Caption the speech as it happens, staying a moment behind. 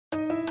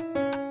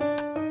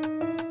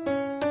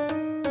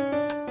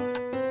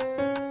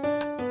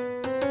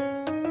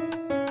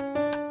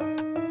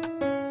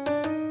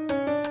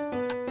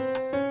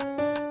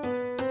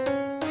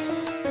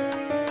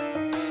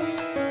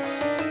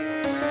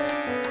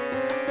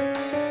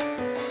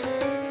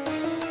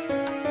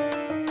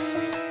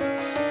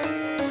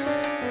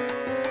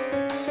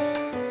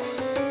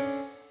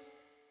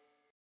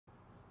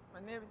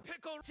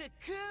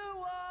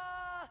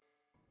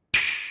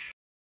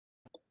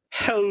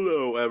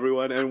Hello,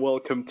 everyone, and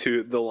welcome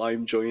to The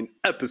Lime Joint,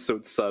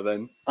 Episode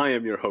 7. I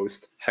am your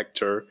host,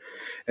 Hector,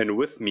 and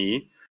with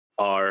me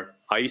are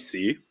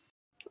Icey.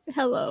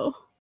 Hello.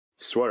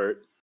 Swert.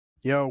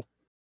 Yo.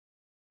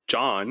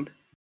 John.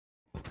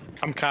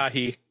 I'm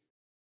Kahi.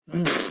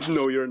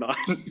 No, you're not.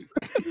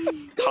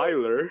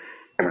 Tyler.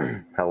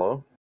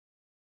 Hello.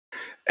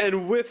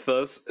 And with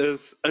us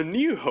is a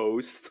new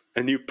host,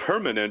 a new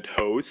permanent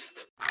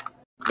host.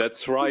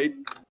 That's right.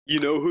 You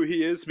know who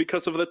he is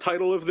because of the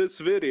title of this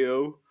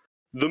video.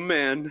 The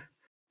man,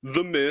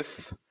 the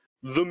myth,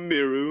 the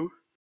Miru,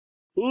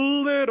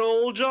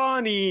 Little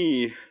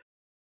Johnny.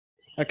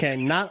 Okay,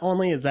 not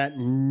only is that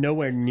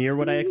nowhere near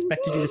what I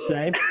expected you to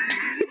say,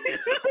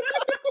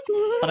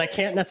 but I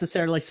can't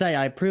necessarily say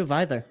I approve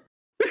either.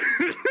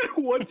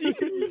 What do you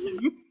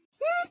mean?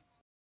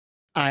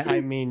 I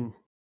mean,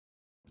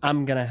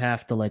 I'm gonna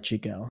have to let you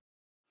go.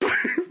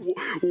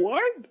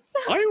 What?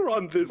 I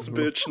run this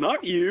bitch,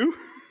 not you.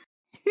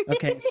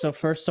 Okay, so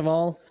first of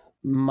all,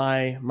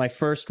 my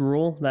first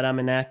rule that I'm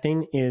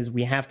enacting is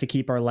we have to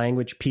keep our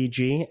language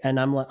PG, and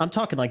I'm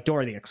talking like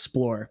Dora the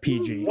Explorer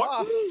PG.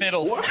 What?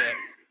 Fiddlestick.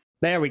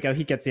 There we go.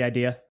 He gets the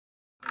idea.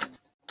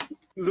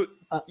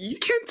 You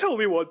can't tell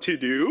me what to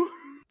do.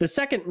 The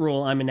second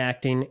rule I'm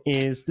enacting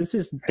is this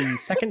is the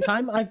second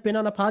time I've been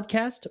on a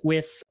podcast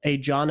with a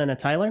John and a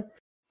Tyler,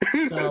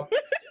 so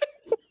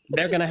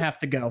they're gonna have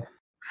to go.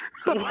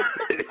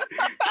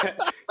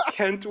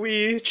 Can't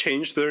we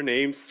change their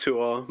names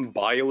to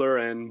Byler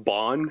and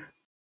Bon?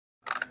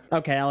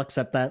 Okay, I'll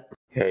accept that.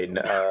 Hey,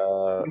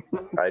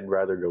 I'd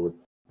rather go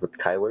with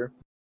Kyler.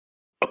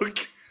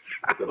 Okay.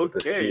 With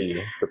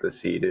the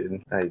C,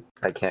 dude.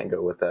 I can't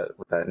go with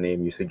that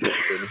name you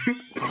suggested.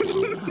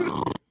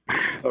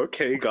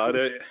 Okay, got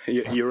it.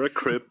 You're a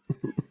Crip.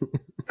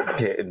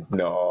 Okay,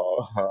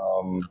 no.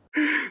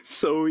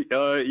 So,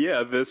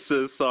 yeah, this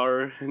is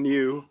our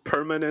new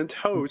permanent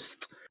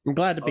host. I'm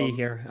glad to be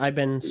here. I've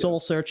been soul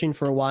searching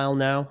for a while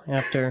now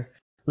after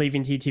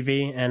leaving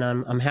TTV, and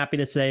I'm happy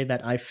to say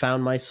that I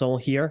found my soul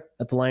here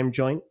at the Lime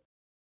Joint,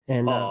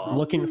 and I'm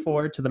looking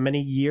forward to the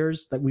many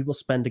years that we will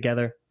spend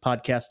together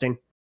podcasting.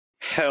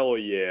 Hell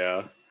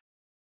yeah!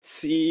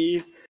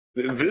 See,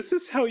 this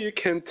is how you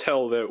can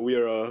tell that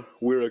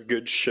we're a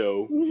good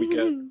show.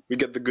 We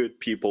get the good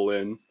people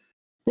in.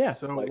 Yeah.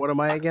 So like, what am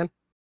I again?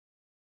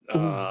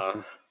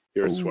 You're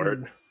a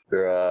Swert.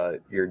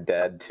 Your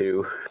dad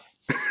too.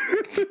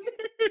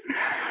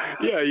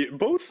 Yeah,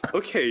 both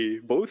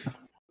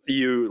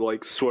you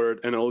like Swert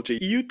and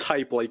Eljay. You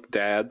type like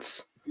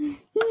dads.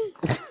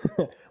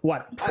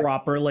 What,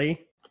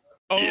 properly?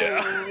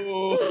 Yeah.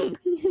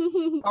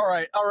 All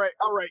right.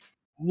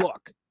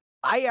 Look,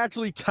 I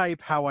actually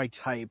type how I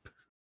type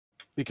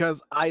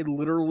because I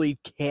literally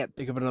can't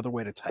think of another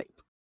way to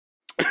type.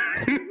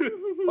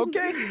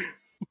 Okay.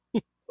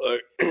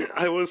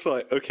 I was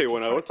like, okay,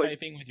 when I was like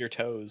typing with your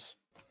toes.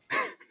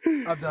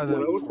 When I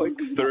was like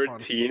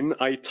 13,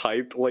 I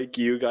typed like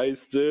you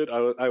guys did.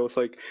 I was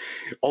like,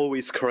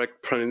 always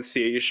correct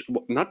pronunciation.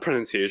 Well, not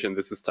pronunciation,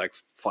 this is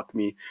text. Fuck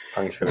me.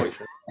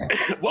 Punctuation.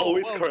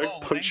 Always correct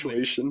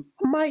punctuation.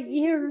 My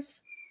ears.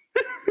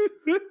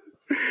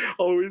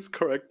 Always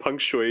correct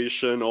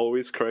punctuation,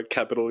 always correct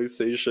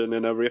capitalization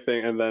and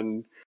everything. And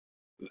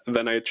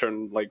then I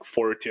turned like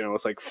 14 and I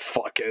was like,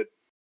 fuck it.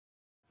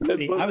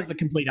 See, I was the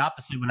complete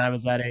opposite when I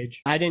was that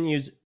age. I didn't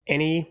use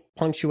any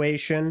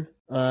punctuation.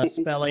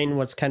 Spelling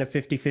was kind of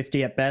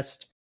 50-50 at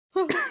best.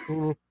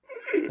 And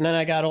then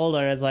I got older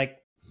and I was like,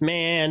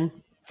 man,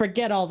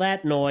 forget all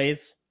that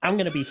noise. I'm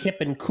going to be hip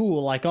and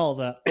cool like all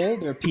the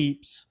older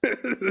peeps.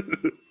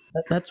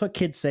 That's what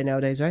kids say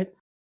nowadays, right?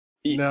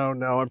 No,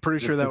 I'm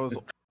pretty sure that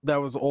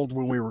was old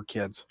when we were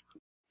kids.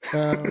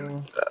 Actually,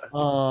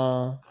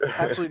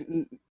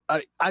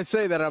 I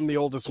say that I'm the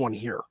oldest one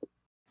here.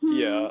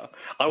 Yeah,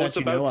 I was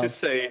about to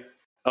say,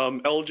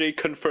 Eljay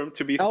confirmed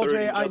to be 30.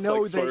 Eljay, I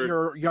know that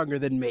you're younger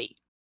than me.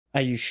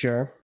 Are you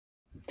sure?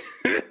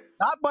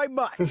 Not by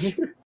much.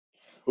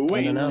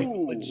 Wait, I don't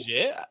know.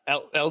 legit?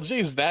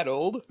 LJ's that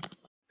old?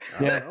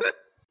 Yeah.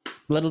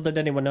 Little did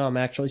anyone know I'm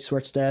actually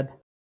Swert's dad.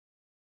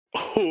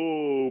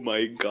 Oh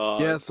my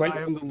god. Yes, Right.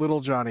 I am the little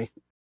Johnny.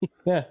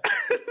 Yeah.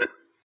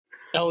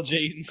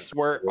 LJ and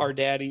Swert are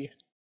daddy.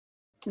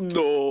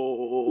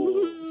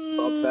 No.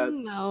 Stop that.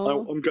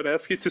 No. I'm gonna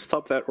ask you to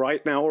stop that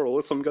right now or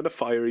else I'm gonna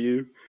fire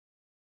you.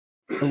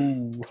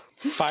 Ooh.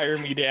 Fire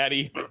me,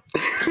 daddy.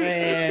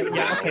 And,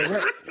 yeah,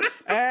 okay.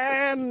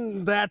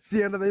 And that's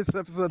the end of this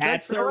episode.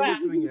 Thanks That's a for wrap.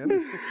 listening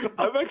in.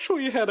 I've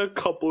actually had a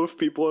couple of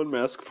people on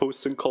Mask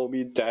post and call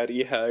me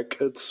Daddy Hack.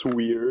 It's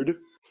weird.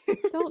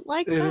 Don't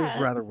like It that.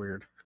 is rather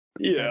weird.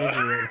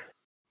 Yeah.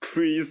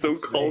 Please don't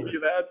That's call weird. me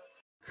that.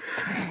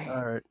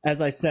 All right.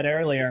 As I said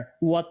earlier,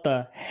 what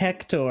the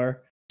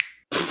Hector?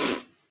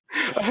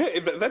 Hey,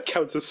 that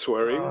counts as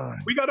swearing.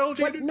 We got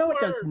LJ What? to No, it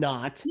swear. does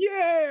not.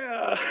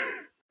 Yeah.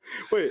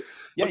 Wait.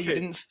 Yeah, okay. you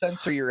didn't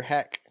censor your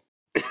heck.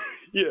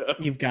 Yeah.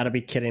 You've got to be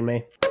kidding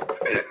me.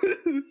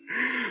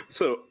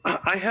 So,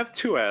 I have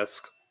to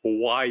ask,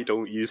 why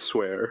don't you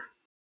swear?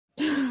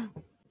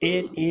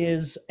 It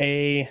is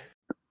a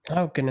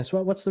Oh goodness,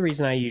 what's the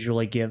reason I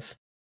usually give?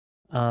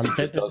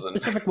 There's a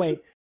specific way.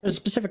 There's a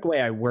specific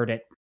way I word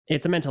it.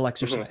 It's a mental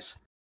exercise.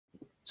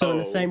 So in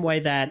the same way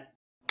that,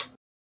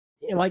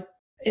 like,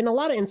 in a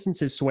lot of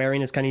instances,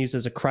 swearing is kind of used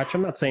as a crutch.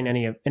 I'm not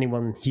saying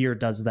anyone here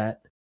does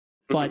that,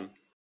 but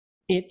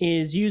it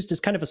is used as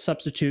kind of a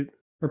substitute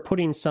for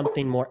putting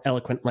something more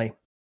eloquently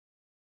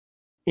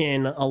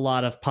in a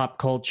lot of pop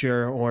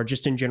culture or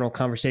just in general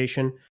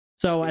conversation.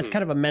 So as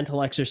kind of a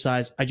mental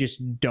exercise, I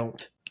just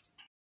don't.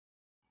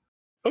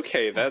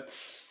 Okay,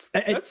 that's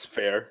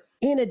fair.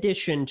 In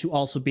addition to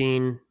also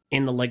being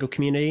in the LEGO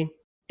community,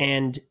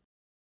 and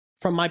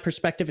from my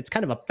perspective, it's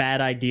kind of a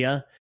bad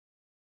idea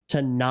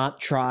to not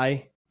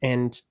try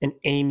and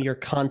aim your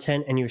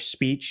content and your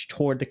speech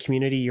toward the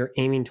community you're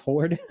aiming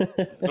toward.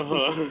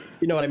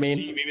 You know what I mean?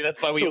 Maybe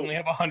that's why we only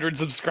have 100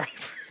 subscribers.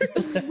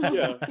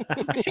 Yeah.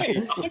 Hey,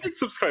 100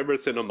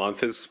 subscribers in a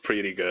month is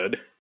pretty good.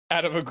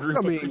 Out of a group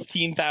of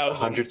 15,000.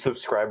 100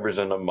 subscribers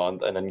in a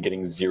month and then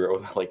getting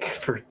 0 like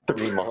for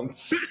 3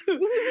 months.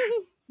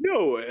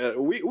 No,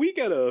 we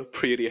get a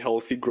pretty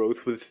healthy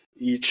growth with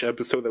each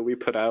episode that we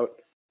put out.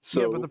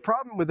 So, yeah, but the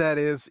problem with that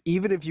is,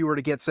 even if you were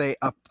to get, say,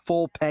 a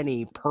full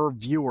penny per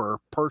viewer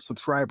per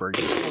subscriber,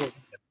 you're only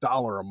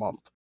 $1 a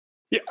month.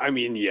 Yeah, I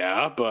mean,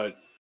 yeah, but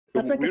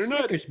that's like a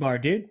Snickers bar,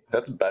 dude.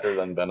 That's better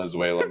than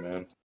Venezuela,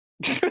 man.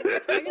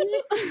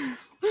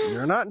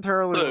 You're not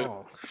entirely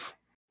wrong.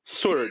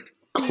 Swert,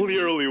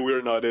 clearly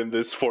we're not in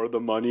this for the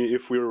money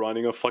if we're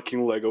running a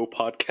fucking Lego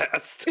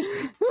podcast.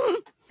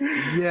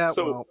 Yeah,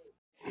 so, well,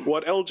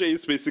 what LJ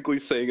is basically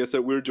saying is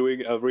that we're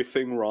doing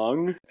everything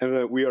wrong and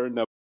that we are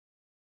never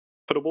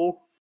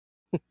profitable.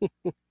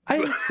 I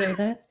didn't say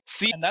that.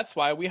 See, and that's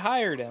why we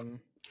hired him.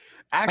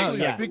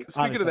 actually, yeah,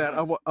 speaking of that,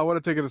 I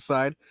want to take it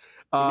aside.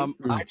 I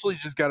actually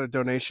just got a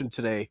donation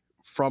today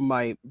from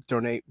my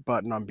donate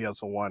button on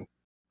BSL1.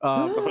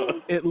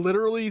 It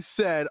literally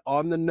said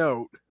on the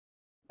note,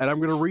 and I'm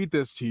going to read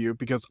this to you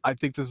because I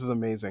think this is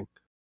amazing.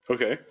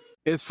 Okay.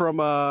 It's from,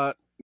 are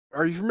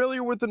you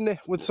familiar with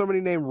with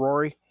somebody named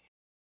Rory?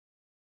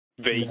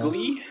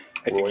 Vaguely?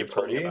 I think you've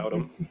told me about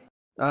him.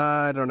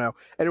 I don't know.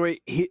 Anyway,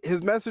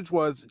 his message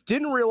was,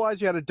 didn't realize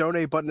you had a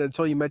donate button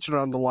until you mentioned it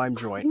on the Lime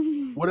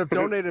joint. Would have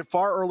donated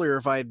far earlier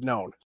if I had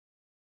known.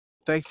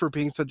 Thanks for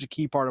being such a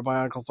key part of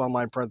Bionicle's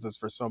online presence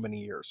for so many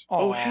years.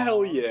 Oh,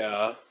 hell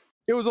yeah.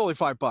 It was only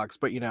 $5,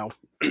 but you know,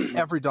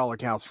 every dollar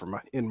counts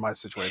for in my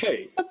situation.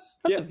 Hey, That's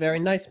a very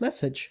nice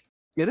message.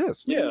 It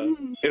is. yeah.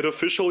 It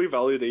officially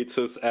validates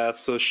us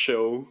as a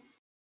show.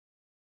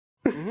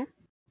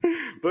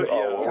 But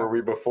What were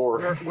we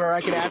before? Where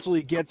I can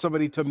actually get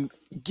somebody to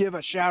give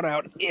a shout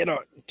out in a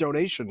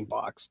donation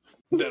box.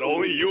 that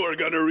only you are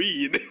gonna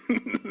read.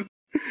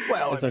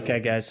 Well, It's okay,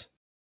 guys.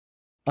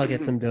 I'll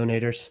get some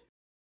donators.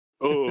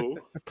 Oh.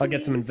 I'll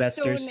get some Please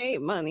investors.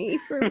 Donate money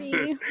for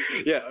me.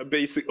 Yeah,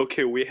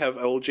 okay, we have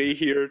LJ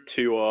here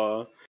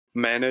to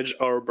manage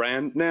our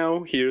brand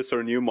now. Here's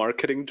our new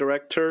marketing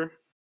director.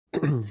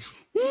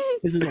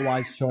 This is a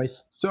wise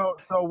choice. So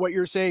what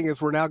you're saying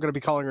is we're now going to be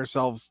calling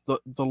ourselves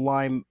the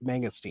Lime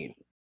Mangosteen.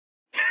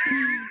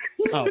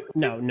 Oh,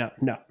 no.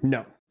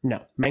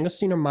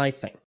 Mangosteen are my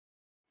thing.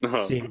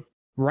 See,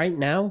 right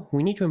now,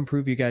 we need to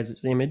improve you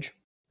guys' image.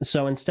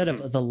 So instead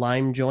of the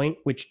Lime joint,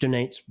 which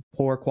donates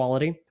poor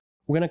quality,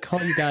 we're going to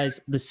call you guys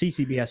the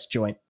CCBS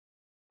joint.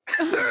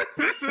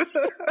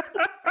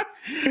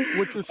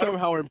 Which is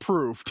somehow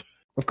improved.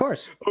 Of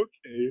course.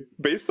 Okay.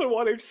 Based on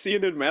what I've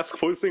seen in mask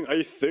posting,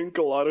 I think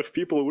a lot of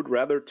people would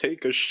rather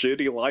take a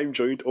shitty Lime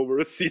joint over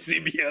a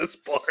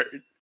CCBS part.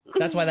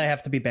 That's why they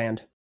have to be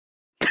banned.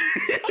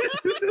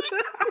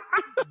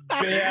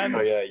 Man.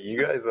 Oh yeah, you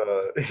guys,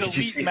 did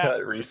you see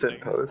that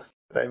recent post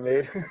that I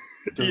made?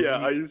 Yeah,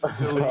 I just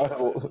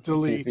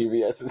Delete.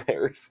 CCBS's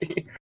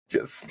heresy.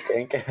 Just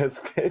stank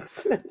ass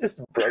bits, just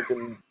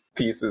broken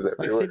pieces Like,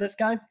 everywhere. see this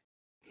guy?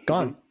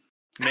 Gone.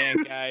 Man,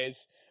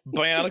 guys.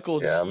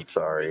 Bionicle Yeah, I'm Jeep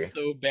sorry. was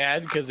so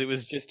bad because it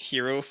was just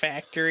Hero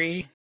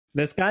Factory.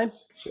 This guy?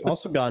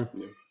 Also gone.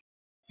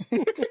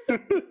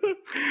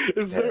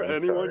 Is there I'm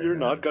anyone sorry, you're man.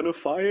 not gonna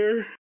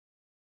fire?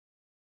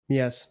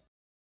 Yes.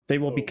 They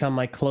will Oh. become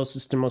my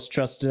closest and most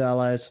trusted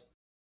allies.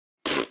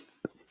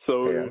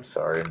 So, Yeah, I'm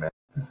sorry, man.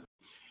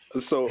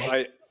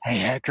 Hey,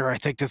 Hector, I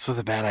think this was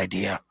a bad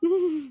idea.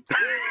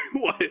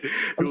 What?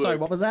 I'm sorry,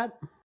 Look, what was that?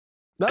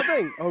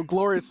 Nothing. Oh,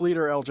 glorious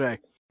leader, LJ.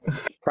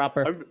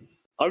 Proper.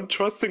 I'm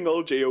trusting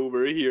LJ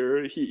over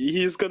here.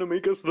 He's gonna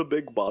make us the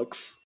big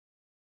bucks.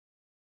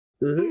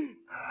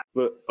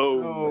 But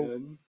So-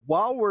 man,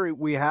 While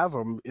we have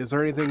him, is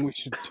there anything we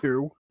should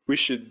do? we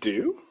should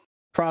do.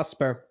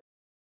 Prosper.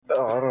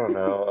 Oh, I don't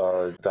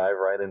know. Dive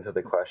right into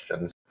the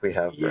questions we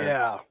have. for him.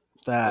 Yeah,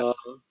 that.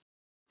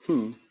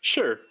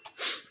 Sure.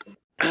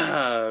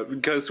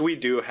 Because we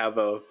do have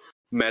a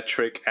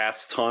metric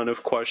ass ton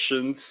of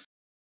questions.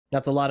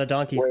 That's a lot of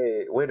donkeys.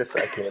 Wait a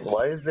second.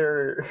 Why is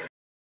there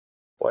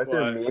What?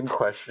 meme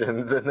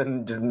questions and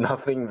then just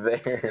nothing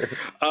there?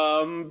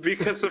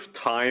 Because of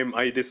time,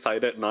 I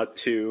decided not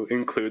to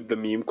include the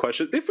meme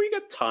questions. If we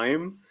get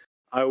time,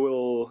 I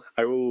will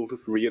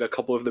read a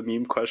couple of the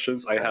meme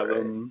questions. I have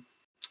Alright. them.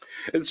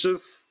 It's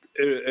just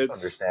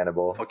it's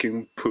Understandable.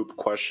 fucking poop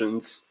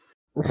questions.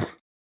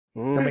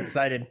 I'm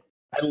excited.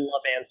 I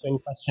love answering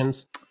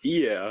questions.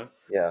 Yeah,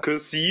 Yeah.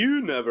 because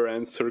you never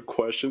answer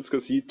questions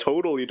because you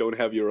totally don't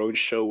have your own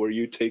show where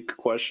you take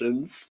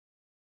questions.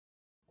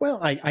 Well,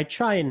 I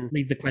try and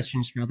leave the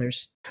questions for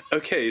others.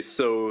 Okay,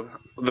 so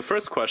the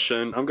first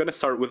question, I'm gonna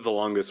start with the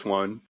longest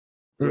one,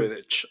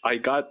 which I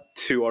got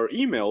to our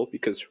email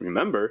because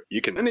remember,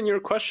 you can send in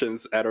your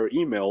questions at our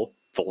email,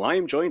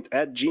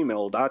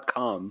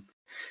 thelimejoint@gmail.com.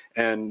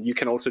 And you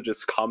can also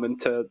just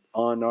comment it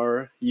on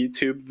our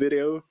YouTube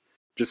video.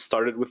 Just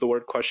start it with the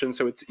word question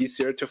so it's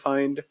easier to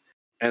find.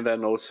 And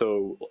then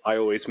also, I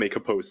always make a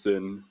post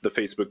in the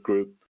Facebook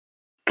group.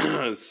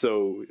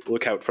 So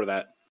look out for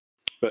that.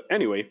 But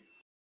anyway,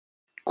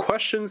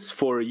 questions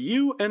for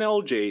you and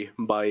LJ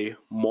by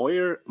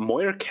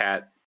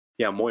Moyercat.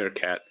 Yeah,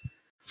 Moyercat.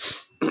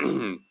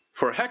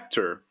 For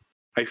Hector,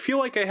 I feel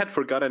like I had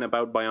forgotten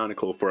about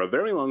BIONICLE for a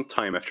very long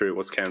time after it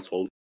was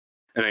cancelled.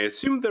 And I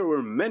assume there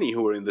were many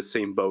who were in the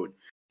same boat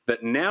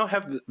that now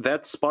have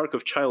that spark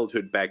of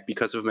childhood back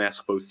because of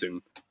mask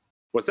posting.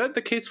 Was that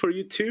the case for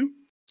you too?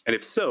 And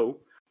if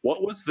so,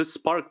 what was the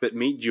spark that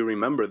made you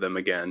remember them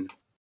again?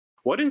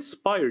 What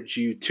inspired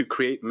you to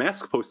create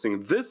mask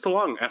posting this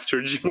long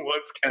after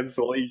G1's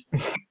cancellation?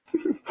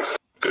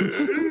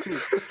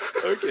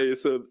 Okay,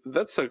 so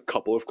that's a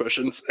couple of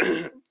questions.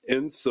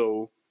 And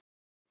so,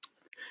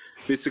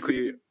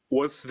 basically,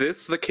 was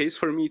this the case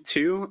for me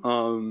too?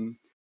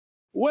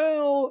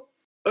 Well,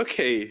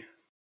 okay.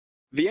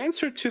 The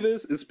answer to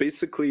this is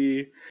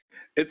basically,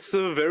 it's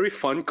a very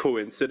fun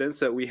coincidence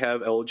that we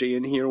have LJ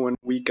in here when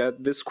we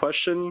get this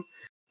question,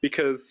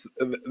 because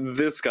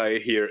this guy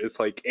here is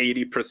like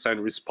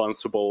 80%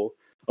 responsible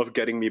of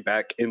getting me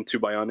back into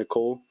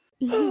BIONICLE.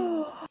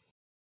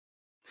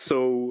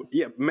 So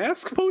yeah,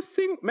 mask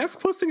posting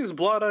is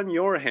blood on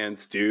your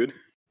hands, dude.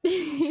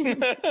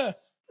 I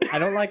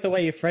don't like the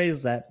way you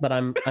phrase that, but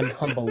I'm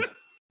humbled.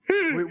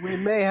 We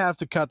may have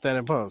to cut that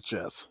in post,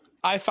 Jess.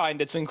 I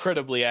find it's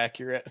incredibly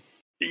accurate.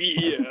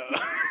 Yeah.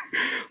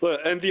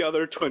 And the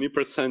other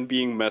 20%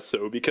 being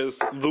Meso,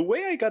 because the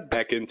way I got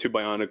back into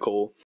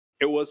BIONICLE,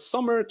 it was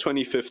summer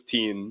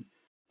 2015,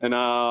 and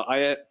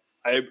I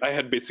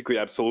had basically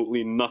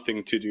absolutely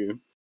nothing to do.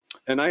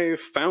 And I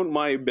found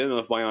my bin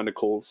of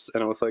BIONICLEs,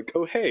 and I was like,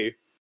 oh hey,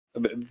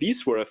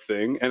 these were a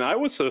thing. And I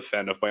was a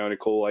fan of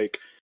BIONICLE, like,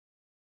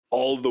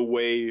 all the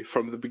way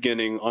from the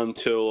beginning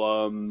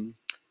until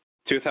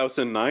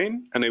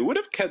 2009, and I would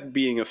have kept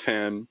being a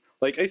fan.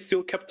 Like, I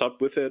still kept up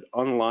with it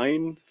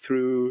online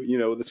through,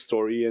 the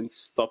story and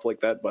stuff like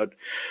that, but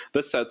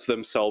the sets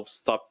themselves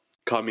stopped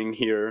coming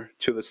here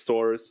to the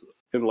stores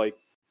in, like,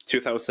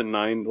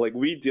 2009. Like,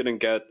 we didn't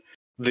get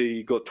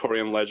the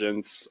Gregorian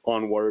Legends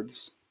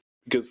onwards,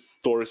 because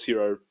stores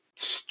here are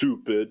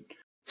stupid.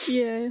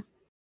 Yeah.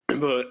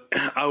 But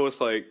I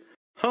was like,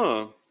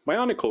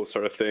 BIONICLEs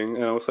are a thing,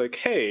 and I was like,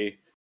 hey,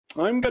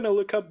 I'm gonna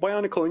look up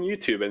BIONICLE on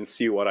YouTube and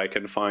see what I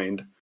can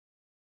find.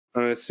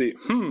 And I see,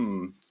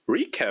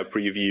 recap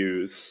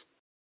reviews.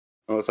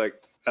 I was like,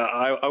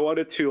 I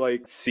wanted to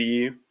like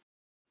see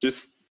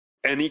just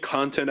any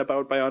content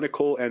about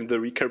BIONICLE, and the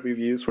recap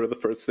reviews were the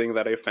first thing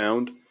that I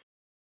found.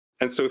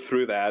 And so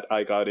through that,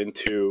 I got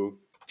into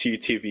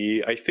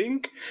TTV. I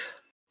think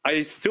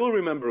I still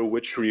remember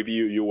which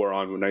review you were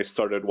on when I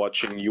started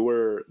watching.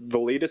 The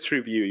latest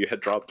review you had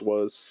dropped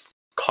was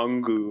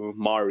Kongu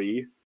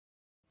Mari.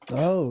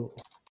 Oh.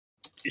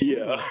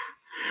 Yeah.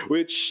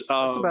 Which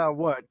That's about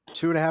what,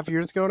 2.5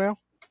 years ago now?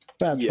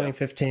 About Yeah.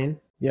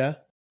 2015, yeah.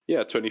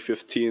 Yeah,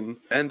 2015.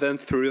 And then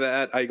through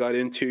that, I got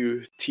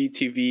into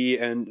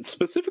TTV and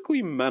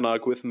specifically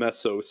Menog with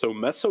Meso. So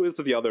Meso is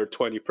the other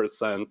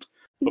 20%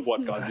 of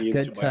what got me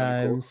into Good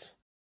BIONICLE. times.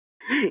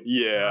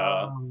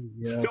 Yeah.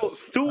 Yes.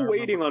 Still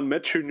waiting on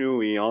Metro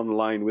Nui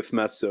online with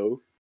Meso.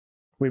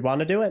 We want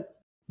to do it.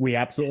 We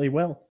absolutely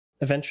will,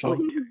 eventually,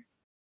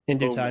 in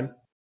due Oh, time.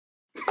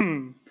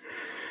 man.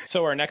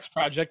 So our next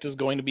project is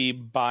going to be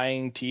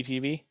buying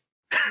TTV.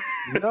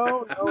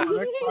 No, our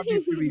next project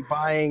is going to be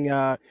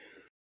buying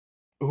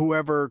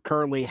whoever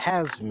currently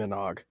has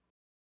Minog.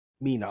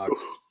 Minog.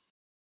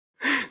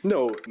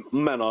 No,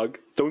 Menog.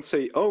 Don't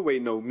say, oh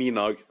wait, no,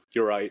 Menog.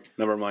 You're right.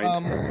 Never mind.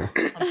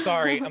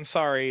 I'm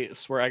sorry,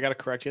 Swert, I gotta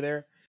correct you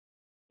there.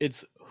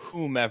 It's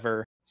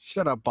whomever.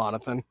 Shut up,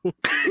 Bonathan.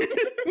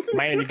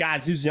 Man, you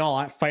guys using all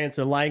that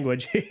fancy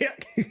language.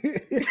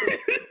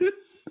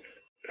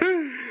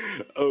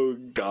 Oh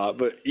god,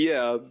 but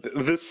yeah,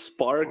 the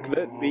spark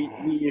that made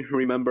me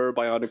remember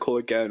BIONICLE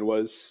again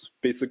was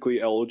basically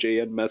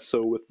LJ and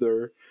Meso with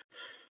their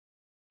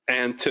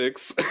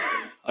antics.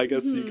 I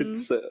guess you could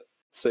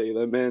say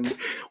them. And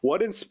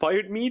what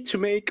inspired me to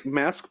make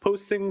mask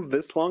posting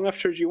this long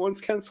after G1's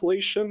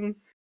cancellation?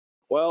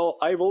 Well,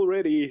 I've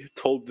already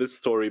told this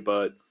story,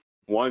 but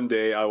one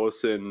day I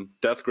was in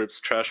Death Grip's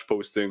trash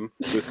posting,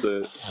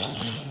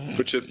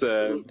 which is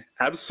an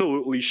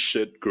absolutely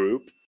shit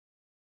group.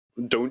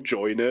 Don't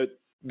join it.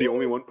 The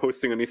only one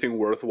posting anything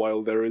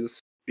worthwhile there is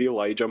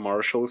Elijah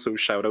Marshall, so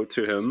shout out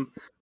to him.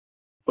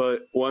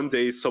 But one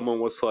day someone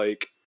was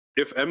like,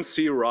 if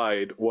MC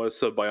Ride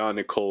was a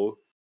Bionicle,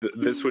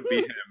 this would be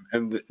him.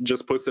 And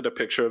just posted a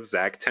picture of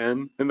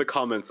Zach10. In the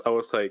comments, I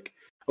was like,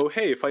 oh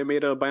hey, if I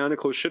made a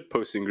Bionicle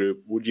shitposting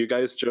group, would you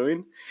guys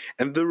join?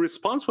 And the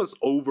response was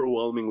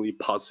overwhelmingly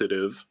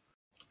positive.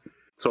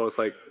 So I was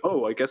like,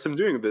 oh, I guess I'm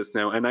doing this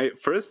now. And I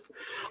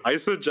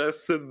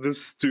suggested the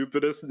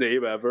stupidest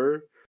name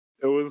ever.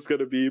 It was going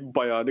to be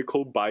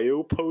Bionicle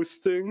Bio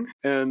Posting.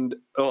 And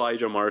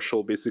Elijah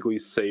Marshall basically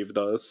saved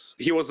us.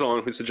 He was the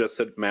one who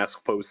suggested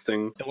mask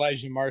posting.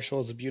 Elijah Marshall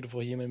is a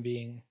beautiful human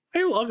being.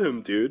 I love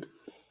him, dude.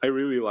 I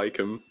really like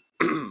him.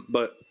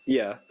 But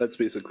yeah, that's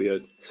basically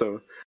it.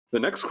 So the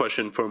next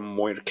question from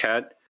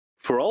Moircat.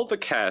 For all the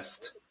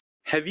cast,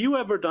 have you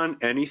ever done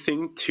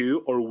anything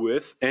to or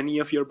with any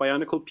of your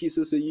Bionicle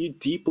pieces that you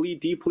deeply,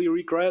 deeply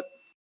regret?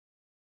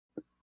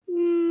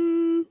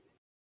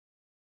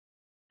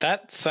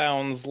 That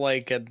sounds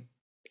like an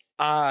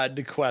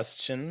odd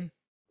question.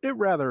 It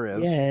rather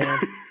is. Yeah.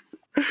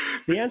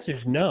 The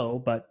answer's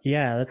no, but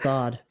yeah, that's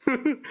odd.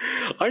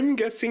 I'm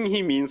guessing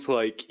he means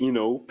like, you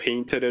know,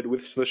 painted it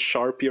with the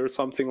Sharpie or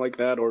something like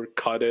that, or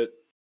cut it.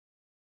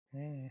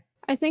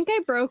 I think I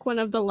broke one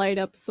of the light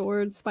up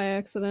swords by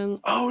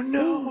accident. Oh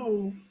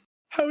no!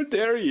 How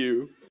dare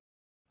you?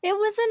 It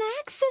was an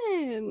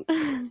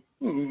accident.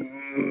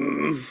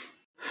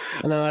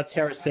 No, that's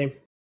heresy.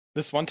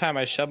 This one time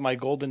I shoved my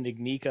golden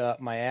Ignika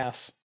up my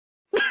ass.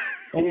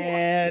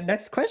 And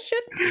next question?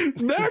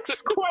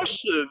 Next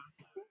question!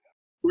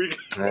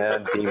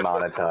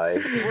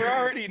 Demonetized. We're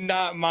already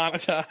not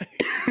monetized.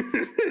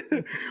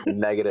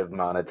 Negative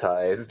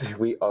monetized.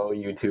 We owe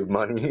YouTube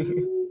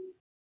money.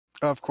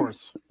 Of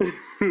course.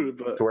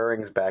 But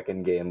Swearing's back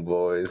in game,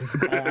 boys.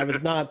 I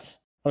was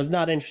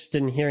not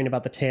interested in hearing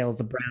about the tale of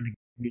the brown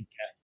Ignika.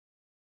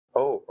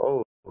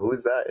 Oh,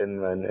 who's that in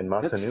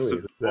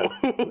Matanui?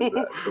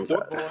 What?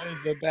 Boys,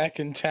 they're back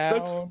in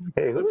town.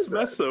 Hey, That's who's that?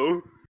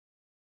 Meso.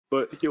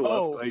 But he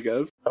left, I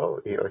guess.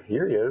 Oh, here he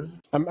is.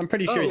 I'm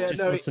pretty sure he's yeah,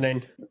 just no,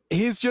 listening.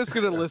 He's just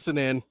gonna listen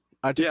in.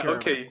 I took Yeah, care of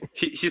okay.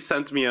 He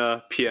sent me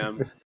a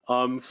PM.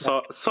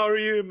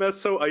 Sorry,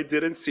 Meso, I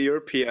didn't see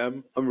your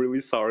PM. I'm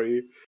really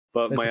sorry.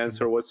 But That's my okay.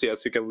 answer was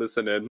yes, you can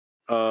listen in.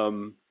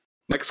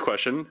 Next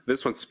question.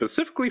 This one's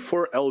specifically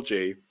for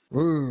LJ.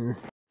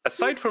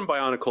 Aside from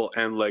Bionicle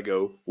and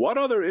Lego, what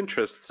other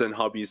interests and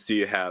hobbies do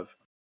you have?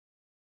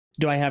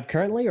 Do I have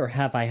currently or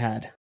have I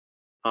had?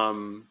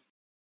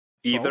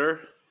 Either.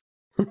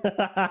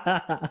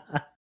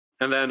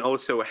 And then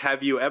also,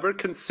 have you ever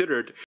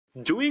considered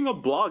doing a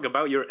blog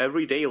about your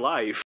everyday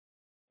life?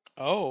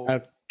 Oh.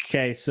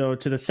 Okay, so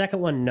to the second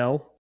one,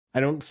 no. I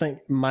don't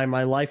think my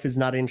life is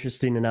not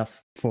interesting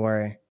enough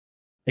for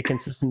a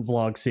consistent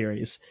vlog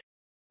series.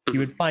 You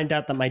would find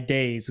out that my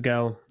days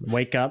go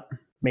wake up,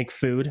 make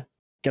food,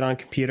 get on a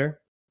computer,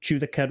 chew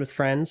the cud with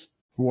friends,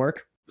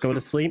 work, go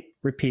to sleep,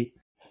 repeat.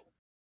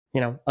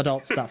 You know,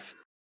 adult stuff.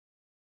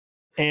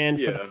 And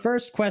for the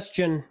first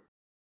question,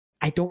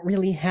 I don't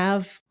really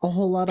have a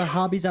whole lot of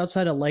hobbies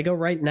outside of Lego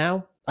right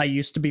now. I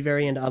used to be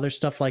very into other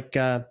stuff like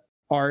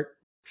art,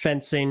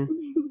 fencing,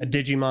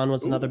 Digimon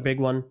was another big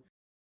one.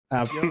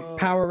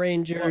 Power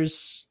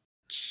Rangers.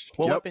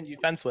 What weapon do you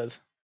fence with?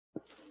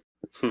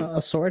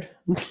 A sword.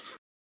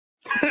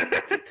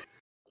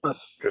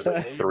 There's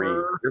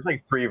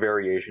like three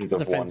variations It's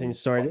of a fencing one.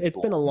 sword. It's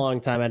been a long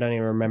time. I don't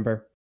even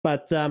remember.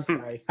 But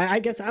I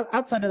guess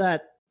outside of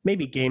that,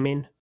 maybe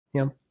gaming.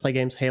 You know, play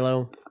games,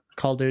 Halo,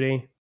 Call of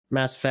Duty,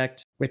 Mass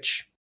Effect,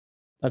 which,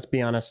 let's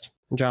be honest,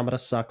 Andromeda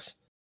sucks.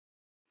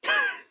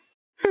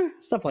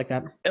 Stuff like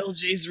that.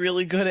 LJ's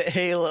really good at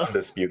Halo.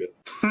 Undisputed.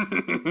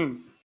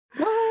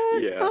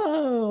 What? Yeah.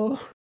 Oh.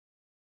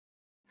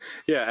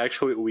 Yeah,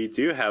 actually, we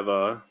do have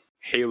a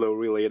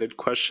Halo-related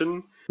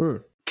question.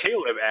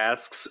 Caleb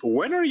asks,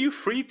 when are you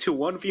free to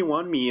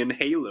 1v1 me in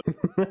Halo?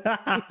 Oh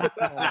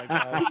my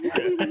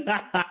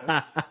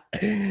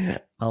god.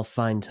 I'll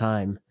find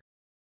time.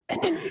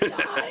 And then you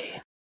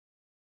die.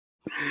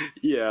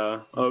 Yeah,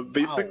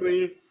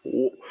 basically,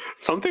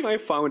 something I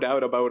found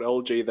out about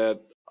LJ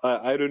that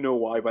I don't know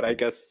why, but I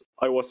guess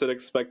I wasn't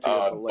expecting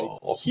it. But,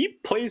 like, he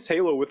plays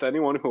Halo with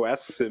anyone who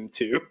asks him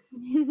to.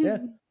 Yeah.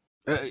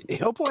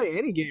 He'll play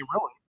any game,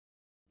 really.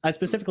 I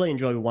specifically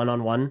enjoy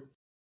one-on-one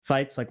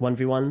fights, like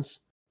 1v1s.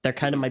 They're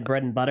kind of my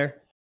bread and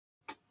butter.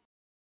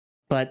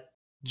 But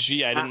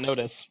Gee, I didn't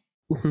notice.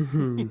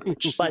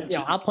 but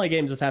I'll play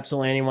games with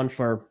absolutely anyone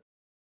for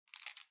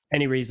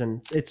any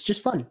reason. It's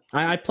just fun.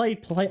 I play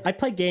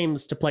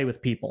games to play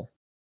with people.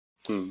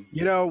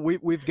 You know,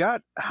 we've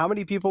got how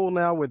many people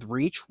now with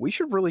Reach? We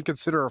should really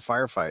consider a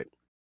firefight.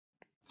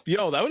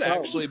 Yo, that would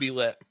actually be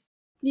lit.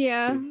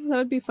 Yeah, that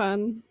would be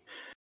fun.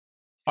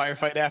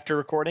 Firefight after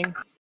recording?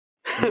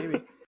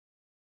 Maybe.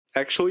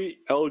 Actually,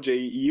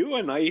 LJ, you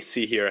and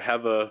Icey here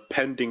have a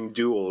pending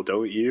duel,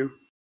 don't you?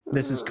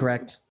 This is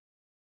correct.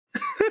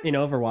 In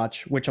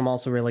Overwatch, which I'm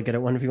also really good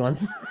at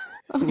 1v1s.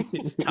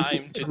 It's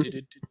time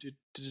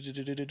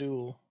to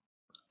duel.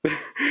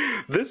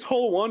 This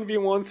whole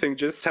 1v1 thing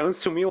just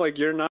sounds to me like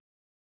you're not...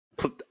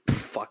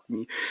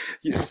 me.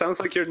 It sounds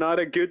like you're not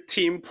a good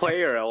team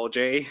player,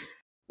 LJ.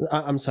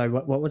 I'm sorry,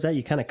 what was that?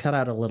 You kind of cut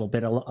out a little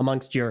bit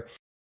amongst your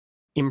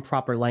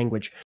improper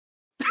language.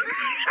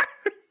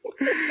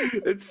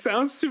 It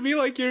sounds to me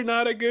like you're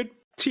not a good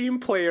team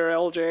player,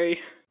 LJ.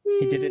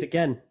 He did it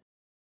again.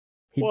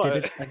 He What?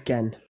 did it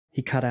again.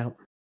 He cut out.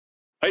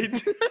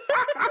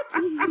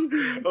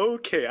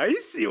 Okay, I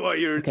see what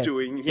you're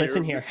doing here.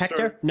 Listen here, Mr.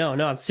 Hector. No,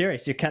 I'm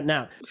serious. You're cutting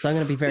out. So I'm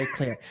going to be very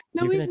clear.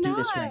 No, You're he's going to do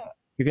this right. not.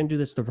 You're going to do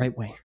this the right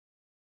way.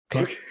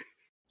 Okay?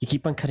 You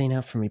keep on cutting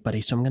out for me,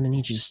 buddy, so I'm going to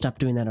need you to stop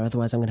doing that, or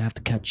otherwise I'm going to have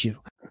to cut you.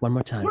 One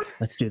more time. What?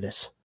 Let's do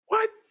this.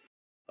 What?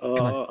 Come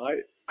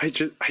on. I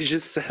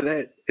just said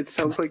that. It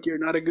sounds like you're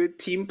not a good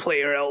team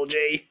player,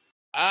 LJ.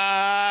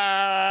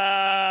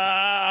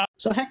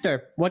 So,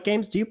 Hector, what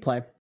games do you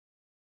play?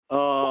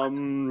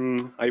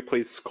 I play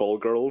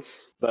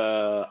Skullgirls.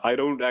 I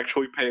don't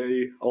actually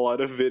play a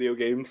lot of video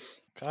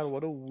games. God,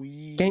 what a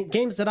weed.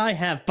 Games that I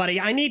have, buddy.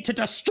 I need to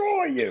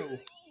destroy you!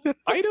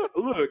 I don't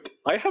look.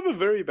 I have a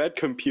very bad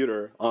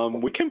computer.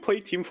 We can play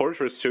Team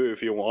Fortress 2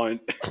 if you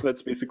want.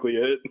 That's basically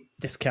it.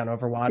 Discount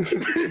Overwatch.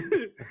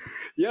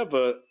 Yeah,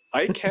 but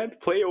I can't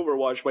play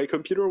Overwatch. My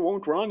computer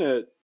won't run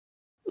it.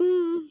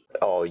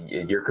 Oh,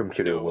 your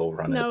computer will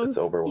run it. It's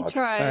Overwatch. He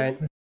tried. All right.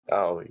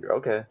 Oh, you're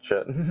okay.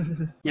 Shit.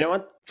 You know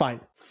what? Fine.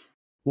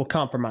 We'll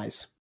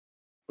compromise.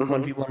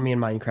 1v1 me in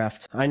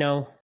Minecraft. I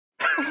know.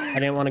 I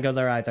didn't want to go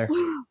there either.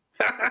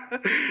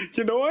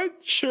 You know what?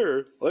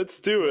 Sure. Let's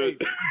do it.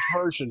 Which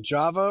version,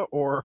 Java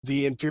or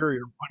the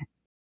inferior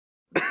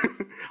one?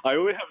 I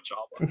only have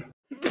Java.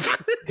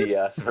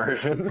 DS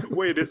version.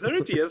 Wait, is there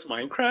a DS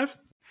Minecraft?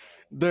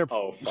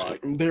 Oh, fuck.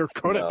 There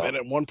could have been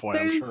at one point,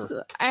 I'm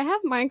sure. I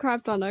have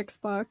Minecraft on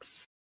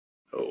Xbox.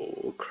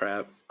 Oh,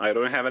 crap. I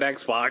don't have an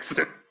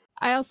Xbox.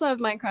 I also have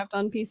Minecraft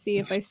on PC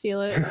if I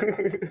steal it.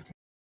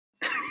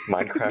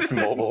 Minecraft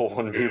Mobile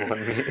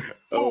 1v1 me.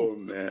 Oh,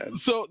 man.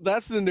 So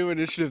that's the new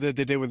initiative that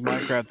they did with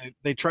Minecraft.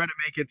 They try to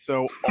make it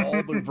so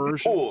all the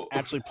versions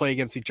actually play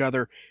against each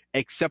other,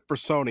 except for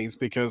Sony's,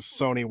 because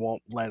Sony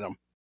won't let them.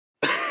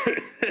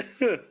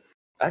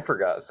 I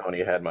forgot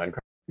Sony had Minecraft.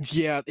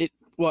 Yeah,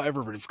 well,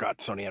 everybody forgot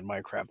Sony had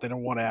Minecraft. They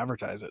don't want to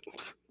advertise it.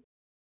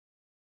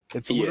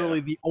 It's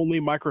literally the only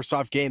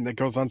Microsoft game that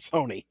goes on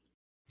Sony.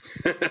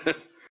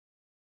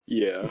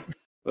 Yeah.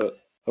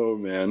 Oh,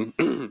 man.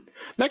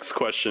 Next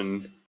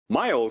question.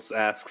 Miles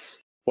asks,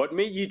 what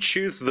made you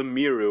choose the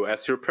Miru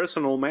as your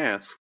personal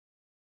mask?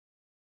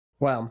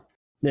 Well,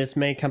 this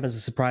may come as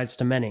a surprise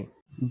to many,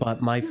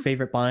 but my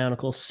favorite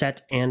Bionicle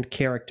set and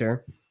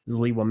character is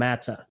Liwa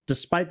Mata.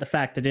 Despite the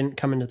fact it didn't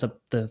come into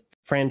the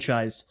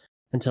franchise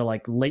until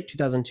like late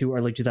 2002,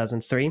 early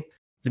 2003,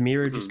 the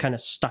Miru just kind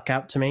of stuck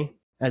out to me,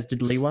 as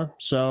did Liwa.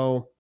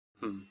 So,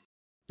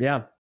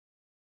 yeah.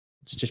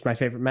 It's just my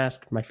favorite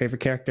mask, my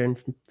favorite character,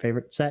 and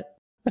favorite set.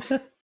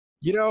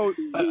 You know,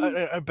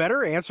 a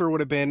better answer would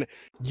have been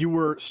you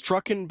were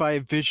strucken by a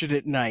vision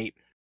at night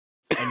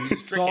and you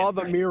saw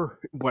the mirror.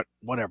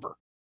 Whatever.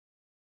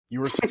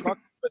 You were struck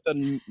with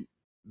a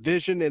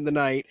vision in the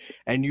night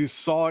and you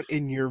saw it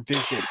in your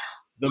vision,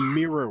 the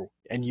mirror,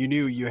 and you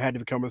knew you had to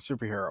become a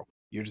superhero.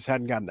 You just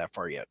hadn't gotten that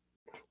far yet.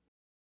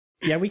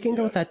 Yeah, we can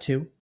go with that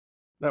too.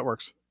 That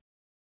works.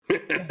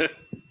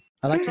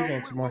 I like his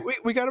answer more.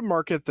 We got to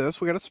market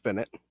this. We got to spin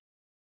it.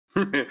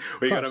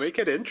 We got to make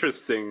it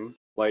interesting.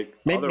 Like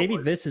maybe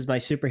this is my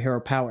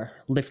superhero power,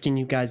 lifting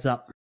you guys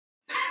up.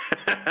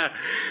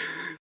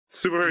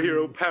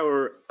 Superhero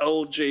power,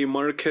 LJ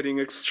marketing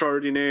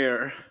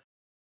extraordinaire.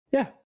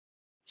 Yeah.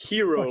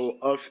 Hero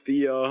of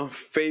the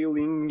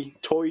failing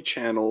toy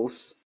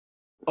channels.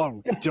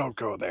 Oh, don't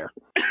go there.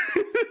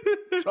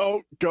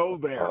 Don't go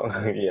there.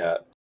 Oh,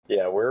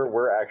 yeah,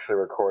 we're actually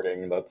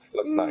recording. Let's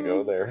not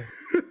go there.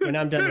 When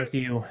I'm done with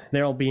you,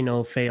 there'll be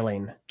no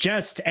failing.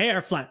 Just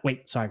air flat.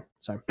 Wait, sorry.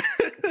 Sorry.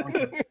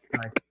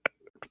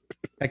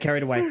 I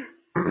carried away.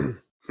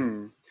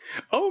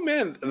 Oh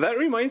man, that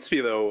reminds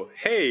me though.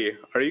 Hey,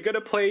 are you gonna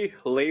play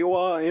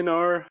Leiwa in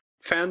our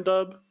fan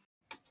dub?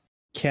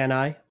 Can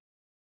I?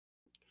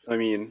 I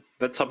mean,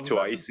 that's up to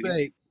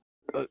Icey.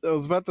 I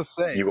was about to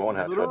say. You won't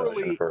have to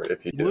audition for it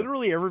if you do.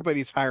 Literally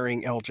everybody's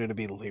hiring LJ to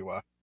be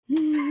Leiwa.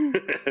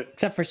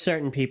 Except for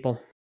certain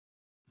people.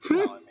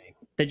 Well, I mean,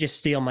 They just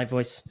steal my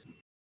voice.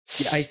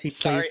 Yeah, Icey, please.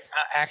 Sorry,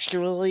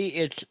 actually,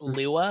 it's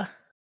Liwa.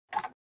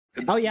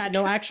 Oh yeah,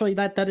 no, actually,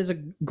 that is a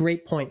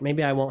great point.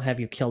 Maybe I won't have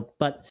you killed,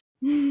 but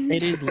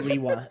it is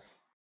Liwa.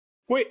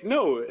 Wait,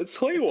 no, it's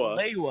Leiwa.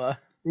 Liwa.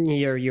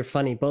 You're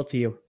funny, both of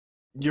you.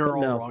 you're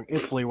all wrong.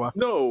 It's Leiwa.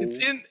 No.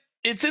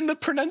 It's in the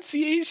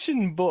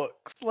pronunciation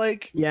books.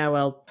 Like, Yeah,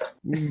 well,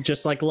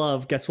 just like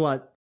love, guess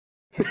what?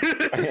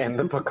 And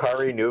the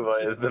Picari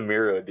Nuva is the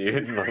Miro,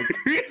 dude. Like,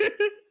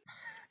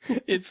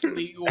 it's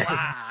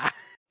Liwa.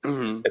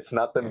 it's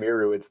not the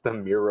Miru, it's the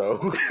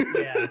Miro.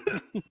 Yeah.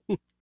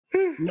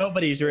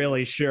 Nobody's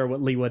really sure what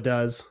Liwa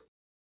does.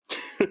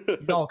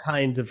 He's all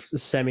kinds of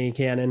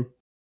semi-canon.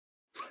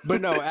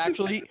 But no,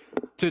 actually,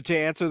 to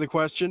answer the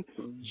question,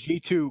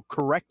 G2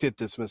 corrected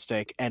this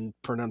mistake and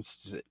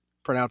pronounces it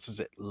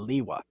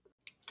Leiwa.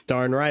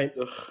 Darn right.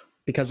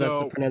 because that's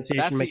the pronunciation.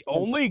 That's the makes sense.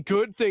 only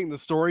good thing the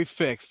story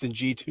fixed in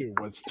G2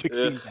 was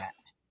fixing that.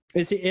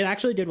 It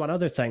actually did one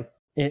other thing.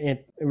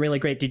 It really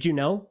great. Did you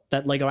know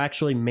that Lego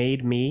actually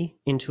made me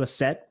into a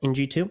set in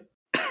G2?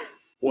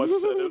 What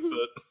set is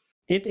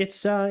it?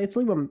 It's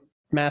Liwa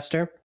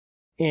Master.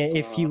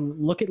 If you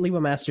look at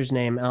Liwa Master's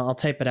name, I'll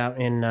type it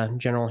out in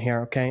general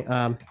here. Okay.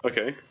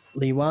 Okay.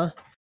 Liwa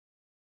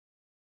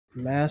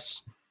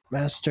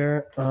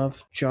Master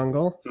of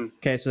Jungle.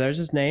 Okay, so there's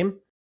his name.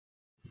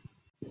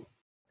 I'm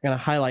gonna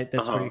highlight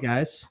this for you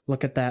guys.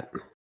 Look at that.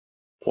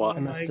 What?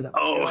 I messed it up.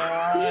 Oh,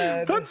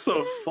 that's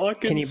a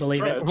fucking Can you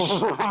believe it?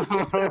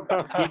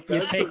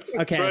 That's a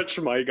stretch,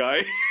 my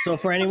guy. So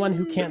for anyone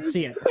who can't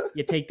see it,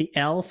 you take the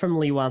L from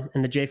Liwa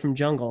and the J from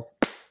Jungle.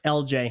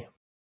 LJ.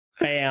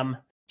 Bam.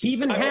 He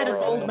even had a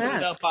gold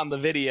mask. Up on the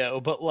video,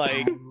 but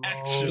like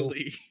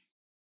actually,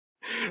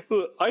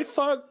 I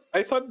thought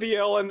the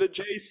L and the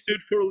J stood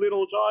for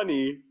Little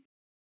Johnny.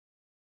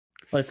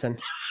 Listen.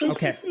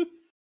 Okay.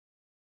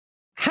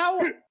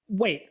 How?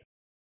 Wait.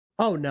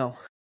 Oh no.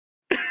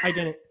 I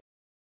didn't.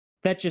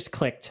 That just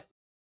clicked.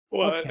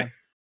 What? Okay.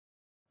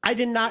 I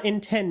did not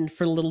intend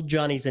for Little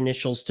Johnny's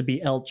initials to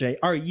be LJ.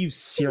 Are you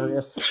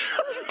serious?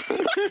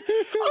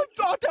 I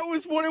thought that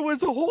was what it was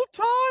the whole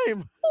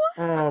time.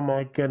 Oh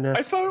my goodness.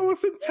 I thought it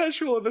was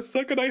intentional the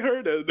second I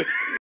heard it.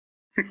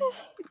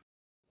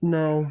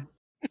 No,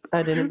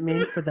 I didn't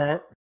mean for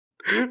that.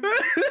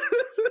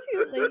 It's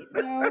too late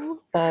now.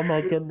 Oh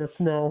my goodness,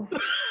 no.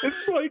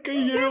 It's like a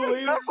year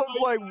later. I was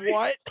like,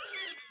 what?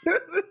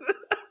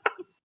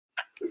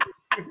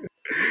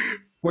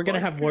 We're gonna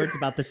have words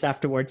about this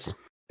afterwards.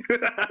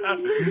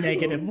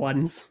 Negative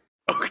ones.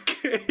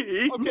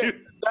 Okay. Okay,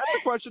 that's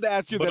a question to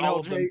ask you But then, all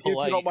of LJ, them if you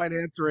polite. don't mind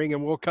answering,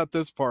 and we'll cut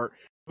this part.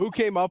 Who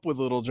came up with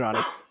Little Johnny?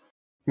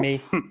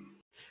 Me.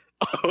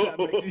 That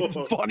makes it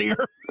even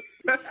funnier.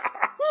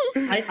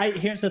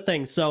 Here's the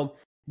thing. So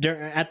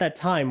at that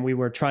time, we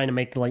were trying to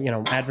make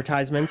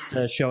advertisements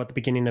to show at the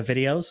beginning of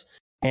videos,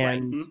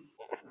 and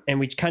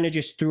we kind of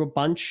just threw a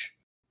bunch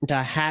into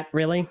a hat,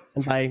 really.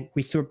 And by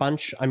we threw a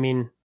bunch, I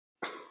mean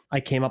I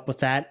came up with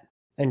that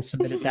and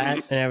submitted that,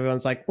 and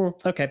everyone's like,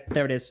 "Okay,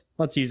 there it is.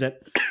 Let's use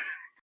it."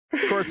 Of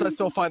course, I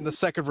still find the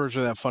second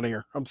version of that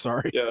funnier. I'm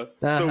sorry. Yeah.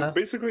 So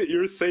basically,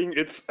 you're saying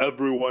it's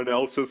everyone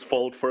else's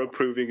fault for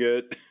approving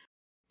it.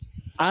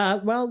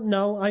 Well,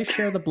 no, I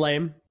share the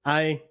blame.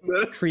 I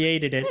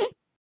created it,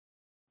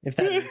 if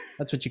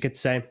that's what you could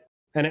say.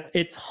 And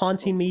it's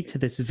haunting me to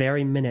this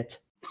very minute.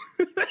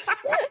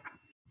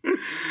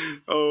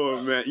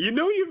 Oh, man. You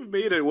know you've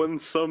made it when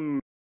some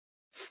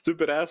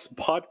stupid-ass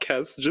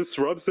podcast just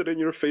rubs it in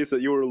your face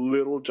that you were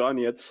Little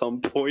Johnny at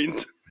some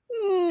point.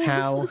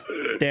 How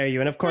dare you?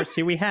 And of course,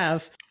 here we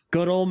have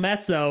good old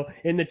Meso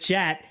in the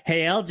chat.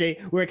 Hey,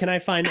 LJ, where can I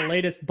find the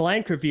latest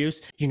blank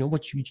reviews? You know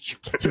what? You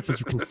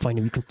can find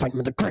him. You can find him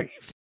in the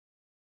grave.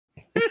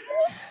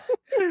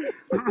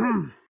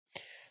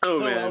 Oh, so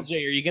man. LJ,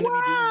 are you going to be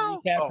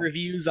doing recap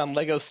reviews on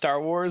Lego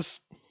Star Wars?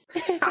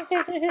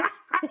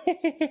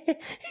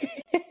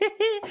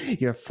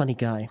 You're a funny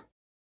guy.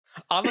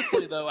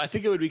 Honestly, though, I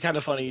think it would be kind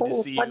of funny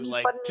to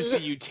see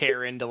you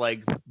tear into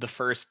like the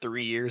first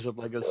 3 years of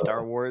Lego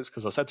Star Wars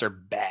because those sets are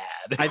bad.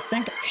 I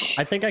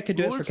think I could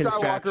do Luke it for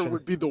Skywalker construction.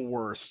 would be the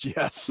worst.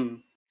 Yes.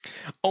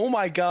 Oh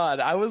my god,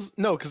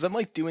 because I'm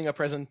like doing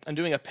I'm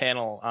doing a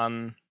panel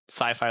on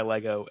sci-fi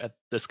Lego at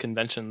this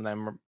convention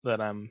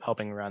that I'm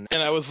helping run,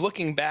 and I was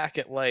looking back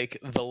at like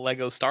the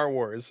Lego Star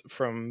Wars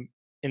from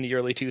in the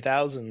early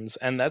 2000s,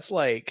 and that's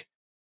like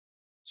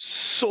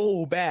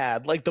so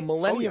bad. Like the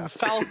Millennium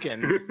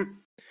Falcon.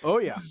 Oh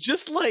yeah. It's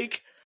just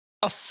like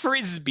a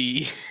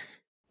frisbee.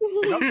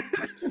 Yep.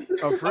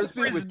 A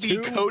frisbee with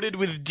two. Coated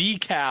with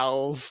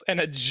decals and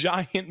a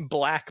giant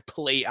black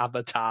plate on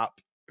the top.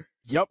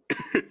 Yep.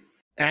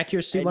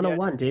 Accuracy And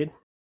 101, dude.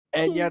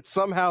 And yet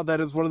somehow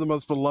that is one of the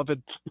most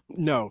beloved.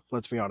 No,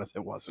 let's be honest,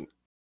 it wasn't.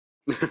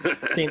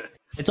 See,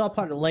 it's all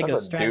part of Lego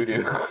That's a strategy.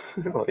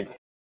 doo-doo. Like,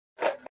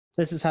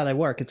 This is how they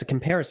work. It's a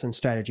comparison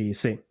strategy, you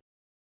see.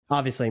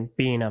 Obviously,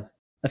 being a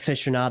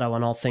aficionado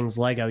on all things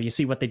Lego, you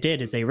see what they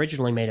did is they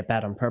originally made it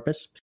bad on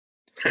purpose,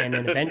 and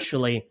then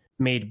eventually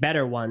made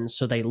better ones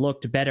so they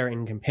looked better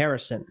in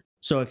comparison.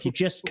 So if you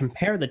just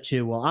compare the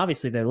two, well,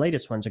 obviously their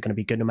latest ones are going to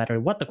be good no matter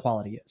what the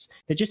quality is.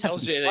 They just have to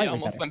be LJ, they slightly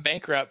almost better. went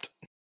bankrupt.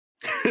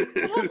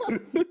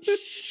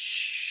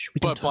 Shh, we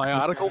don't But talk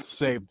about BIONICLE that.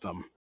 saved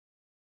them.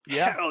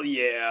 Yeah. Hell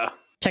yeah.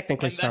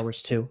 Technically And Star that-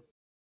 Wars 2.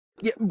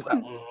 Yeah.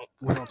 Well,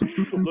 we don't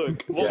talk-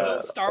 Look, Well, Yeah,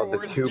 no, Star of the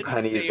Wars 2 didn't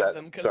pennies save that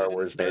them because Star they didn't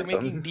Wars start made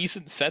them. making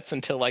decent sets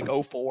until like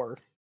 04.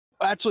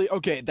 Actually,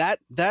 okay, that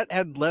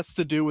had less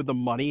to do with the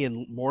money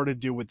and more to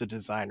do with the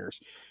designers.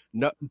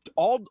 No,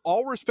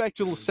 all respect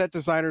to the set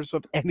designers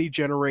of any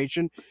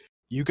generation,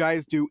 you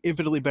guys do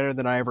infinitely better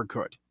than I ever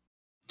could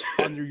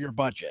under your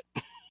budget.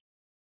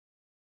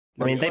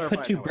 I mean, they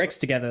put two bricks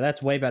together.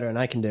 That's way better than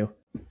I can do.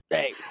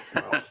 Hey,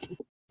 well,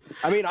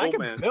 I mean, I Oh, can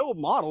man. build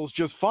models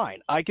just fine.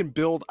 I can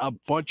build a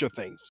bunch of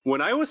things.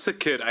 when I was a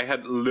kid, I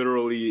had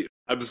literally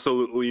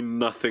absolutely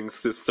nothing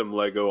system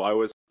Lego. I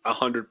was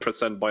 100%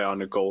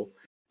 Bionicle.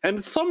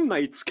 and some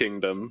Knight's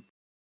Kingdom.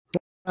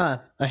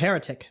 Ah, a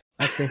heretic.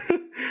 I see.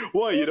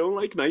 Why, you don't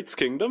like Knight's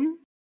Kingdom?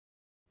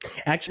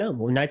 Actually,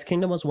 no. Knight's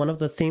Kingdom was one of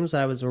the themes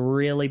I was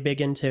really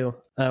big into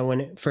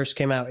when it first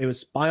came out. It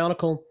was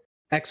Bionicle,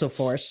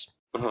 Exoforce,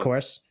 of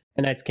course,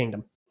 and Knight's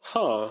Kingdom.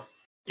 Huh.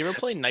 You ever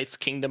play Knight's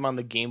Kingdom on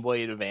the Game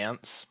Boy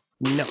Advance?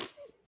 No.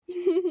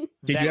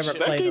 Did you ever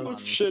That play game those?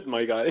 was shit,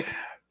 my guy.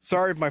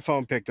 Sorry if my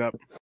phone picked up.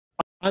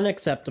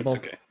 Unacceptable.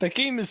 It's okay. That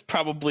game is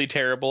probably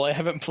terrible. I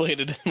haven't played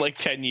it in like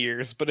 10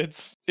 years, but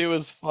it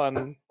was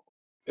fun.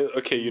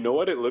 Okay, you know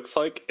what it looks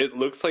like? It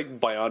looks like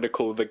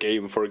Bionicle the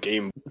game for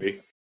Game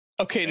Boy.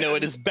 Okay, no,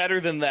 it is better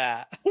than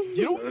that.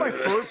 You know what my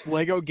first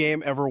Lego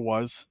game ever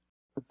was?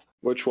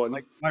 Which one?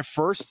 Like my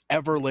first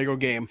ever Lego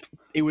game.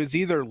 It was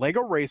either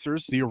Lego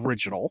Racers, the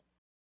original,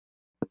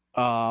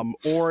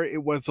 or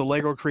it was the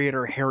Lego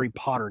creator Harry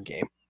Potter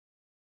game.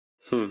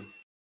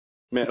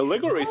 Man,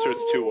 Lego Racers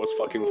 2 was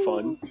fucking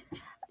fun.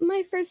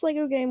 My first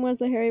Lego game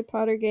was a Harry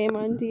Potter game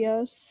on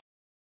DS.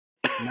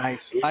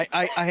 Nice.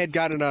 I had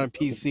gotten it on a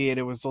PC and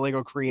it was the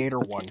Lego creator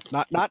one.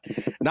 Not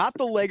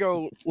the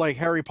Lego like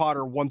Harry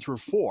Potter 1 through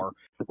 4.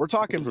 We're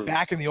talking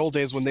back in the old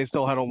days when they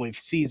still had only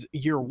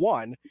year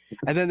 1,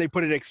 and then they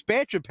put an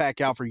expansion pack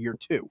out for year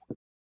 2.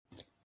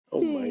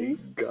 Oh my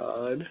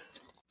god.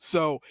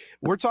 So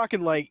we're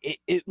talking like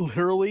it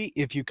literally,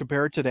 if you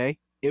compare it today,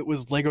 it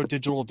was Lego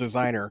Digital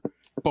Designer,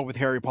 but with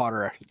Harry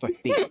Potter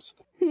like themes.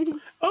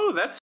 Oh,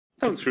 that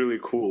sounds really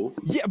cool.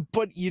 Yeah,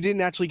 but you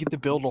didn't actually get to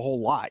build a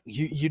whole lot.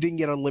 You didn't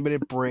get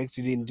unlimited bricks.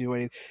 You didn't do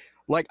anything.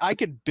 Like, I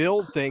could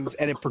build things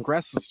and it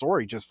progressed the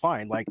story just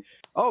fine. Like,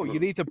 oh, you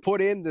need to put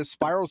in this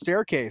spiral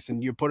staircase,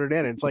 and you put it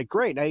in. And it's like,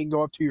 great, now you can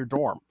go up to your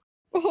dorm.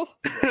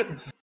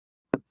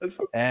 That's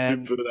so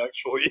stupid,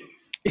 actually.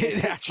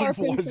 It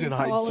actually was in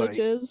hindsight.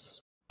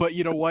 But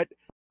you know what?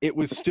 It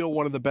was still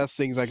one of the best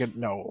things I could...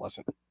 No, it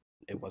wasn't.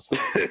 It wasn't.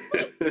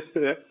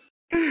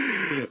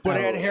 But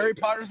it had Harry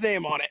Potter's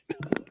name on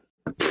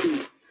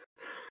it.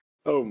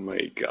 Oh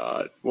my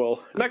god.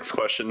 Well, next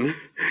question.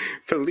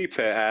 Felipe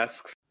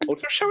asks.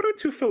 Also, shout out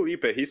to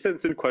Felipe. He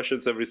sends in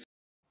questions every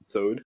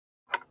episode.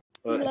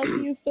 Love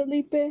you,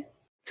 Felipe.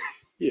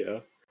 Yeah.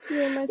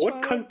 You're my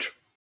child.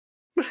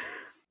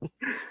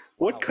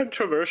 What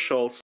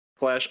controversial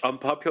 /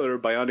 unpopular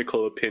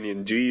Bionicle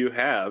opinion do you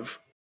have?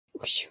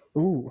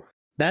 Ooh,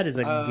 that is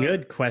a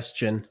good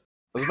question.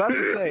 I was about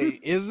to say,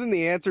 isn't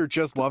the answer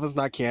just love is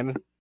not canon?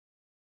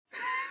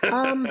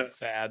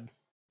 Sad.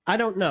 I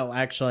don't know,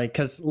 actually,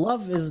 because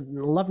love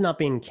not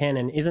being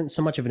canon isn't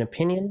so much of an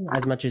opinion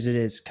as much as it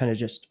is kind of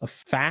just a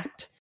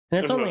fact.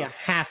 And it's only a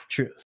half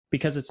truth,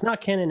 because it's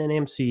not canon in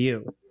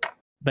MCU,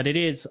 but it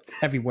is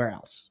everywhere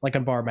else, like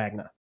on Bar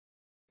Magna.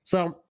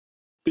 So...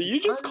 Did you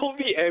just call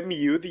the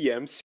MU the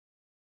MC?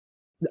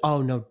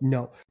 Oh, no,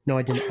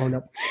 I didn't. Oh,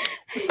 no.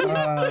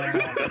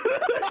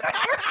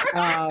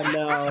 Oh,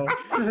 no.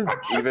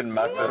 Even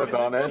messes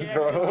on it,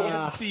 bro.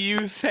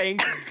 MCU,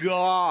 thank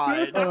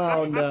God.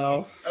 Oh,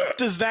 no.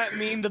 Does that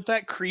mean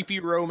that creepy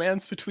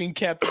romance between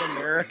Captain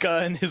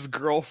America and his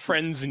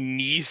girlfriend's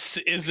niece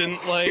isn't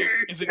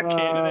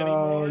canon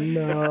anymore? Oh,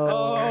 no.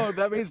 Oh,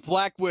 that means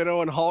Black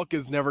Widow and Hulk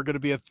is never going to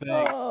be a thing.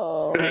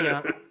 Oh. Hang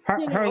on.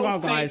 Hang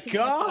on, guys. Thank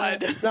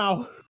God.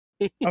 No.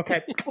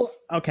 Okay,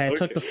 I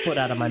took the foot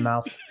out of my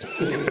mouth.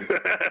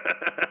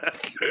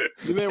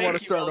 You may want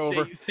to start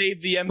over. You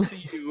saved the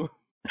MCU.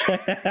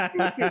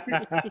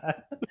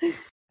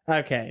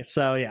 Okay,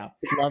 so yeah,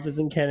 love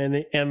isn't canon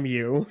in the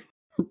MU.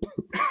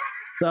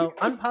 So,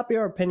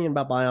 unpopular opinion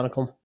about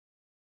Bionicle.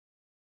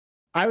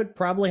 I would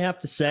probably have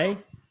to say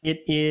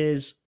it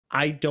is,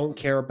 I don't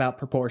care about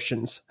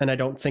proportions, and I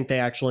don't think they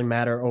actually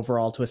matter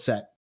overall to a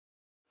set.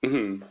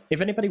 Mm-hmm.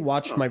 If anybody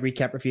watched my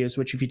recap reviews,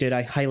 which if you did,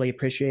 I highly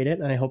appreciate it,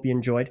 and I hope you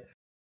enjoyed,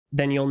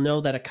 then you'll know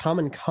that a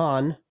common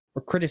con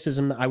or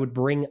criticism that I would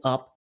bring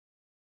up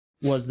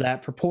was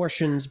that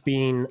proportions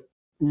being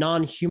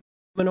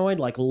non-humanoid,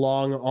 like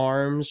long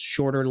arms,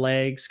 shorter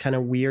legs, kind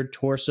of weird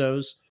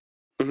torsos.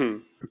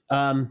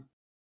 Mm-hmm.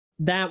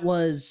 That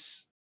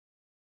was,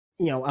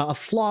 a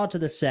flaw to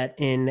the set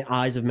in the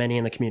eyes of many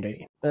in the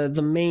community.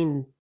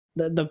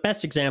 The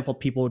best example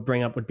people would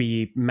bring up would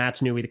be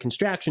Matt's Nui, the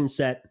Construction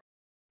set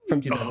from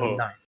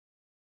 2009.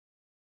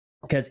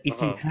 Because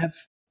if you have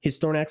his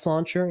Thornax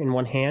launcher in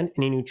one hand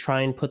and you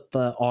try and put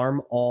the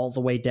arm all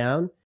the way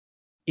down,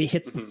 it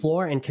hits the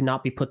floor and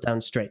cannot be put down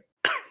straight.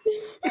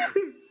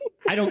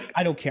 I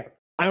don't care.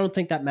 I don't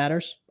think that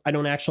matters. I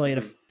don't actually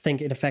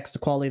think it affects the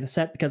quality of the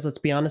set, because let's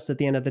be honest, at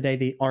the end of the day,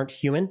 they aren't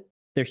human.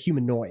 They're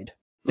humanoid.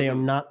 They are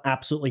not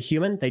absolutely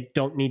human. They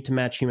don't need to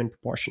match human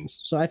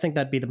proportions. So I think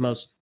that'd be the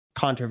most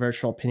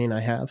controversial opinion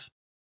I have.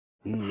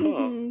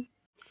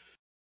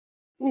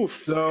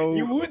 Oof. So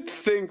you would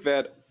think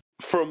that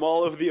from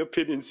all of the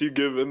opinions you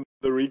give in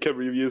the recap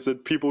reviews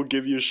that people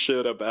give you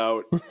shit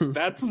about,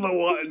 that's the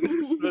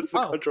one. That's the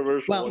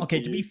controversial one. Well,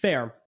 okay, to be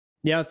fair,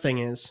 the other thing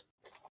is,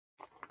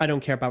 I don't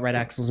care about red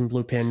axles and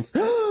blue pins.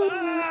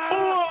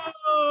 Oh!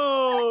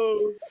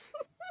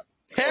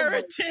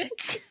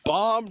 Heretic!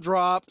 Bomb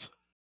dropped.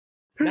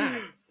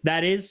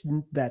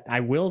 That I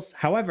will,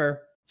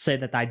 however, say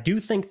that I do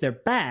think they're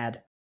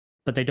bad,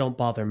 but they don't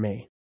bother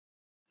me.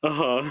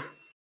 Uh-huh.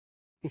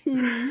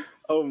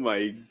 Oh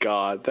my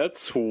god,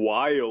 that's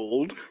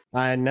wild.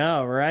 I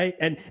know, right?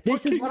 And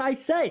this is what I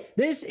say.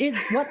 This is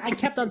what I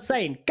kept on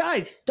saying.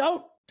 Guys,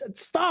 don't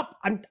stop.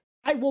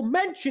 I will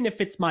mention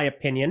if it's my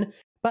opinion,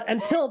 but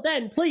until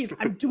then, please,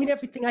 I'm doing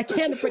everything I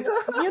can to bring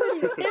up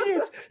community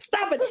opinions.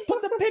 Stop it.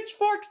 Put the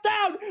pitchforks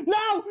down.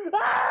 No.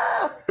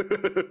 Ah!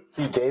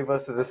 He gave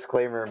us a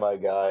disclaimer, my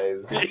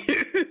guys,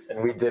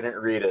 and we didn't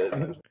read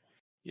it.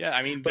 Yeah,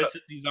 I mean,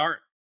 these aren't.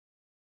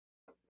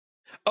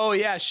 Oh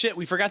yeah, shit!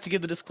 We forgot to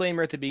give the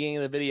disclaimer at the beginning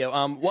of the video.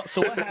 What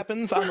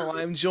happens on the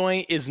Lime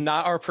Joint is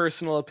not our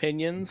personal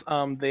opinions.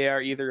 They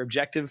are either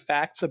objective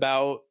facts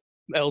about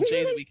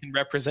LJ that we can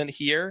represent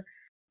here,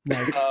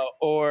 Nice.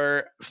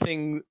 or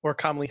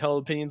commonly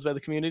held opinions by the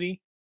community.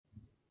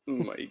 Oh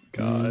my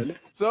god.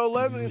 So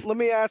let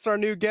me ask our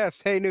new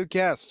guest. Hey, new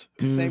guest.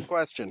 Same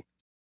question.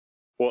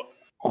 What?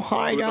 Oh,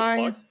 hi Who the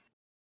guys. fuck?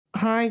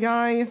 Hi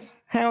guys.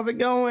 How's it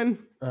going?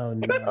 Oh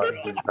no.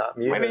 He's not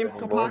My muted name's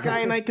anymore.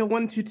 Kopaka and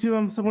Ika122.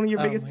 I'm one of your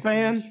biggest my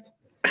fans.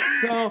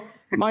 So,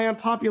 my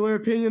unpopular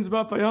opinions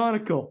about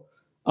Bionicle.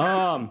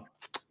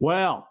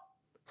 Well,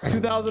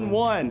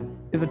 2001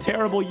 is a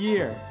terrible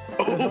year.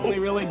 It was only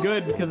really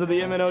good because of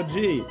the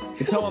MNOG.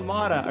 The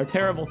Toamata are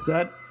terrible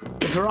sets.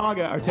 The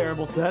Taraga are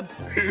terrible sets.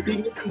 The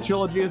Ignition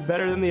trilogy is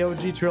better than the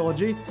OG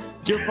trilogy.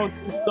 Gear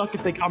functions suck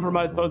if they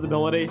compromise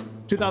posability.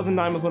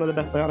 2009 was one of the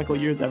best Bionicle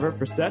years ever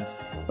for sets.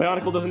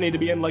 Bionicle doesn't need to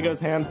be in LEGO's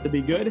hands to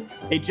be good.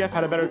 HF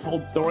had a better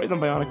told story than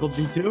Bionicle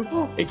G2.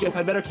 HF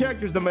had better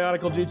characters than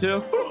Bionicle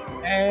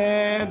G2.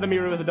 And the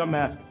Miru is a dumb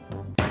mask.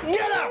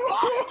 Get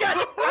out! Get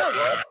out!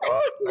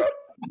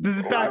 This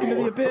is back into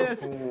the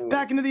abyss.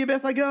 Back into the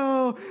abyss I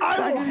go.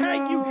 I will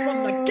hang you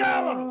from the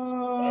gallows.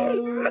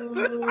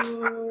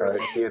 Alright,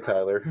 see you,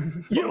 Tyler.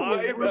 You will will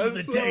remember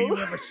the day you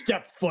ever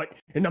stepped foot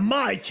into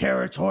my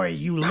territory,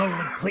 you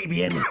lowly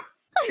plebeian.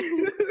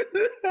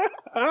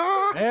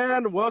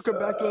 And welcome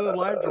back to the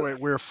Live Joint,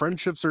 where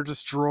friendships are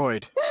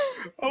destroyed.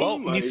 Well,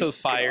 my Miso's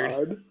fired.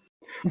 God.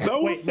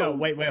 That was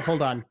Wait,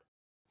 hold on.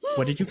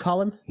 What did you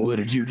call him? What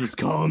did you just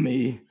call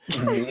me?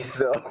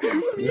 Miso.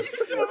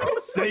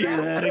 Say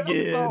that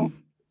again.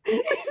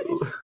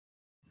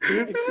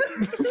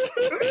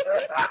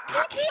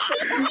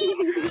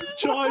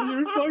 John,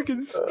 you're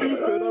fucking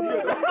stupid. I'm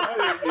gonna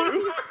fire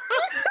you.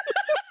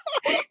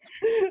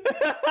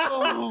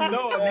 Oh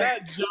no, I'm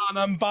not John.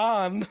 I'm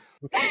Bond.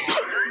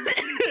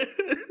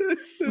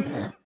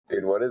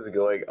 Dude, what is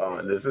going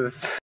on? This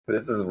is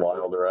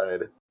wild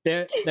ride.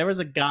 There was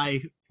a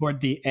guy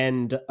toward the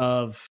end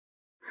of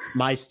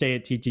my stay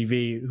at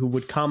TTV who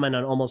would comment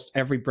on almost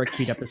every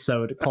Brickfeed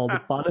episode called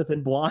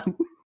Bonathan Buon.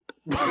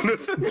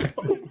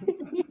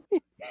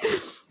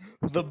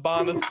 The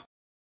Bond.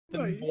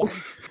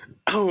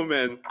 Oh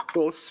man.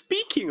 Well,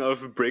 speaking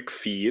of brick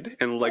feed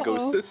and Lego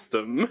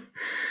system,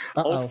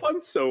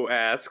 Alfonso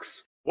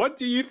asks, what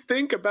do you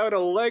think about a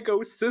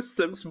Lego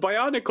Systems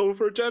Bionicle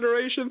for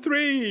Generation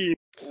 3?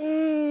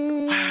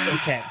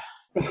 Okay.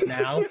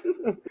 Now,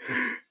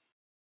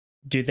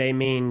 do they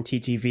mean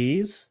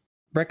TTV's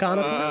brick on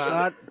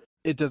it?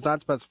 It does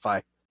not specify.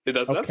 It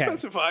does not Okay.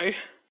 specify.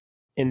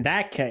 In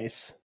that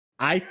case,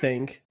 I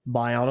think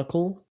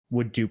Bionicle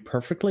would do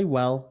perfectly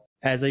well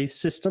as a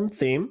system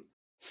theme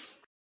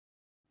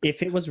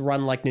if it was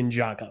run like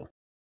Ninjago.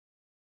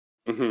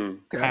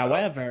 Mm-hmm.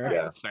 However,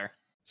 Yeah. That's fair.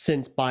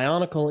 since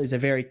Bionicle is a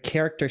very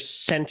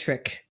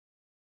character-centric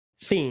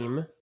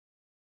theme,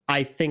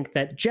 I think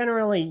that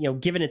generally,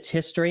 given its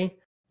history,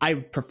 I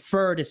would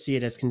prefer to see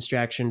it as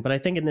Construction, but I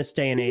think in this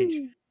day and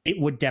age,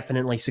 it would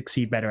definitely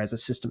succeed better as a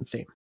system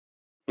theme.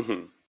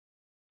 Mm-hmm.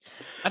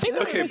 I think Yeah,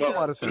 that it makes a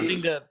lot of something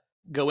sense. to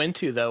go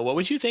into, though. What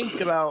would you think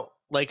about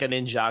like a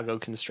Ninjago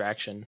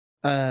construction?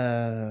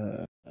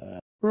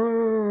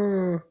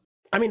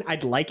 I mean,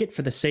 I'd like it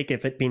for the sake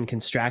of it being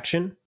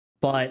Construction,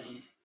 but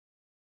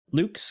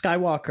Luke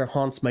Skywalker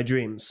haunts my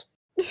dreams.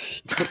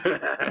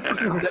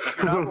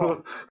 Not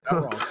wrong.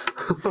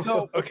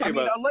 So, Okay, I mean,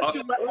 but-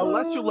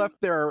 unless you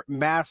left their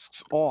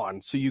masks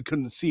on so you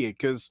couldn't see it,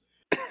 because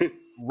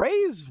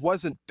Ray's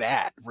wasn't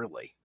bad,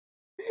 really.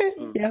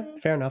 Yeah,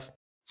 fair enough.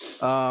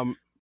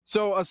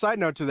 So a side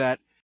note to that,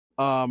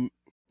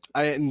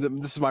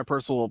 this is my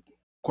personal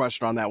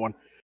question on that one.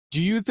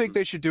 Do you think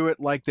they should do it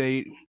like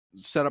they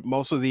set up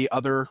most of the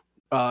other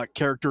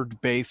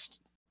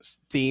character-based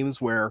themes,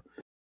 where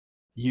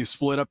you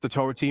split up the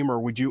Toa team, or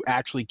would you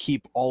actually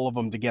keep all of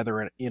them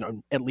together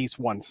in at least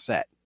one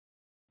set?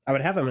 I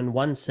would have them in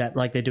one set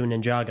like they do in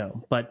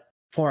Ninjago, but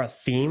for a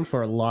theme,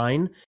 for a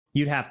line,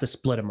 you'd have to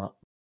split them up.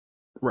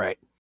 Right.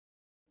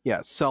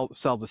 Yeah. Sell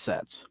the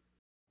sets.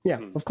 Yeah,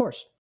 of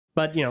course.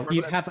 But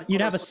you'd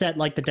have a set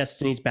like the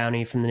Destiny's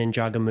Bounty from the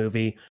Ninjago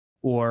movie,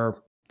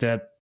 or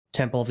the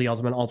Temple of the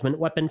Ultimate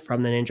Weapon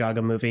from the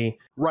Ninjago movie.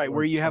 Right, Or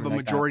where you have a something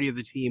like that. majority of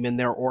the team in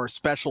there, or a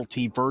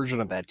specialty version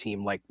of that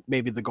team, like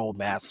maybe the gold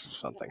masks or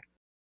something.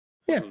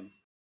 Yeah.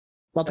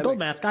 Well, the That gold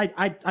makes mask,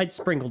 I'd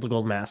sprinkle the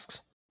gold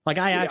masks. Like,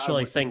 I Yeah, I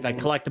actually would- think that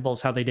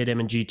collectibles, how they did him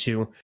in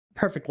G2,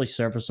 perfectly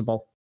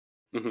serviceable.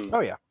 Mm-hmm. Oh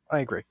yeah, I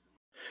agree.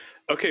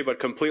 Okay, but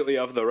completely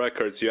off the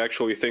records, you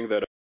actually think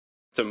that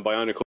some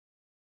BIONICLE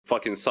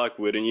fucking suck,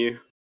 wouldn't you?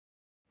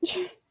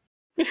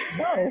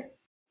 No.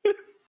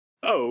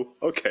 Oh,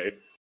 okay.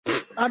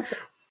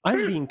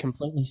 I'm being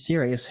completely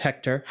serious,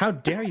 Hector. How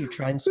dare you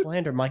try and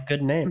slander my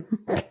good name?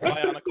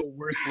 BIONICLE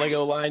worst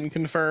Lego line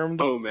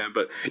confirmed. Oh man,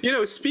 but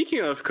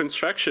speaking of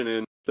construction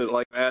and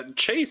like that,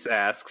 Chase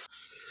asks,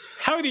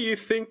 how do you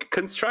think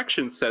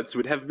construction sets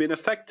would have been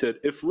affected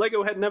if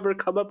Lego had never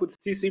come up with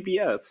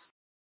CCBS?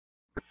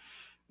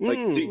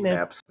 Like,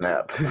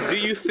 Snap. do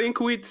you think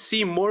we'd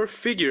see more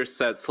figure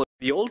sets like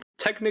the old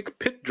Technic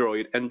Pit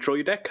Droid and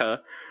Droideka,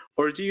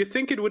 or do you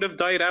think it would have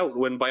died out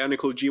when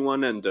BIONICLE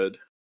G1 ended?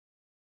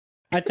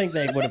 I think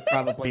they would have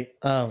probably.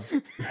 Oh,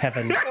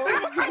 heavens.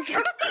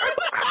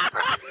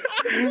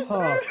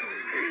 Oh.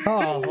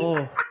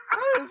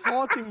 That is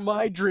haunting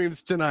my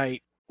dreams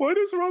tonight. What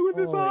is wrong with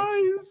his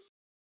eyes?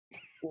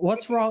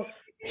 What's wrong?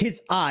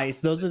 His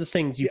eyes, those are the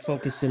things you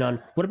focused in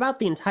on. What about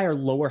the entire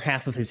lower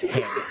half of his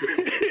head?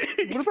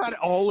 What about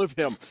all of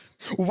him?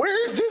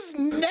 Where's his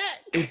neck?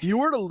 If you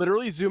were to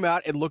literally zoom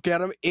out and look at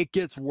him, it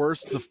gets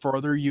worse the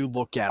further you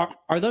look at him.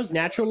 Are those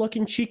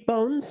natural-looking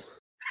cheekbones?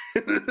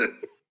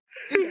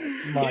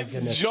 My His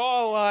goodness.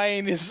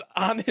 jawline is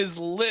on his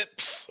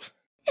lips.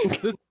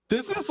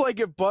 This is like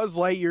if Buzz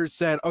Lightyear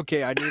said,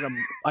 "Okay, I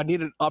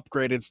need an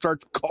upgrade," and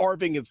starts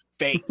carving his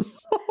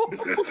face.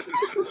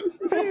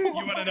 You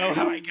want to know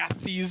how I got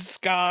these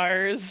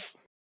scars?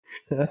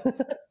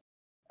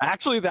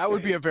 Actually, that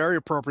would be a very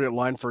appropriate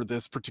line for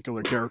this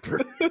particular character.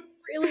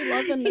 Really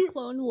loving the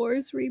Clone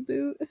Wars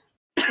reboot.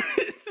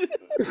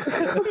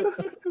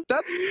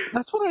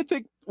 That's what I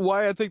think.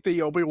 Why I think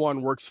the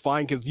Obi-Wan works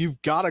fine, because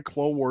you've got a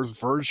Clone Wars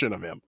version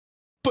of him.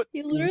 But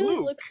He literally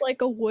Luke, looks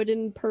like a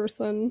wooden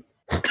person.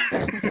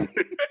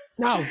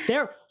 No,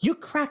 there, you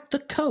cracked the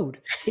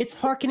code. It's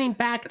harkening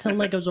back to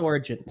Lego's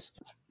origins.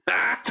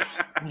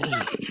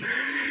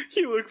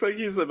 He looks like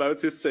he's about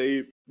to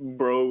say,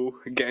 bro,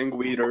 gang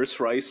weeders,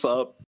 rise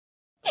up.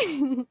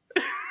 I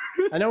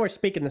know we're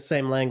speaking the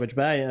same language,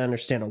 but I didn't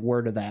understand a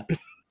word of that.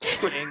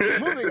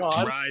 moving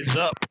on. Rise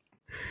up.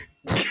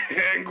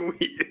 Gang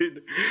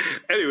weed.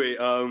 Anyway,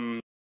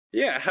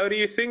 yeah, how do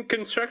you think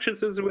construction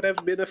systems would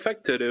have been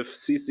affected if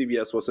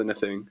CCBS wasn't a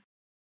thing?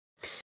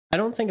 I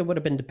don't think it would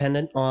have been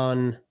dependent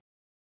on,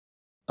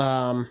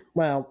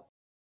 well,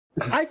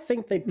 I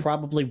think they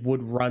probably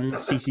would run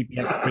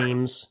CCBS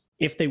themes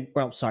if they,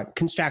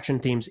 construction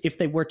themes, if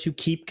they were to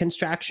keep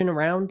construction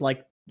around,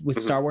 like with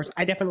Star Wars.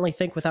 I definitely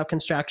think without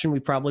construction, we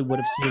probably would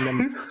have seen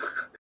them.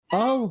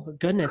 Oh,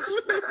 goodness.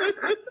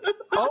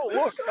 Oh,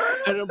 look,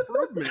 an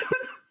improvement.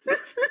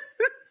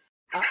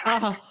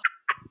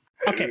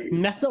 Okay,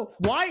 Nesso,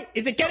 why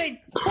is it getting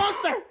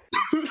closer?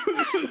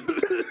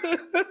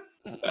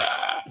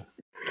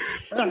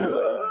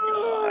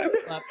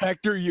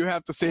 Hector, you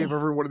have to save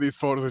every one of these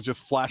photos and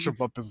just flash them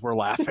up as we're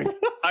laughing.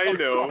 I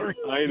know, Sorry.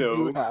 I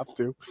know. You have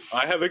to.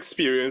 I have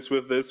experience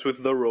with this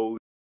with the role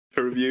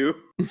review.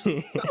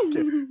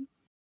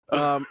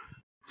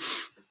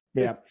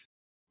 Yeah.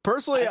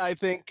 Personally, I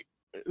think.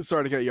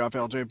 Sorry to cut you off,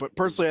 LJ, but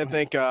personally, I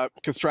think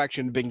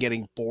construction had been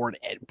getting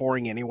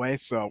boring anyway.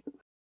 So,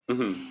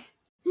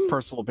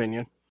 personal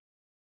opinion.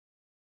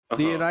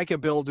 The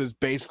UNOPENED build has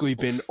basically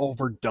been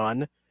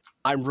overdone.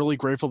 I'm really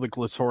grateful that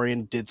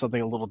Gregorian did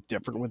something a little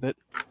different with it.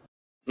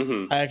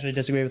 I actually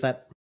disagree with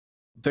that.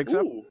 Think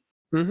so?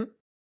 Ooh.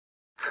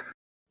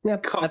 Yeah,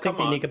 I think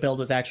the UNOPENED build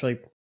was actually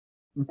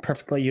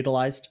perfectly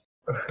utilized.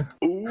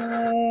 Ooh,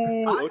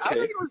 I okay.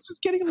 think it was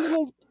just getting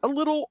a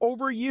little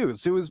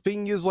overused. It was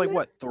being used like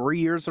what, 3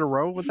 years in a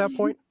row at that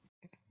point?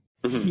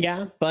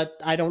 Yeah, but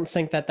I don't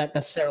think that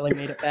necessarily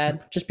made it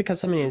bad. Just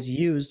because something is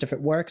used, if it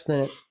works,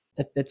 then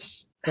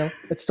it's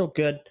it's still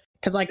good.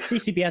 Because like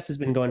CCBS has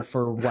been going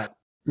for what,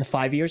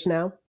 5 years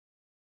now?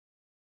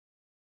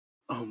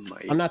 Oh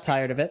my! I'm not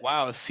tired of it.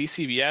 Wow,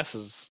 CCBS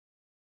is.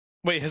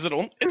 Wait, has it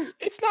only?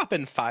 It's not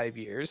been 5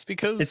 years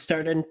because It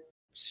started in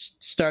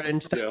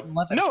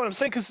 2011. No, I'm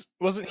saying because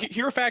wasn't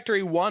Hero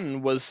Factory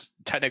 1 was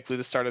technically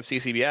the start of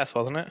CCBS,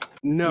 wasn't it?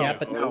 No, Yeah,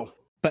 but no.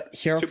 But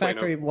Hero 2.0.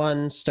 Factory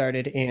 1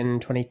 started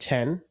in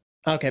 2010.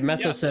 Okay,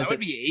 Meso Yeah, says that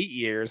would be 8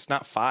 years,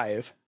 not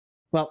 5.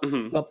 well,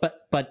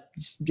 but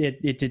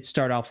it did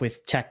start off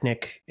with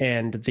Technic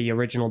and the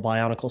original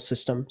BIONICLE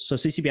system. So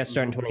CCBS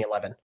started in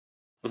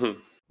 2011.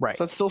 Right.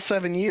 So that's still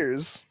 7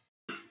 years.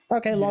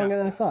 Okay, longer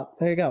than I thought.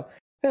 There you go.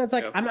 And it's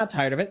like, Yeah. I'm not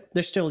tired of it.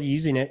 They're still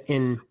using it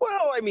in...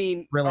 Well, I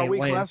mean, Really are we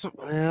ways.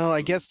 well,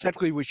 I guess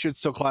technically we should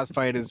still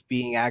classify it as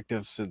being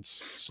active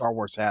since Star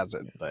Wars has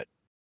it, but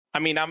I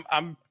mean,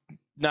 I'm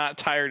not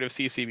tired of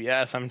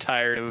CCBS. I'm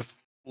tired of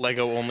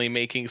Lego only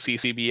making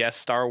CCBS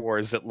Star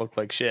Wars that look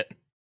like shit.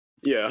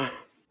 Yeah.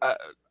 I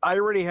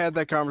already had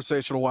that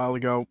conversation a while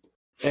ago,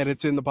 and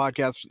it's in the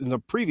podcast in the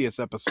previous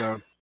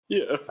episode.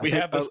 Yeah. We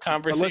think, have this unless you-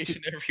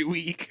 conversation every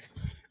week.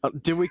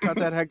 Did we cut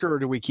that, Hector, or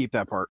did we keep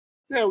that part?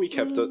 Yeah, we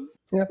kept it.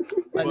 Yeah.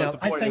 But Well, no,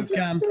 the I point think...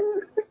 is-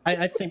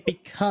 I think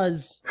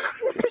because...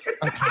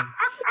 Okay.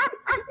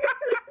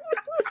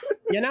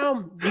 You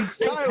know, you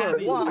still Tyler,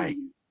 have... why?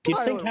 You'd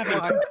think having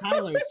two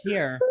Tylers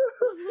here,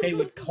 they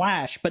would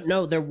clash, but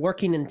no, they're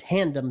working in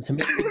tandem to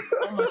make things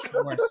so much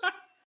worse.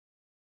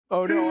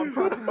 Oh no, I'm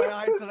crossing my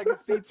eyes and I can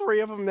see 3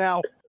 of them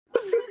now.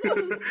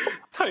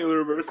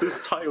 Tyler versus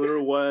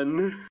Tyler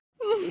 1.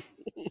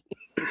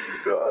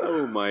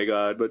 Oh my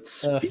god! But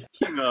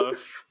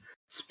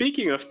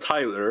speaking of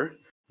Tyler,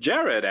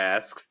 Jared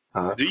asks,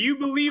 "Do you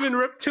believe in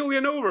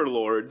reptilian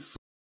overlords?"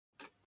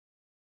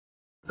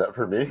 Is that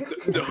for me?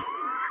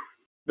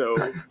 No,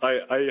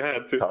 I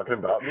had to. Talking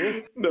about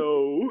me?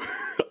 No,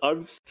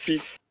 I'm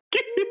speaking.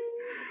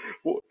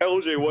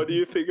 LJ, what do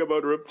you think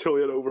about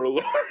reptilian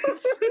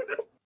overlords?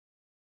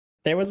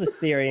 There was a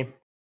theory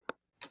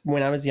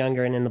when I was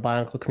younger and in the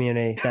Bionicle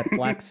community that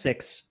Black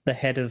Six, the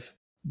head of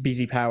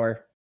BZ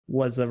Power,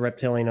 was a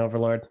reptilian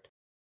overlord.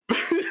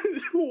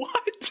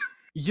 What?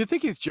 You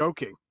think he's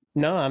joking?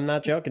 No, I'm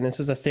not joking. This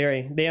is a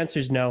theory. The answer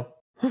is no.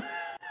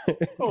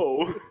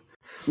 Oh.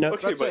 No.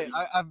 Okay, Let's but say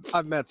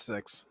I've met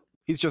 6.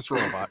 He's just a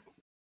robot.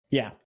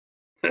 Yeah.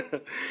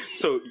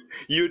 So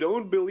you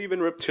don't believe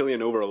in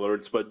reptilian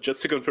overlords, but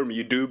just to confirm,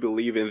 you do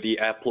believe in the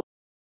Apple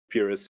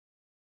purist.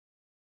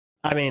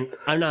 I mean,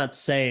 I'm not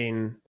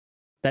saying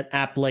that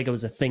app Lego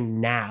is a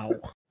thing now.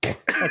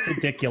 That's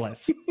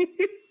ridiculous.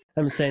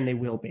 I'm saying they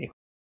will be.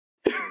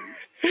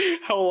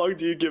 How long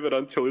do you give it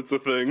until it's a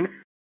thing?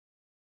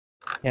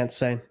 Can't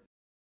say.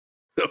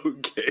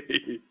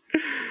 Okay.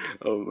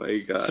 Oh my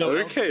god. So,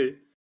 okay.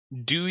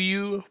 Do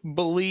you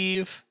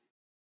believe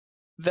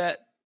that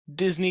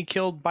Disney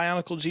killed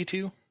Bionicle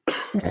G2?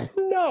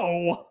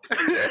 No!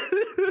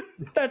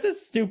 That's a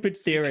stupid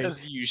theory.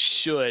 Because you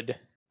should.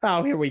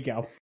 Oh, here we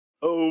go.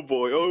 Oh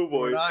boy, oh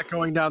boy. We're not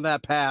going down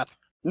that path.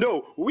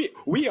 No, we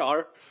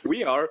are.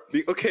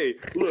 Okay,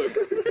 look,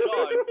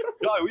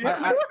 John,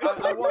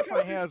 I wash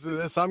my hands of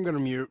this. I'm gonna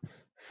mute.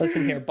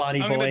 Listen here,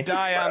 body I'm boy. gonna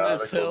die on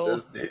this hill.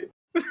 Disney.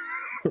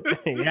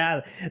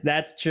 Yeah,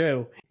 that's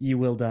true. You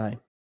will die.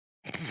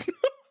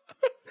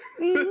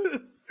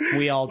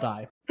 We all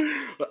die.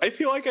 I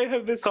feel like I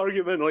have this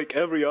argument like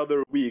every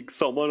other week.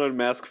 Someone on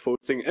Mask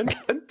posting and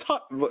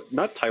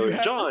not Tyler, You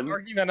have John. an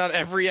argument on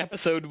every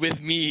episode with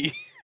me.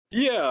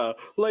 Yeah,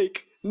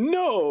 like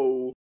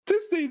no,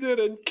 Disney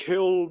didn't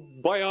kill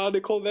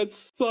Bionicle.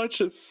 That's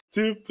such a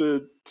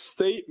stupid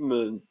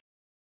statement.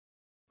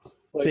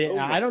 Like, See, oh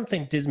my- I don't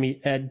think Disney.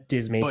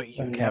 But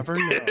you never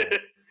know.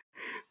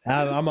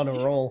 I'm on a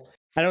roll.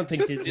 I don't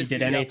think Disney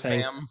did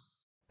anything. Fam.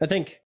 I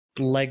think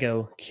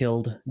Lego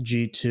killed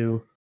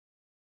G2.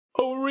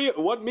 Oh, real?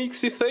 What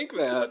makes you think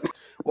that?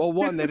 Well,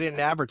 one, they didn't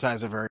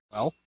advertise it very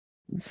well.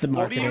 The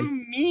What do you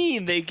marketing.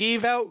 mean? They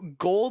gave out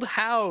gold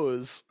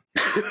hows.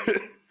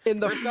 In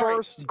the Or sorry,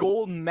 first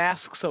gold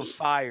masks of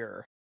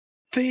fire.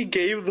 They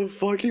gave the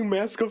fucking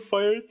Mask of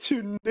Fire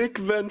to Nick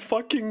Van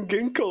fucking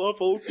Ginkle of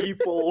all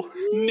people.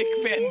 Nick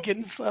Van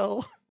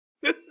Ginsel.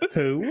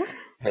 Who?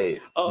 Hey,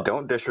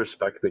 don't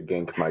disrespect the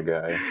gink, my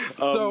guy.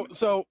 So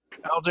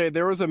LJ,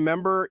 there was a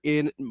member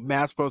in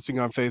mass posting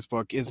on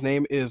Facebook. His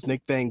name is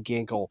Nick Van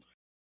Ginkle.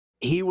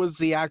 He was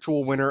the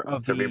actual winner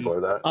of Should we the. blow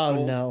that? Oh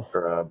Gold- no.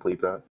 Or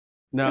bleep that?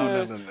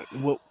 No.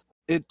 Well,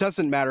 it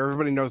doesn't matter.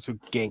 Everybody knows who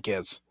Gink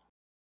is,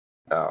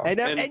 Oh. and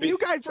And you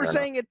guys were fair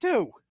saying it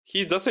too.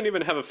 He doesn't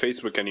even have a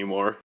Facebook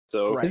anymore.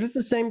 So Right. Is this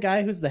the same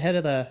guy who's the head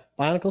of the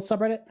Bionicle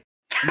subreddit?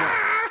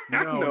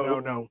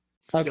 No.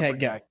 Okay, Different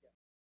good. guy.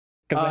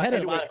 Because the head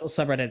anyway. of the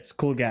Bionicle subreddit's a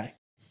cool guy.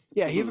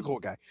 Yeah, he's a cool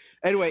guy.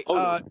 Anyway,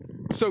 Oh.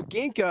 so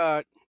Gink,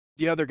 the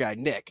other guy,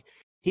 Nick,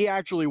 he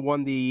actually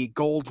won the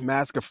gold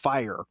Mask of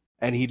Fire,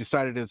 and he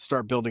decided to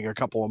start building a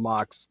couple of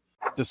mocks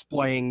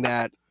displaying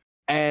that,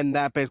 and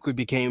that basically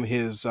became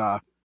his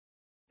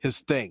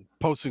thing,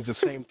 posting the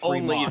same 3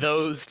 Only mocks.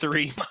 those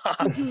 3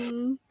 mocks.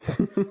 Mhm.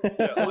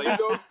 Only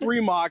those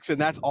 3 mocks, and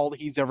that's all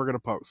he's ever going to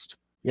post.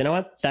 You know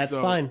what? That's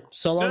So- fine.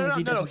 So long No, as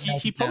he no, no. doesn't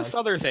melt He it down. posts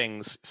other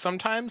things.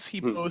 Sometimes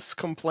he posts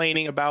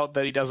complaining about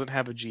that he doesn't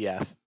have a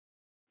GF.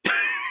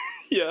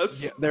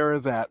 yes. Yeah, there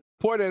is that.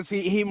 Point is,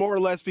 he more or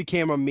less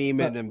became a meme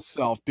in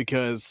himself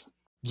because,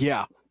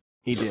 yeah,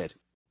 he did.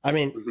 I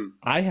mean, Mhm.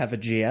 I have a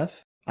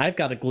GF. I've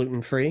got a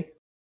gluten-free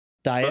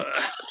diet.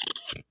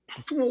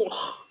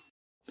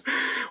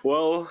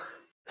 Well,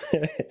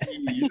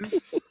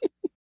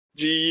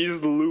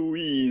 jeez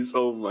Louise.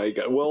 Oh my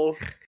god. Well,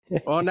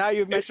 Well, now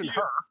you've mentioned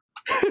her.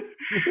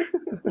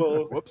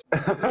 well, Whoops.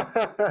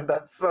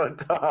 That's so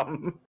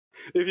dumb.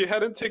 if you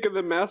hadn't taken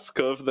the mask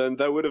off, then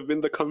that would have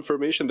been the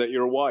confirmation that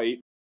you're white.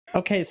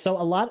 Okay, so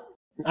a lot...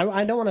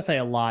 I don't want to say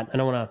a lot. I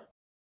don't want to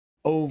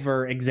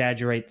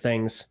over-exaggerate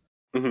things.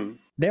 Mhm.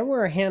 There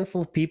were a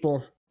handful of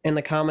people in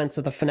the comments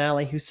of the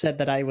finale who said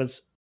that I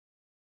was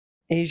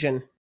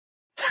Asian.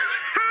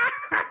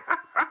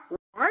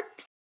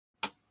 What?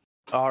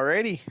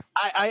 Alrighty.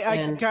 I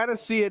can And- kind of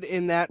see it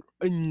in that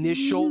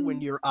initial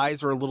when your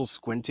eyes are a little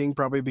squinting,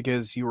 probably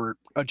because you were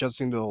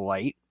adjusting to the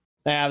light.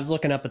 I was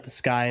looking up at the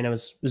sky and it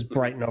was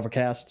bright and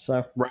overcast,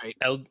 so... Right.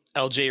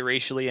 LJ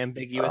racially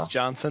ambiguous Oh.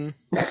 Johnson.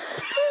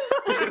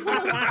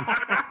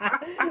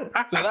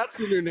 So that's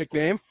the new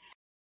nickname.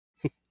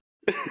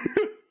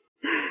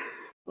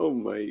 Oh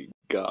my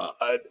god.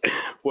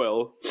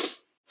 Well,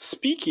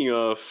 Speaking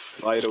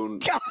of, I don't.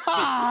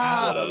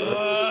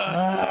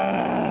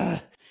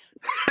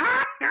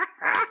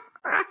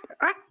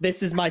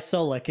 This is my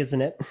Solik,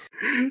 isn't it?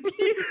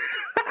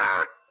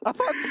 I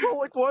thought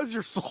Solik was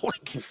your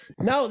Solik.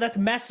 No, that's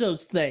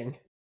Meso's thing.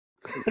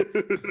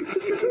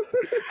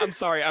 I'm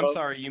sorry.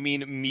 You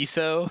mean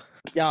miso?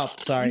 Yeah,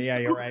 sorry. Yeah,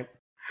 you're right.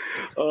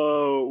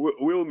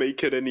 We'll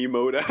make it an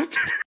emote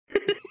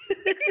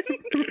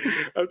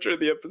after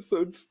the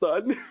episode's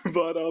done.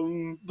 But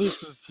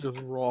this is just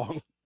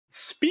wrong.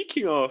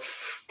 Speaking of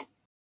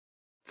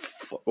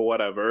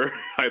whatever,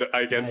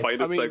 I can't find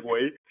a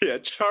segue. Yeah,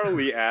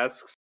 Charlie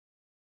asks,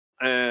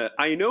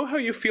 I know how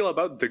you feel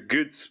about the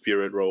good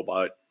spirit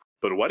robot,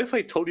 but what if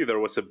I told you there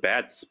was a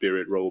bad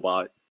spirit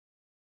robot?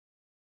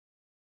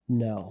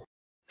 No.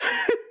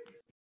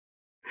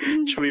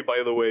 Charlie,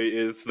 by the way,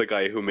 is the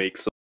guy who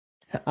makes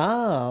them.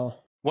 Oh.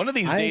 One of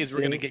these days,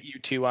 we're gonna get you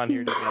two on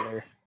here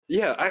together.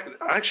 Yeah,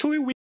 actually,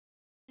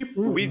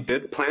 we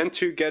did plan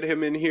to get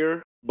him in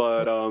here,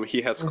 but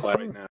he has class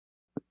right now.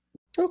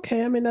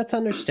 Okay, I mean, that's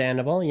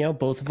understandable. You know,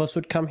 both of us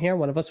would come here,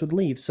 one of us would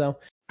leave, so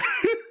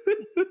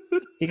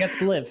he gets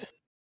to live.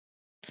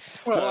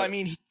 Well, I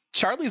mean,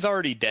 Charlie's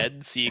already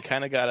dead, so you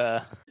kind of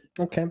gotta...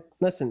 Okay,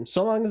 listen,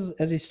 so long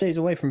as he stays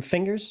away from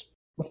fingers,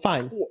 we're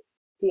fine.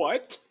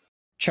 What?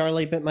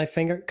 Charlie bit my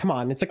finger? Come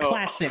on, it's a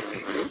classic.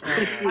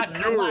 It's a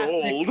classic. You're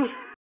old.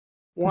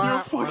 You're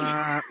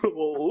fucking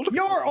old.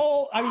 You're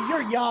old. I mean,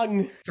 you're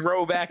young.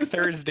 Throwback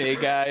Thursday,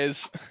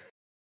 guys.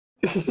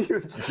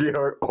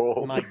 You're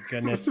old. My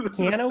goodness.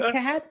 Piano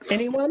Cat?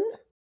 Anyone?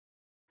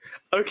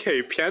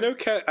 Okay, Piano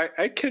Cat.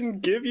 I can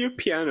give you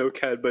Piano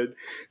Cat, but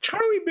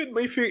Charlie bit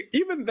my finger.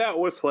 Even that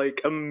was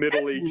like a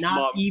middle-aged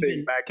mom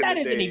thing back in the day. That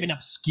isn't even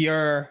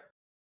obscure.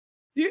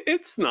 Yeah,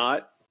 it's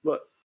not, but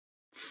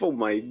oh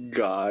my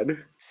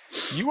god.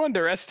 You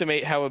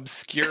underestimate how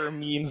obscure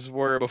memes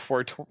were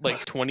before,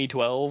 like,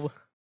 2012.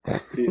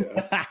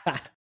 Yeah.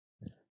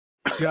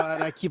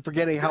 God, I keep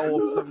forgetting how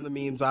old some of the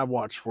memes I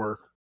watched were.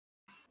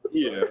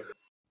 Yeah.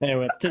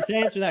 Anyway, to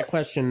answer that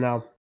question,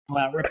 though,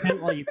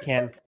 repent while you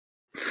can.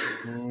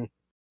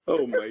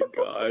 Oh my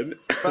god.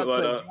 But,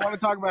 you want to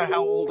talk about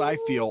how old I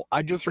feel?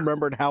 I just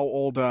remembered how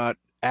old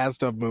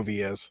Asdub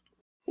movie is.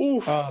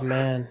 Oof. Oh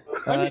man.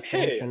 That's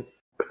ancient.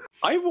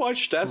 I've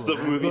watched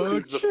Asdub movies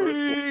since the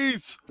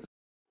first one.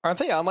 Aren't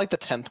they on like the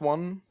 10th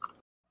one?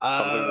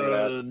 Something like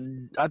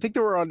that. I think they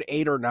were on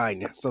 8 or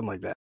 9, something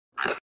like that.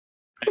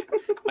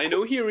 I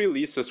know he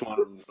releases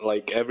one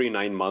like every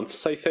 9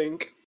 months, I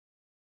think.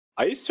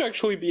 I used to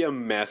actually be a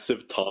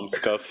massive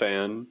Tomska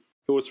fan.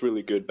 It was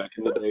really good back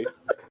in the day.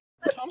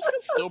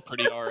 Tomska's still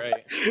pretty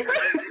alright.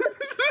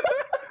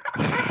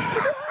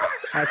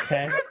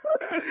 Okay.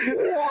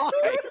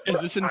 Why?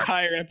 Is this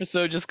entire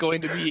episode just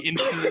going to be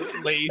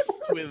interlaced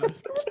with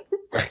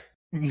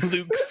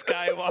Luke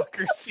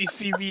Skywalker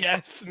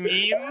CCBS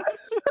memes?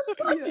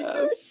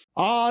 Yes.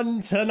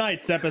 On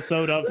tonight's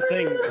episode of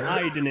Things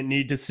I Didn't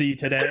Need to See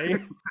Today.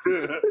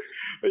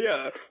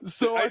 Yeah.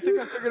 So I think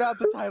I figured out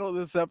the title of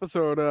this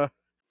episode,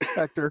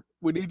 Hector.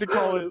 We need to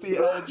call it the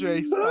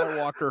Eljay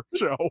Skywalker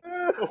Show.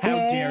 How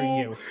dare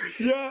you?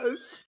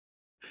 Yes.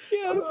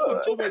 Yes.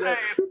 Oh my god.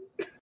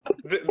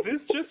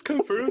 This just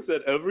confirms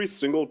that every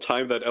single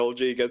time that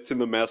LJ gets in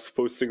the mask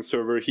posting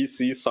server, he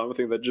sees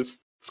something that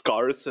just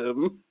scars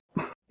him.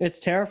 It's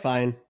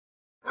terrifying.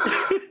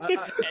 And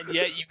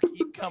yet you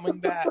keep coming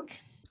back.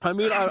 I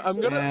mean,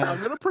 I'm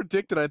gonna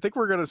predict it. I think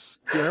we're gonna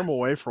scare him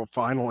away from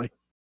finally.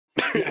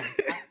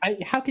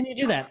 How can you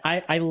do that?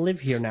 I live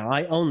here now.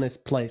 I own this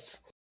place.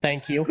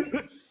 Thank you.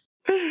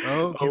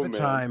 Oh, give it man.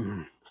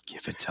 time.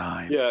 Give it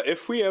time. Yeah,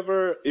 if we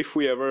ever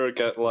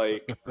get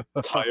like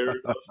tired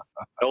of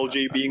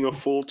LJ being a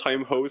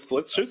full-time host,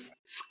 let's just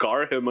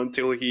scar him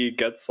until he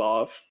gets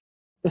off.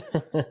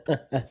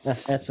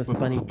 That's a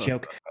funny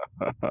joke.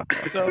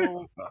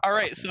 So, all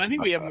right. So I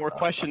think we have more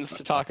questions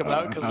to talk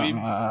about because we.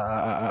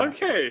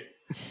 Okay.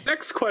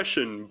 Next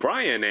question.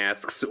 Brian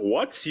asks,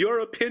 "What's your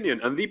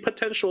opinion on the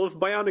potential of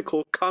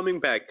BIONICLE coming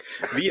back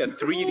via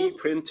 3D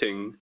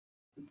printing?"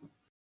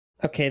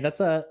 Okay, that's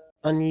a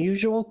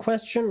unusual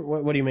question.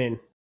 What do you mean?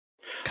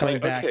 Coming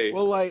back? Okay.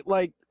 Well,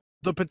 like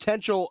the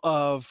potential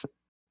of,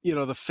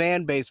 the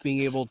fan base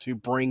being able to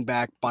bring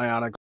back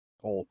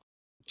BIONICLE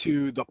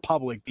to the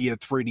public via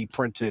 3D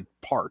printed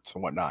parts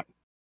and whatnot.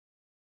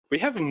 We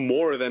have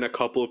more than a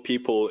couple of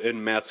people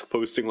in mask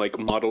posting, like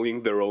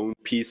modeling their own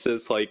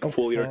pieces, like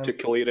fully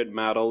articulated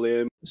metal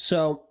in.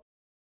 So,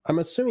 I'm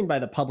assuming by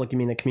the public you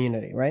mean the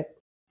community, right?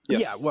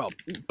 Yes. Yeah, well,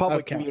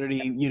 public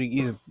community,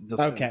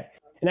 Okay.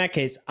 In that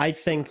case, I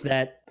think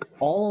that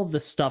all of the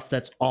stuff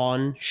that's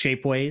on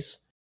Shapeways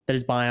that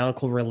is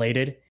BIONICLE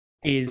related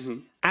is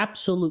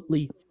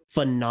absolutely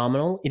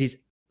phenomenal. It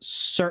is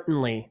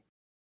certainly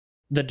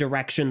the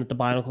direction that the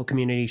BIONICLE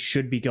community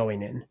should be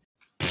going in.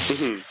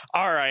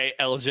 All right,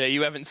 LJ,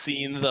 you haven't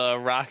seen the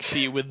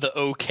Rakshi with the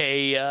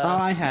OK.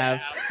 I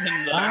have.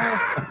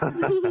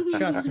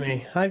 Trust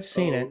me, I've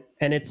seen it,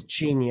 and it's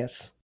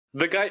genius.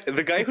 The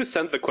guy who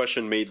sent the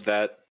question made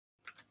that.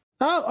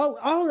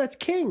 Oh, that's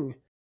KhingK.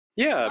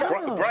 Yeah,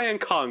 Oh. Brian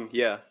Kong.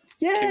 Yeah.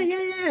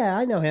 Yeah.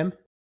 I know him.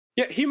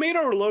 Yeah, he made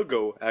our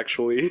logo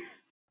actually.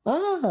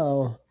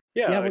 Oh.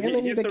 Yeah, we're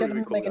gonna need he's to a get really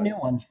him to cool make a guy. new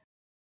one.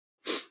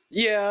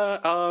 Yeah.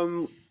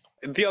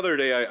 The other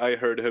day I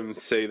heard him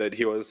say that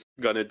he was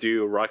gonna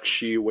do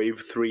Rakshi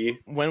Wave 3.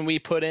 When we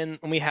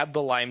have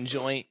the lime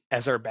joint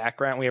as our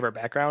background,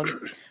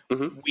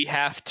 Mhm. we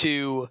have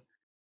to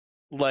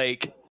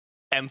like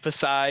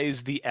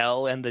emphasize the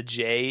L and the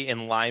J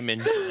in lime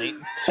and joint.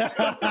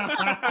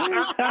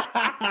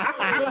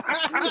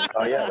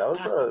 Oh yeah,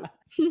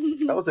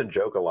 that was a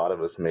joke a lot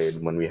of us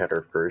made when we had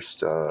our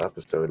first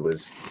episode.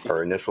 Was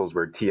our initials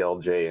were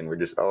TLJ, and we're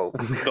just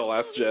The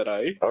Last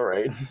Jedi. all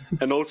right,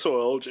 And also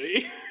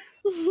LJ.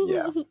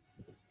 yeah,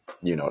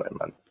 you know what I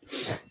meant.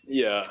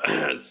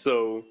 Yeah.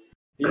 So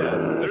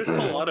there's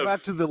a lot of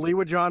Back to the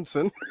Eljay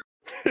Johnsen.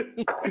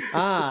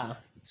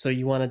 So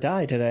you want to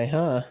die today,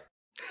 huh?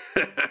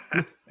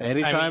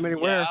 Anytime,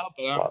 anywhere.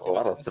 Yeah, A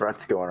lot of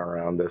threats going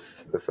around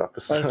this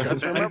episode.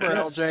 Just remember,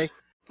 LJ.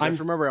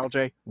 Remember,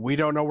 LJ. We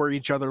don't know where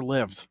each other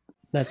lives.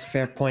 That's a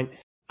fair point.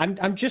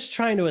 I'm just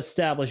trying to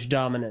establish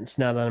dominance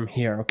now that I'm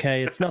here,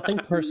 okay? It's nothing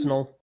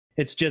personal.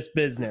 It's just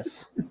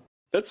business.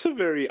 That's a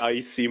very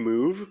Icey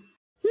move.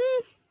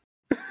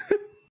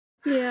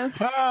 Yeah.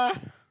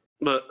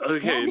 But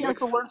okay. Well, he has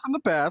to learn from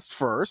the past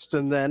first,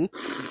 and then.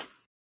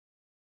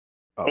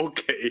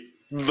 Okay.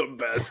 The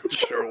best.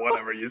 Sure,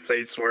 whatever you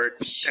say, Swert.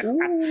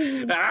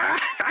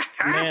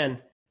 Man,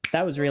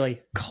 that was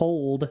really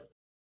cold.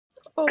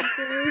 Oh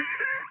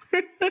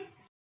boy.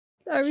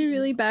 Are we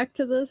really back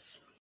to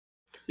this?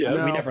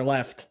 Yes. We never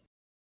left.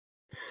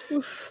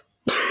 Oof.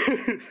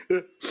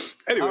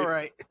 Anyway, All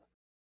right.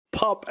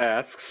 Pop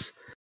asks,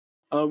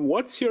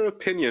 what's your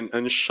opinion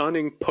on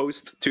shunning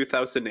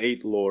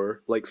post-2008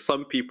 lore? Like,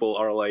 some people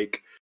are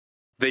like,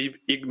 they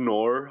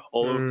ignore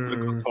all of the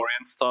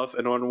Gregorian stuff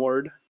and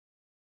onward.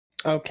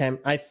 Okay,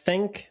 I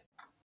think...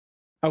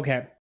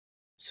 Okay,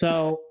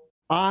 so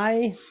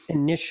I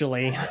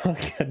initially... Oh,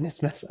 goodness,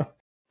 Meso.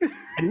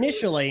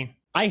 Initially,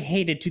 I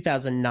hated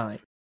 2009.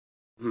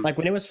 Like,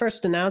 when it was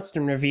first announced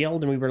and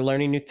revealed and we were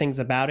learning new things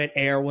about it,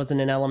 air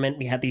wasn't an element,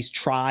 we had these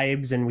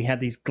tribes and we had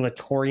these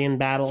Gregorian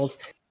battles.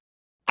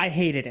 I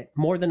hated it,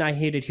 more than I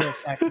hated Hero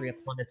Factory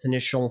upon its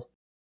initial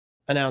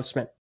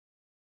announcement.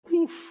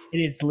 Oof. It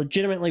is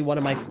legitimately one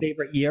of my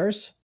favorite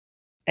years,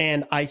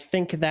 and I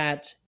think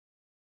that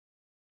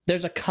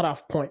there's a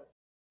cutoff point.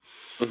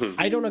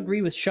 I don't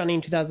agree with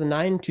shunning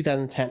 2009,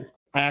 2010.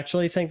 I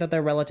actually think that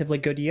they're relatively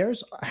good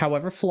years,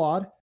 however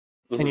flawed.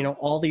 And, you know,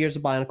 all the years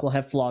of Bionicle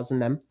have flaws in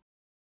them.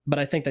 But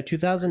I think that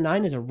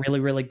 2009 is a really,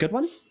 really good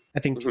one.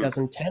 I think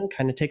 2010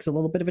 kind of takes a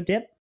little bit of a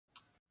dip.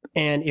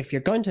 And if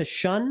you're going to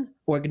shun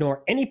or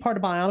ignore any part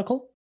of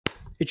Bionicle,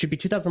 it should be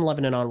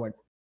 2011 and onward.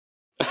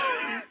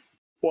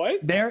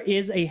 What? There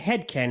is a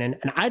headcanon,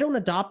 and I don't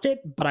adopt it,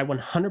 but I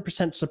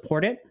 100%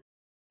 support it,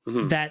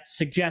 that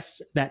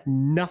suggests that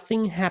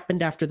nothing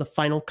happened after the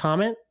final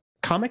comic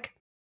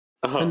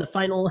and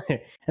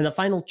the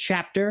final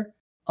chapter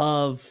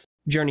of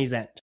Journey's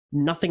End.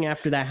 Nothing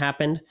after that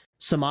happened.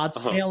 Samad's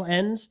tale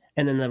ends,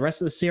 and then the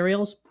rest of the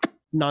serials,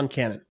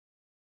 non-canon.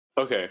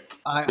 Okay.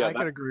 I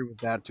can agree with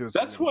that too.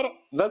 That's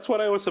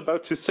what I was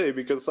about to say,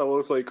 because I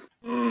was like,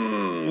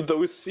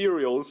 those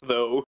serials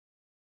though.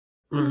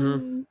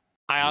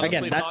 I honestly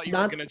Again, thought you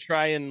were gonna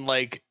try and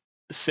like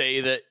say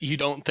that you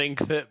don't think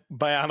that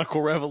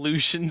Bionicle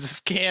Revolutions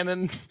is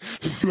canon.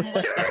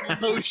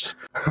 No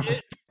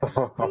shit.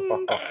 What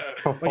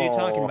are you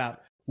talking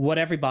about? What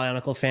every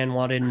Bionicle fan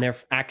wanted in their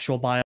actual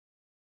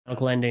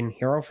Bionicle ending,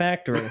 Hero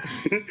Factory.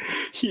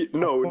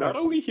 No, not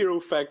only Hero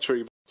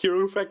Factory, but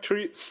Hero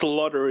Factory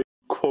slaughtering,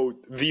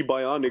 quote, the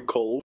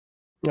Bionicle.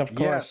 Of course.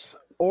 Yes.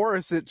 Or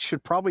as it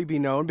should probably be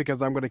known,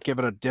 because I'm going to give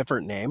it a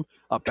different name,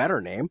 a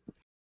better name,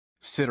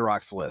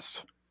 Sidorak's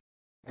List.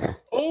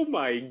 Oh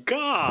my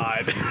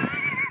god!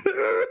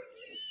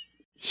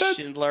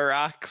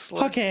 Schindler-Ox.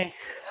 Okay.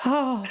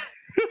 Oh.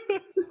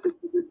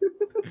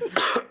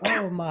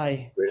 Oh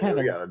my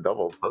heavens. We got a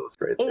double post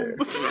right there.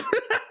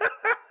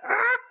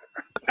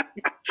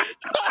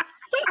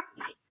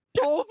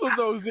 Both of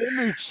those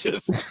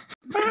images.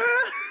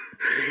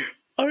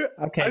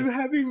 Okay. I'm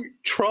having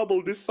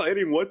trouble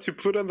deciding what to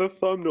put on the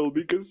thumbnail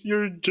because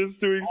you're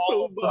just doing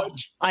so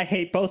much. I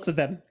hate both of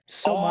them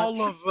so much.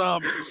 All of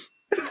them.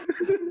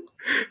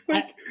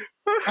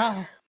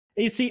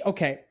 You see,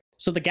 okay,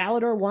 so the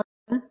Galador one,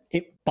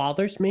 it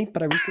bothers me,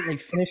 but I recently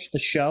finished the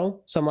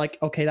show, so I'm like,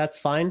 okay, that's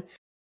fine.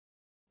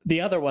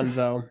 The other one,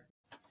 though,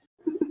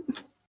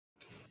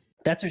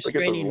 that's Look at those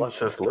restraining.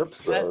 luscious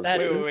lips, though.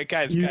 Wait,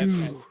 guys.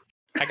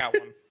 I got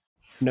one.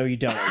 No, you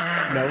don't.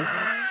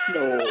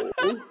 No.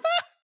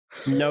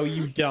 No,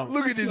 you don't.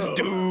 Look at this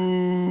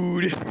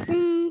dude.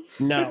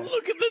 No.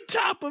 Look at the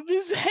top of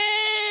his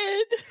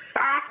head.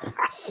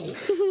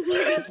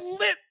 Look at his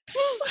lips.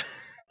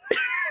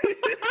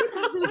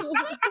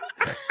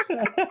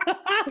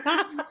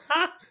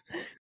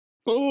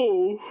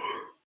 Oh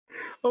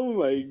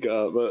my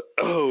god, but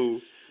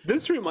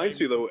this reminds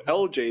me though,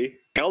 LJ,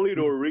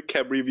 Galador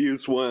recap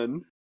reviews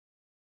 1.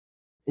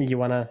 You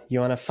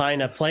wanna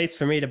find a place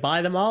for me to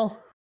buy them all?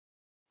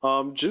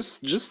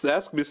 Just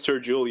ask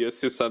Mr. Julius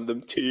to send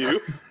them to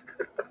you.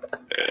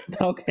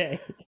 Okay.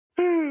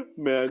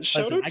 Man,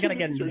 shout Listen, out I to gotta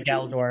get Mr. into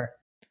Galdor.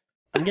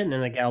 I'm getting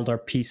in the Galdor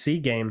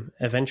PC game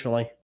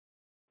eventually.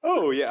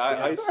 Oh yeah,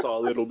 I saw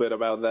a little bit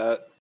about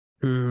that.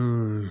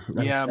 I'm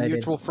excited.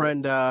 Mutual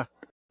friend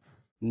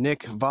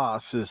Nick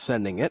Voss is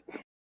sending it.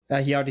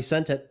 He already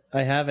sent it.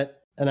 I have it,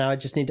 and now I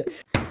just need to.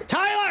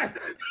 Tyler!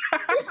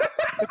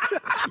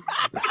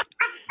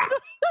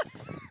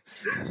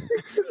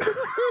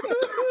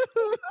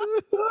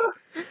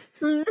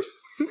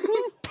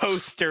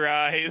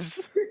 Posterize.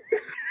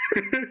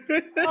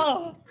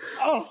 Oh.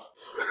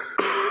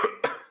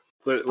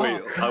 Wait,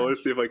 I want to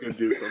see if I can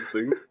do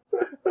something.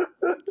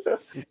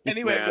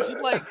 Anyway, Yeah. would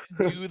you like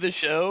do the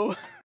show?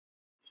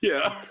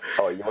 Yeah.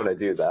 Oh, you want to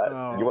do that?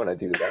 Oh. You want to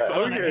do that? I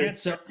want to Okay.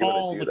 answer You wanna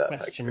all do the that,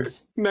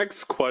 questions.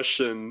 Next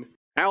question.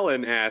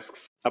 Alan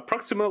asks,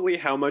 approximately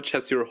how much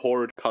has your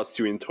hoard cost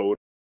you in total?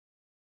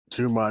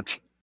 Too much.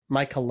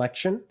 My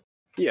collection?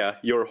 Yeah,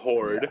 your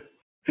hoard.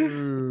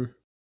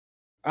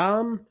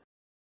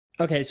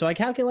 Okay, so I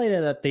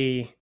calculated that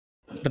the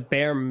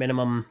bare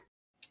minimum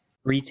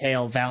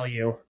retail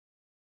value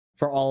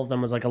for all of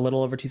them was like a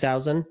little over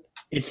 2,000.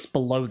 It's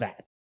below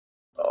that.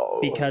 Oh.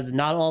 Because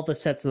not all the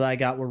sets that I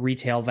got were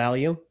retail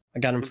value. I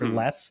got them for Mhm.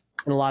 less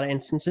in a lot of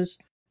instances.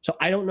 So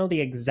I don't know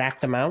the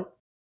exact amount,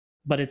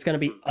 but it's going to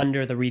be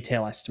under the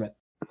retail estimate.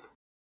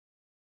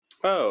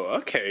 Oh,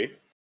 okay.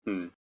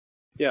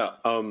 Yeah,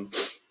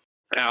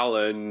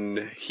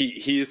 Alan,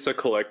 he is a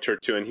collector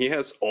too, and he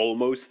has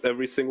almost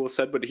every single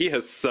set, but he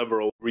has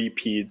several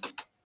repeats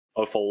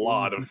of a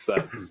lot of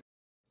sets.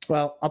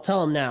 Well, I'll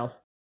tell him now.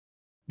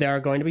 There are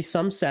going to be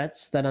some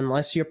sets that,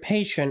 unless you're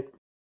patient,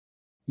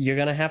 you're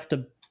going to have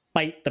to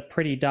bite the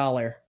pretty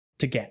dollar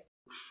to get.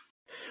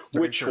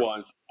 Which true.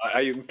 ones?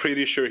 I'm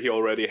pretty sure he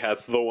already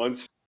has the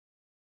ones.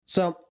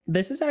 So,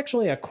 this is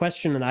actually a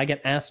question that I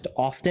get asked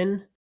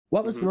often.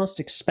 What was the most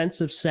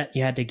expensive set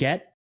you had to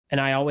get? And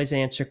I always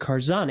answer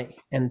Karzani.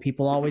 And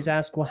people always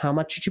ask, well, how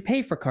much did you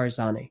pay for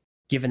Karzani?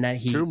 Given that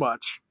he... Too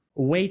much.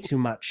 Way too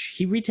much.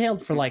 He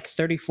retailed for like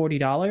 $30,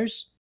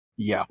 $40.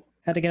 Yeah.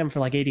 Had to get him for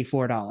like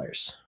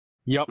 $84.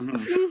 Yep.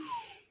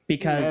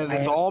 Because... And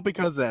it's all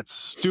because that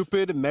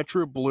stupid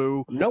Metro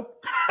Blue.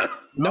 Nope.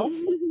 Nope.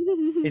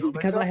 It's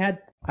because I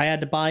had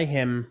to buy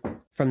him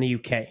from the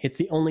UK. It's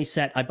the only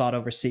set I bought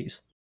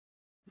overseas.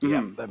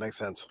 Yeah, that makes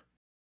sense.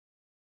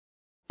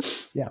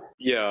 Yeah,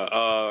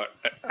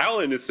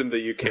 Alan is in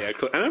the UK,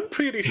 actually, and I'm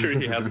pretty sure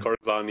he has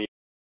Karzani.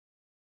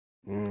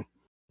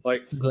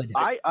 Like, Good.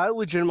 I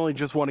legitimately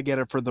just want to get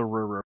it for the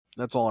Ruru.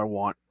 That's all I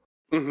want.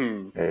 Hey.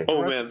 Oh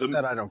The man, rest of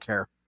that I don't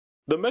care.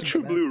 the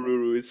Metro Blue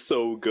Ruru is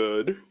so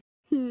good.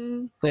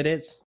 It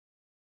is.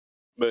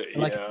 But I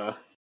like yeah,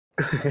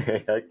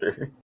 Hey,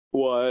 Hector,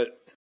 what?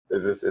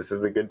 is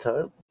this a good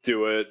time?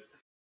 Do it.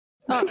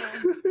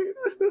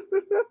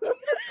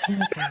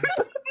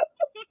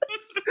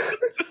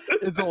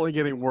 It's only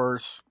getting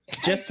worse.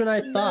 Just when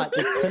I thought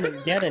it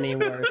couldn't get any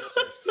worse.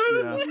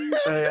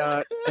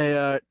 Yeah.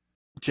 Hey,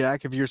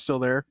 Jack, if you're still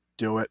there,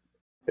 do it.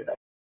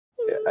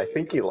 Yeah, I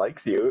think he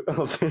likes you.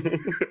 Look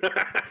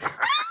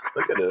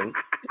at him.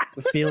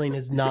 The feeling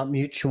is not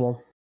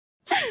mutual.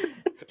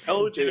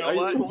 LJ, You know I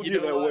what? told You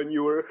you know that what? when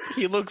you were.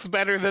 He looks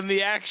better than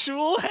the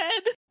actual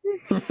head.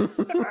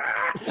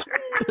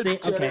 See,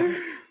 okay.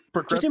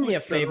 Just do me a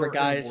favor,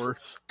 guys.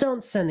 Worse.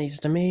 Don't send these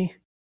to me.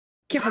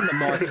 Give him to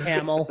Mark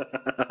Hamill.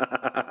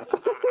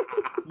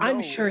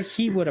 I'm sure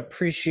he would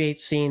appreciate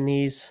seeing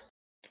these.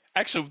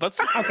 Actually, let's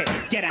Okay,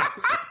 get out.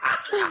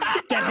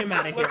 Get him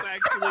out of let's here.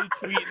 actually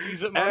tweet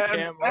these at Mark And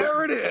Hamill.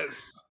 there it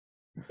is.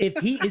 If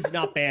he is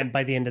not banned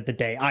by the end of the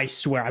day, I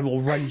swear I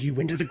will run you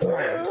into the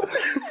ground.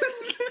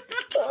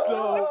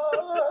 So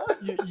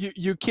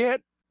you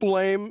can't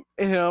blame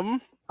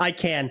him. I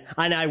can,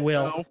 and I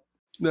will.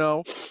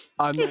 No,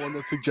 I'm the one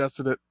that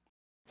suggested it.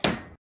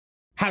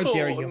 How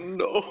dare Oh, you?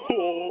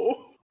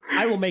 no.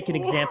 I will make an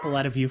example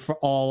out of you for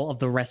all of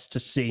the rest to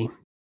see.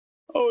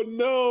 Oh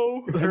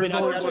no. There's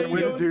not only done one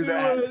way Don't to do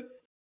that. it.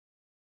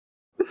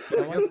 I guess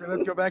we're gonna have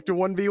to go back to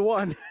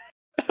 1v1.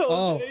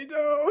 Oh. LJ,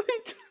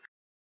 don't.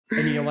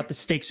 And you know what? The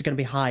stakes are going to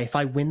be high. If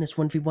I win this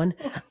 1v1,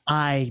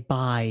 I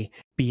buy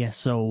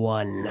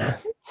BSO1.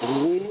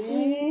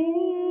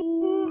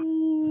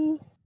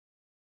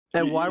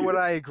 And why would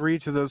I agree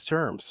to those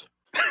terms?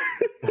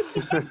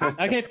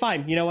 Okay,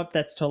 fine. You know what?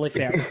 That's totally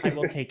fair. I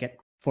will take it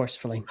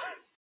forcefully.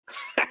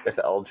 If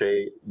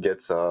LJ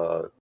gets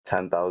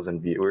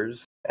 10,000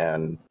 viewers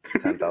and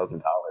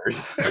 $10,000,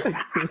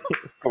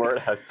 Swert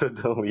has to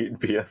delete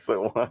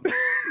BSO1.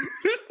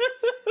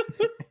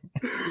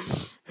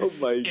 Oh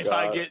my god. If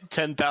I get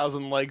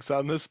 10,000 likes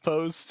on this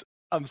post,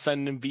 I'm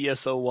sending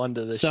BSO1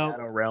 to the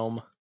Shadow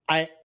Realm.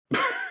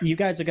 You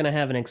guys are going to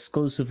have an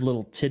exclusive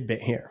little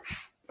tidbit here.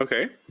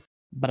 Okay.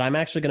 But I'm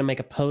actually going to make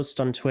a post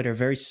on Twitter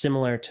very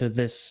similar to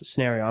this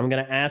scenario. I'm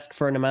going to ask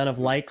for an amount of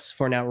likes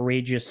for an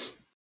outrageous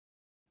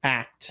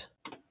act.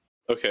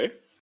 Okay.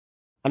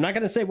 I'm not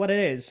going to say what it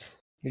is.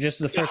 You're just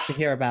the first to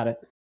hear about it.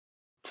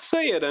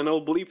 Say it and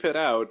I'll bleep it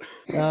out.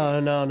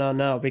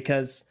 No,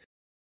 because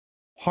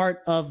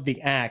part of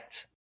the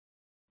act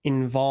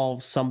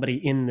involves somebody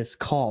in this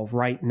call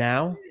right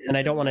now, and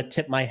I don't want to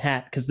tip my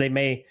hat because they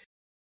may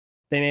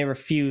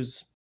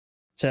refuse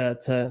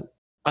to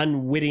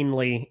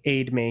unwittingly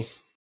aid me.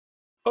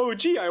 Oh,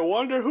 gee, I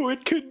wonder who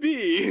it could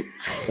be.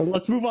 Well,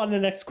 let's move on to the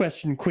next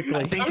question quickly.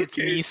 I think it's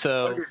me,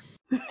 so...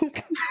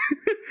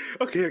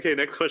 Okay,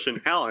 next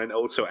question. Alan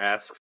also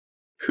asks,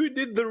 who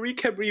did the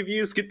recap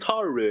review's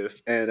guitar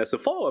riff? And as a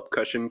follow-up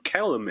question,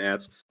 Callum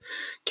asks,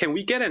 can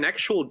we get an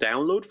actual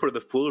download for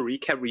the full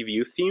recap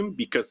review theme?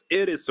 Because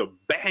it is a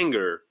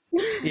banger.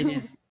 It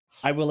is,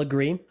 I will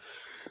agree.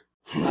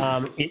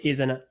 It is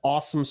an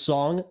awesome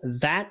song.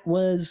 That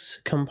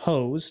was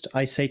composed,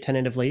 I say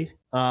tentatively,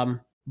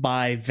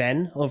 by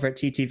Ven over at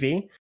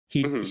TTV.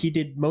 He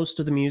did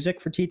most of the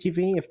music for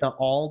TTV, if not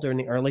all, during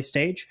the early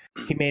stage.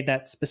 He made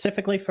that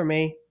specifically for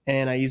me,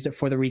 and I used it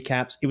for the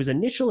recaps. It was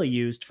initially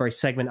used for a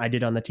segment I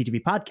did on the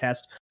TTV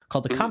podcast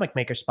called the Comic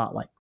Maker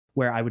Spotlight,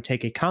 where I would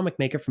take a comic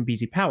maker from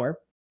BZ Power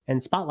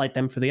and spotlight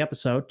them for the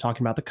episode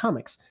talking about the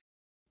comics.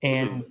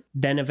 And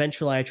then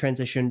eventually I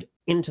transitioned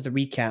into the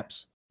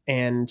recaps,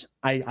 and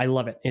I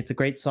love it. It's a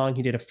great song.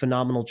 He did a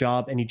phenomenal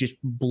job, and he just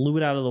blew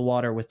it out of the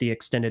water with the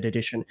extended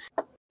edition.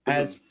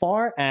 As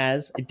far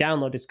as a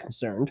download is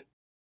concerned,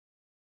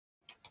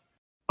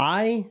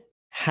 I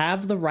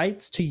have the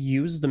rights to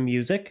use the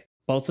music,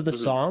 both of the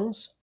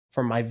songs,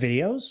 for my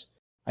videos.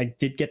 I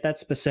did get that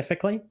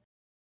specifically.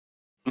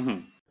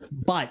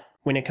 But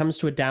when it comes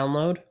to a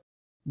download,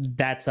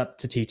 that's up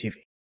to TTV.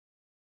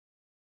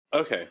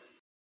 Okay.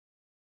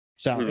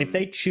 So if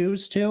they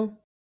choose to,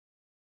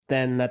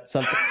 then that's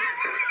something.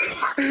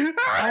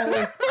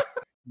 Oh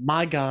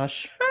my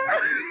gosh.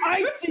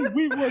 Icey,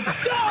 we were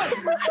done!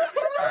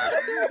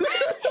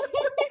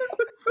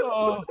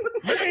 Oh,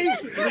 finish!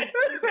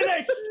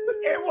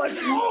 It was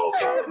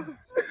over!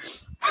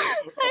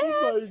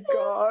 Oh my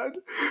god.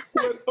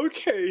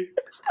 Okay.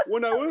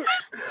 What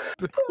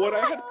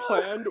I had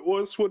planned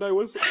was when I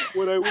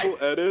will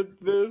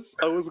edit this,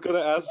 I was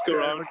gonna ask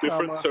around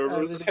different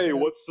servers, hey,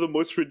 what's the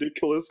most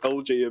ridiculous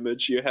LJ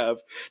image you have?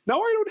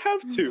 Now I don't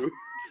have to.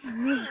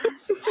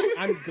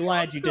 I'm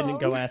glad you didn't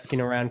go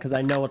asking around, because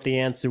I know what the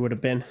answer would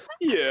have been.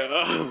 Yeah.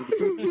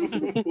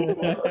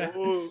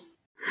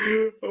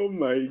 Oh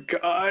my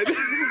god.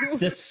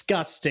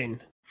 Disgusting.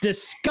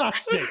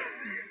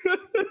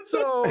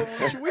 So,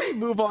 should we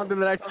move on to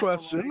the next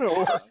question?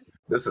 Or...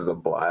 This is a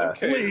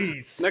blast. Okay.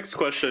 Please. Next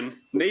question.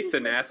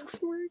 Nathan asks,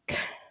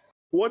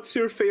 what's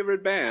your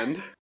favorite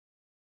band?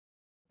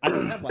 I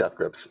don't have one. Death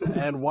Grips.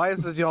 And why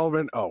is the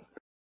gentleman... Oh.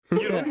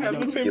 You don't have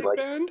a favorite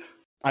band?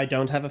 I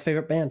don't have a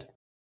favorite band.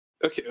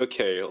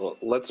 Okay,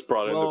 let's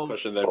broaden the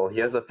question then. Well, he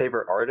has a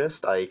favorite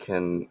artist.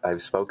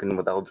 I've spoken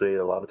with LJ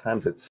a lot of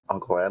times. It's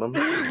Uncle Adam.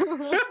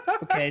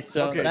 Okay,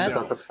 so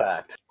That's a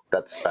fact.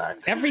 That's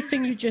fact.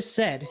 Everything you just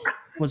said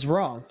was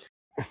wrong.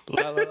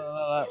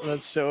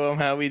 Let's show them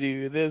how we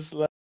do this.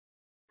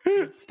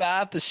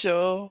 Start the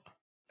show.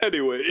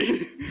 Anyway.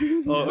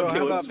 So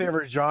how about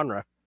favorite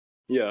genre?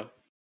 Yeah.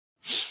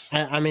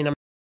 I mean, I'm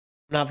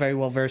not very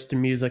well versed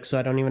in music, so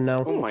I don't even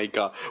know. Oh my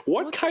god.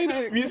 What kind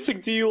of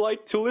music do you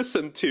like to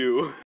listen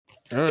to?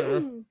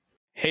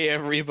 Hey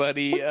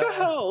everybody. What the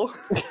hell?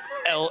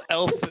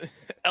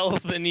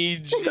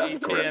 Elthany J.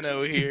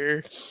 Piano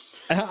here.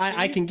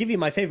 I can give you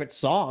my favorite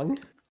song.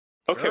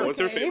 Okay, what's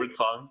your favorite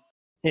song?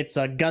 It's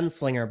a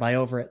Gunslinger by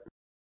Over It.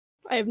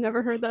 I have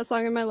never heard that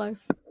song in my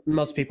life.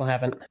 Most people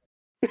haven't.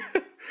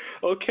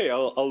 Okay,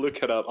 I'll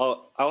look it up.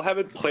 I'll have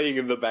it playing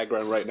in the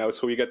background right now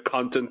so we get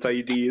content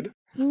ID'd.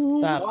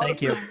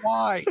 Thank you.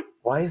 Why?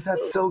 Why is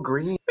that so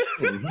green?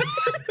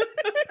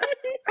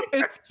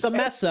 So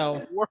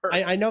Meso,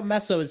 I know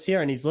Meso is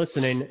here and he's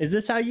listening. Is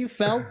this how you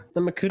felt,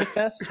 the Makuta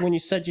Fest, when you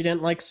said you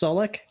didn't like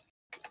Solik?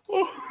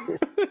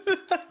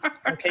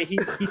 Okay, he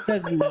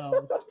says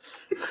no.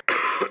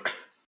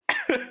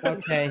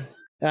 Okay.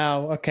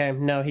 Oh, okay.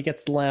 No, he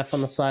gets to laugh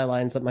on the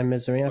sidelines at my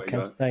misery.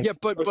 Okay, thanks. Yeah,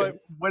 but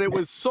when it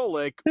was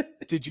Solik,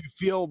 did you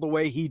feel the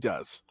way he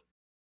does?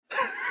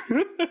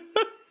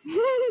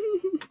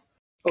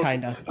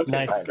 Kinda. Okay.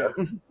 Nice.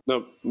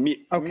 No,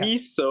 me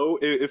so,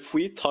 if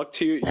we talk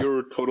to you,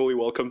 you're totally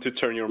welcome to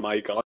turn your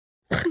mic on.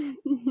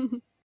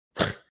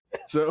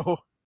 So...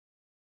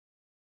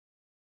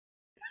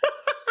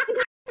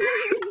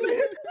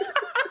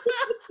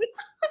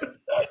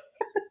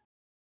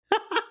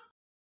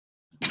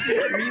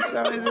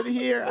 Miso isn't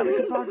here. I'm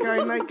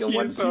Kabaka Micah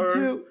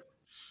 122.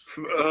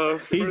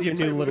 He's your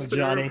new little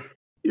Johnny.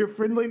 Your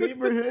friendly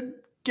neighborhood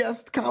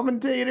guest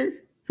commentator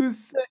who's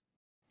sick.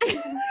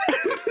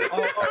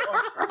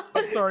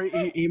 I'm sorry,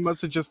 he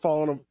must have just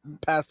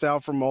passed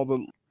out from all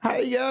the...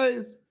 Hi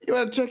guys, you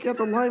want to check out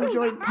the Lime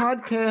Joint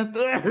podcast?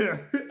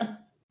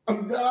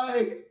 I'm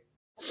dying.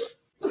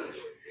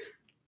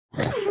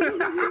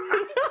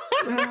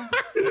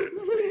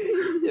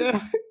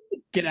 Yeah.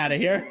 Get out of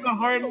here. The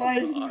hard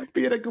life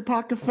being a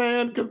Kopaka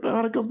fan because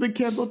Bionicle's been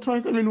canceled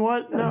twice. I mean,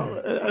 what?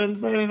 No, I didn't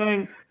say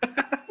anything.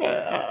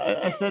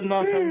 I said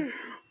nothing.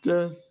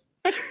 Just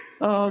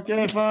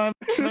Okay, fine.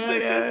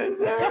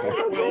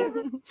 Well,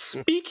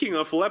 speaking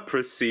of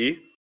leprosy,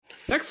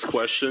 next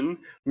question.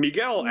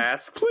 Miguel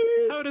asks,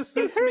 Please, how does it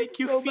this hurts make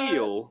you so bad.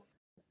 feel?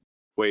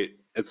 Wait,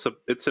 it's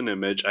an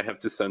image. I have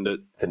to send it.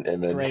 It's an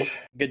image. Great.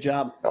 Good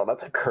job. Oh,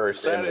 that's a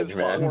cursed That image, is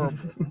man. horrible.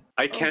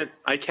 I can't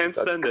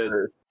That's send it.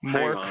 cursed. More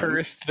Hang on.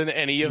 cursed than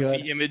any of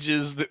Good. the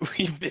images that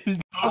we've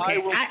been. Okay,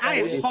 will I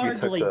I think you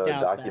hardly took the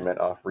doubt document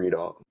off read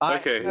on. I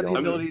Okay, have the I'm-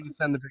 ability to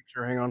send the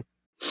picture. Hang on.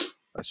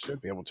 I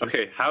should be able to.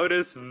 Okay, how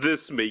does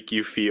this make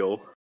you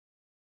feel?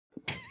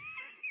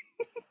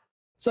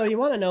 So you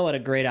want to know what a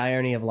great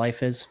irony of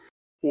life is?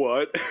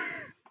 What?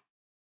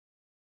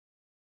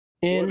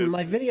 In is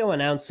my it? video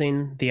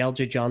announcing the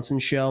Eljay Johnsen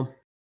show,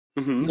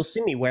 Mhm. you'll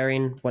see me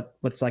wearing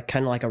what's like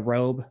kind of like a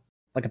robe,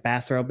 like a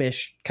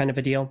bathrobe-ish kind of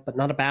a deal, but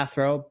not a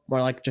bathrobe,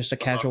 more like just a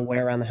casual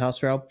wear around the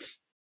house robe.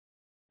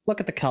 Look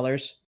at the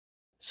colors.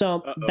 So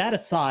Uh-oh. that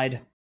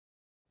aside,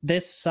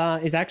 this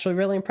is actually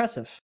really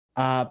impressive.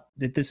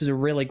 This is a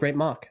really great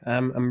mock.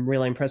 I'm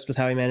really impressed with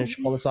how he managed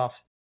to pull this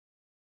off.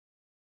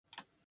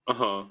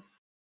 Uh-huh.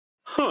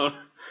 Huh.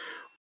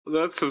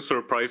 That's a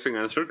surprising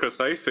answer, because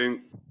I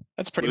think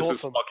That's pretty this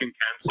is wholesome. fucking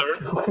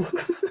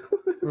cancer.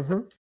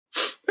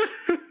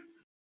 Mm-hmm.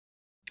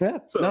 Yeah.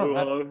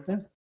 So, yeah.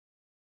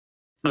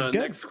 It's good.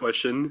 next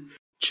question.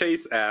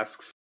 Chase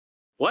asks,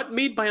 what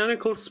made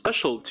BIONICLE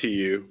special to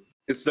you?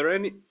 Is there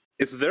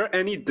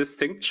any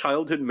distinct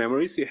childhood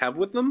memories you have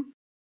with them?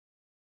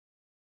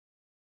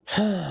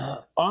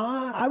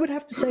 I would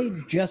have to say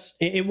just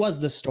it was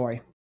the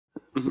story,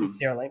 Mhm.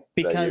 sincerely,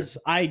 because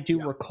I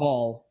do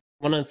recall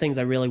one of the things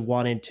I really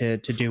wanted to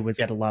do was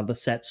get a lot of the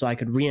set so I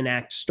could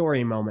reenact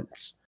story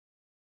moments,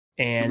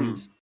 and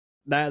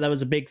that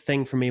was a big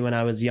thing for me when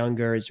I was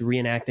younger, is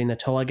reenacting the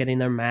Toa getting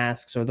their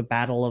masks or the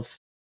battle of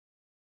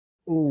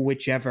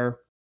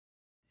whichever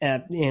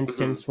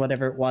instance,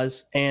 whatever it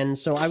was. And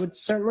so I would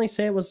certainly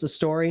say it was the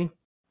story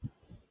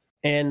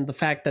and the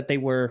fact that they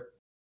were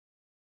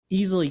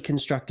easily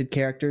constructed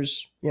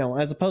characters,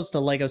 as opposed to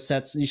Lego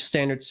sets, the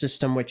standard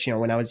system, which,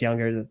 when I was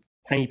younger, the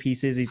tiny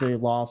pieces easily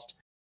lost.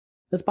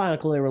 This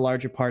BIONICLE, there were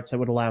larger parts that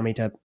would allow me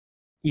to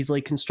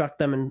easily construct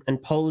them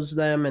and pose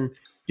them and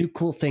do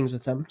cool things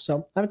with them.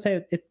 So I would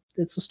say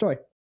it's a story.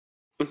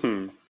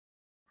 Mm-hmm.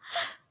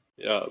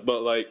 Yeah,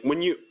 but like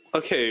when you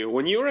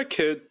were a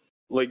kid,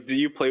 like, do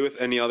you play with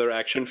any other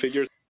action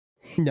figures?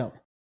 No.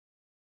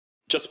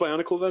 Just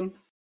BIONICLE then?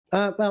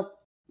 Well,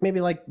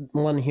 maybe like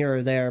one here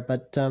or there,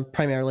 but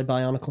primarily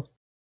BIONICLE.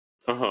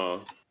 Uh-huh.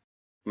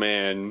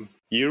 Man,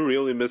 you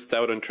really missed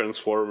out on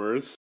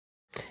Transformers.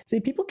 See,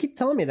 people keep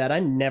telling me that. I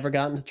never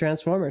got into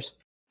Transformers.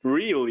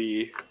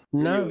 Really?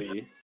 No.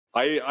 Really?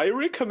 I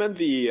recommend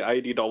the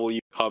IDW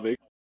comic.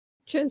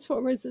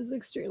 Transformers is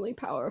extremely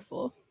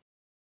powerful.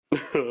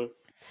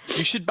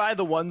 You should buy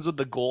the ones with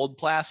the gold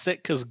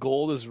plastic, because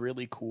gold is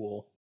really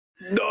cool.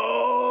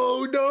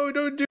 No,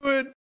 don't do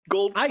it.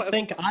 Gold I plastic.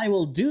 think I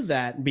will do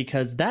that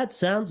because that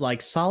sounds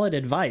like solid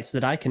advice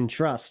that I can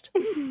trust.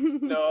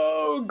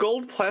 No,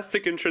 gold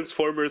plastic in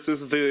Transformers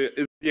is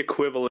the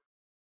equivalent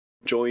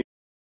of joint.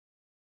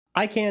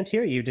 I can't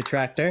hear you,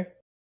 detractor.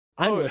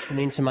 I'm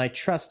listening to my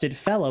trusted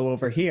fellow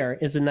over here.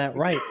 Isn't that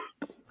right?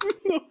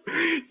 No,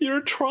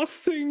 you're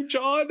trusting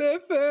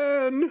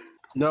Jonathan.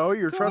 No,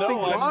 you're trusting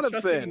No, I'm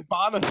trusting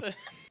Bonathan.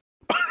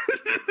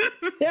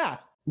 Bonathan. Yeah,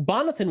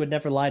 Bonathan would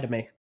never lie to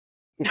me.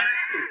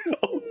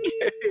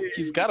 Okay.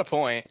 He's got a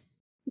point.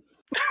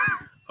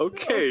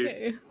 Okay.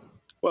 Okay. Of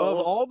Well,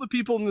 all the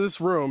people in this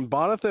room,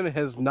 Bonathan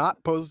has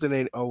not posed in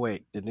a. Oh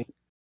wait, didn't he?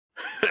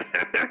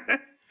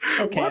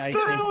 Okay, what I the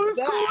see. hell is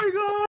going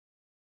on?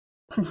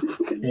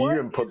 You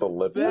even put the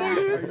lips What on.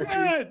 is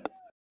that?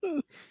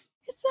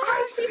 It's a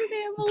happy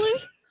family.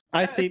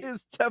 I see.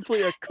 It's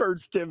definitely a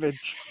cursed image.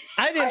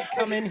 I didn't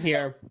come in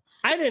here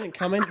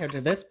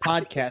to this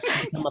podcast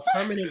to become a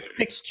permanent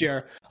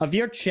fixture of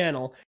your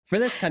channel for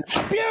this kind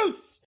of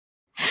abuse.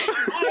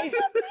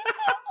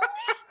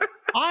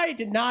 I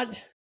did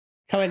not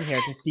come in here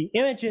to see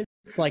images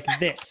like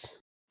this,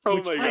 Oh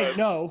which my I god.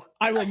 know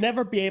I will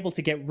never be able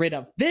to get rid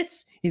of.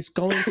 This is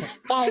going to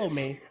follow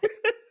me.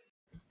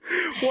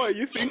 What,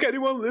 you think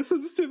anyone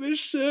listens to this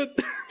shit?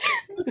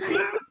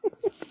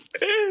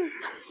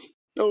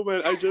 Oh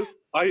man,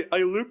 I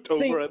looked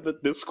over at the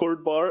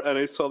Discord bar and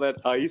I saw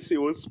that Icey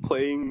was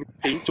playing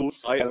Paint Tool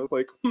Side and I was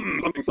like,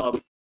 something's up.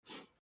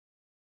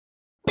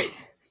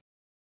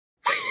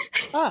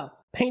 Ah,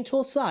 Paint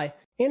Tool Psi.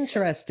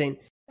 Interesting.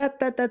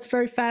 That's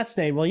very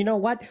fascinating. Well, you know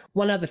what?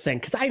 One other thing,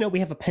 because I know we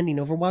have a pending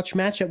Overwatch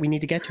match that we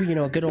need to get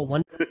to, a good old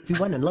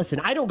 1v1. And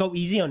listen, I don't go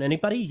easy on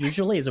anybody,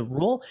 usually as a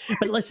rule.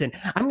 But listen,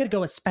 I'm going to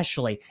go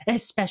especially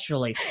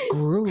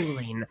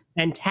grueling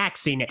and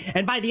taxing.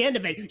 And by the end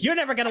of it, you're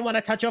never going to want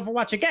to touch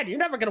Overwatch again. You're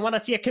never going to want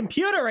to see a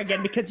computer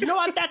again, because you know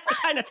what? That's the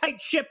kind of tight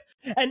ship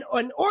and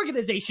an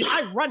organization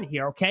I run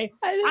here, okay?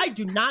 I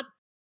do not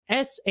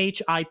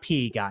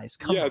SHIP, guys.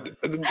 Come on.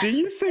 Do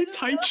you say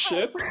tight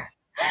shit?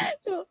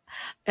 No,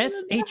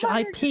 SHIP,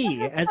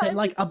 as in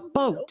like a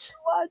boat.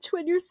 watch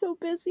when you're so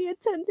busy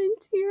attending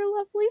to your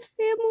lovely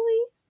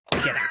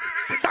family. Get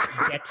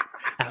out. Get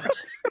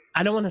out.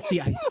 I don't want to see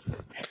Icey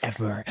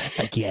ever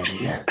again.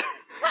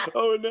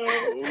 Oh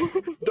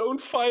no! Don't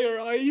fire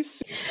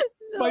Icey,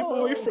 my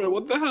boyfriend.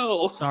 What the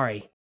hell?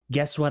 Sorry.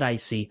 Guess what,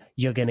 Icey?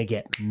 You're gonna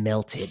get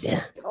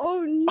melted.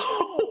 Oh no!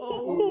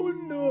 Oh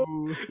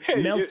no!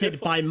 Hey, Melted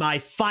by my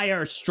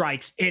fire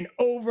strikes in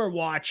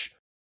Overwatch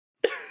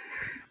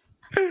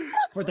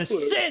for the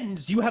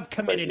sins you have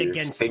committed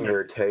against me.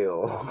 Your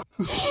tail.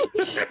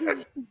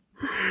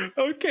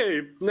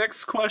 Okay,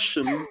 next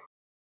question.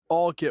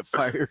 All get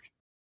fired.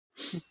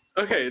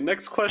 Okay,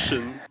 next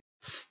question.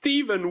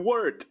 Stephen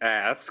Wert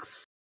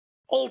asks,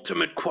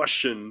 ultimate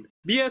question,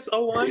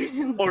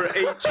 BS01 or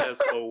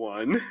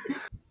HS01?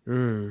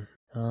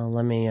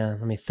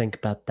 Let me think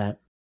about that.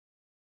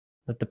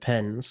 That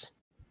depends.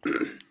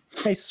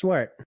 Hey,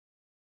 Swert.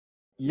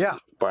 Yeah.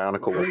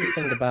 Bionicle. What do you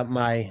think about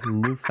my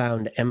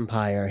newfound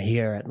empire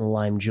here at the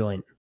Lime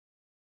Joint?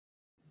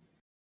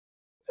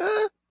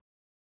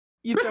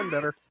 You've done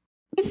better.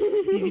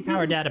 Easy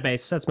power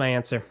database. That's my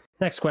answer.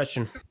 Next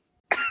question.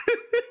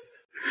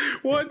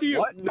 What do you...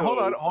 What? No. Hold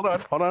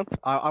on.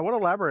 I want to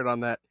elaborate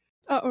on that.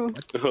 Uh-oh.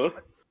 Huh?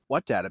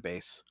 What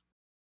database?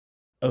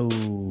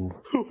 Oh,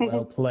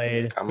 well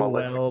played. I'm gonna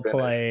let Well you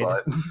finish, played.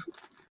 but-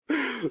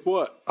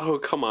 What? Oh,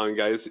 come on,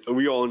 guys.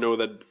 We all know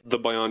that the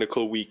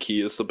Bionicle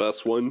wiki is the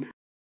best one.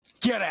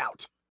 Get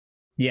out!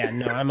 Yeah,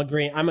 no, I'm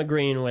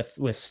agreeing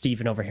with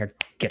Steven over here.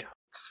 Get out.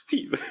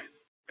 Steve.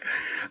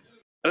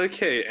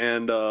 Okay,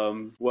 and,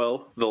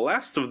 well, the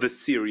last of the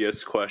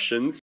serious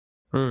questions.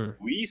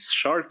 Luis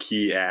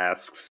Sharkey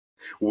asks,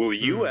 will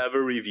you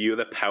ever review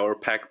the Power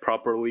Pack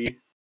properly?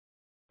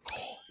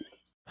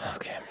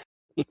 Okay.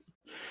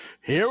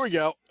 Here we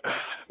go.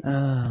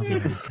 Oh, my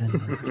goodness.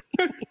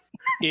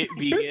 It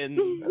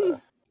begins.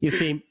 You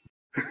see,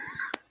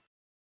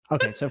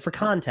 okay, so for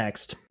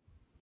context,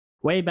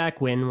 way back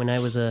when I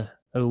was a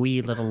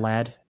wee little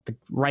lad, the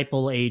ripe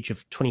old age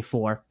of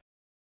 24.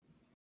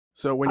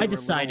 So when I you were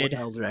decided-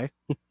 little with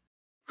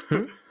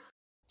LJ,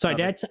 Sorry,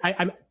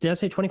 did I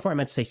say 24? I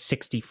meant to say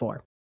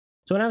 64.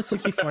 So when I was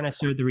 64 and I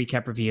started the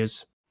recap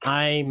reviews,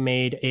 I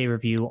made a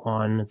review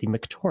on the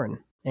Mictoran.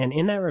 And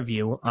in that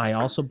review, I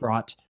also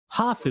brought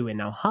Hafu in.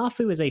 Now,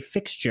 Hafu is a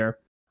fixture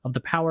of the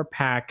Power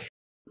Pack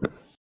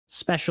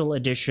Special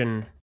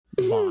Edition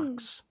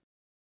box.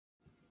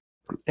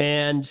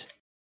 And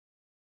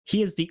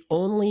he is the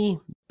only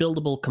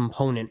buildable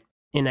component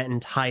in that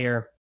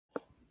entire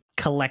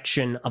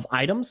collection of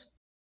items.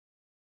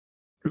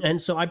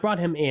 And so I brought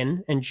him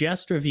in and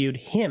just reviewed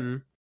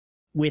him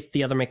with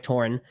the other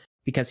Mictoran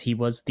because he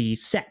was the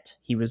set.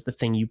 He was the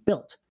thing you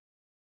built.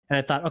 And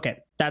I thought, okay,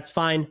 that's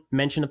fine.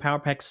 Mention the Power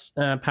Pack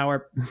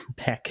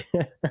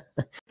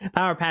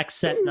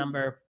set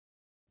number,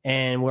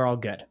 and we're all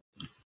good.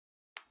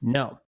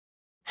 No.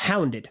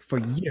 Hounded for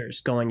years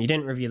going, you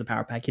didn't review the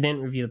Power Pack, you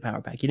didn't review the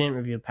Power Pack, you didn't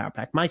review the Power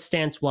Pack. My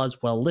stance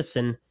was, well,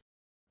 listen,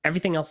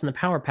 everything else in the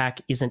Power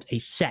Pack isn't a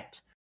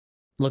set.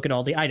 Look at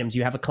all the items.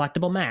 You have a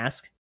collectible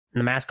mask, and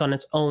the mask on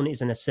its own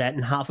isn't a set,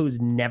 and Hafu is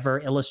never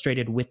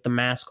illustrated with the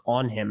mask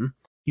on him.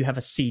 You have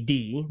a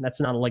CD, that's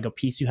not a Lego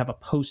piece. You have a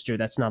poster,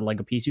 that's not a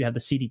Lego piece. You have the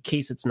CD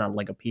case, it's not a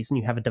Lego piece. And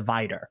you have a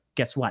divider.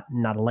 Guess what?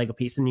 Not a Lego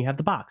piece. And you have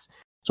the box.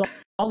 So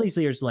all these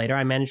years later,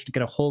 I managed to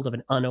get a hold of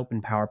an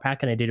unopened Power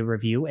Pack, and I did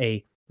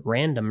a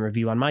random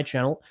review on my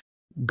channel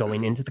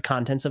going into the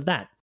contents of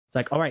that. It's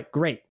like, all right,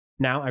 great.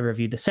 Now I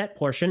reviewed the set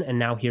portion, and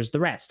now here's the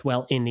rest.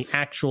 Well, in the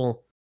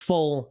actual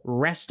full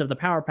rest of the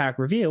Power Pack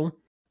review,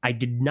 I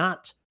did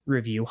not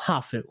review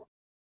Hafu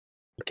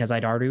because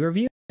I'd already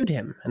reviewed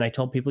him, and I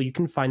told people you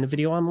can find the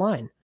video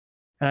online,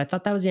 and I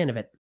thought that was the end of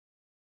it.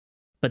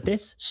 But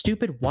this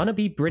stupid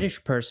wannabe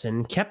British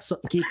person keeps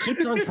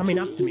on coming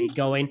up to me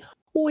going,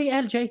 "Oi,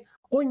 LJ,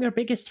 I'm your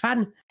biggest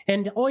fan,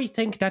 and I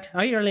think that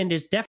Ireland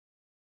is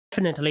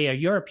definitely a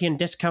European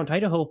discount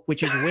Idaho,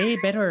 which is way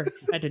better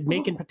at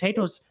making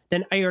potatoes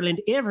than Ireland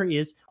ever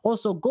is.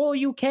 Also, go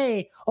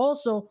UK.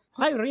 Also,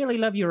 I really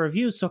love your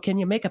reviews, so can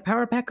you make a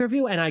Power Pack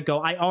review?" And I go,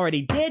 I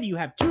already did. You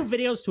have 2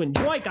 videos to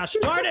enjoy. Gosh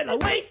darn it,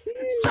 Elise!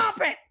 Stop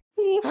it!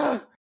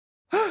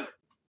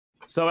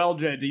 So,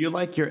 LJ, do you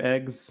like your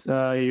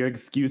your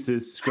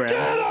excuses scratched?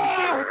 Get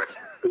out!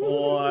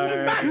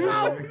 Or...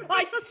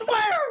 I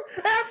swear,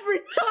 every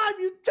time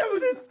you do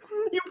this,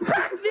 you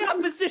back the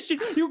opposition,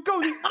 you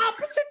go the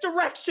opposite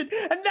direction,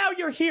 and now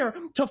you're here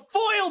to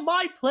foil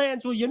my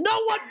plans. Well, you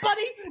know what,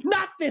 buddy?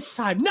 Not this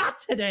time, not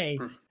today.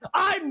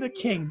 I'm the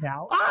king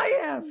now. I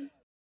am.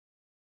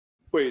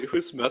 Wait,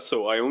 who's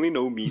Meso? I only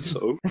know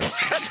Miso.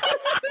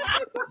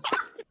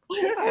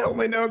 I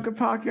only know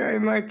Kapaka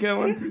and like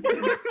 1, 2,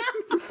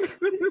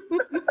 3.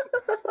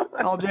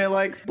 LJ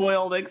likes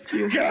boiled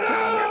excuses. Get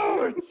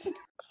out!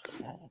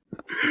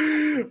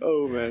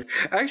 Oh man.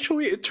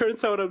 Actually, it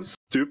turns out I'm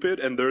stupid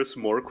and there's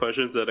more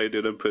questions that I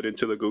didn't put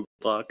into the Google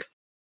Doc.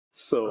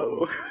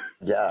 So...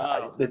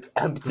 Yeah, it's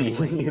empty.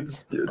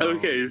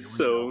 Okay,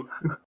 so...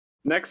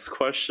 Next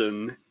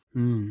question.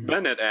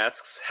 Bennett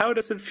asks, how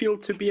does it feel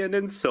to be an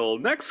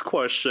incel? Next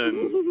question.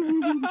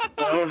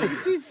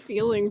 Who's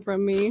stealing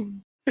from me?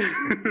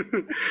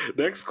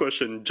 Next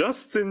question.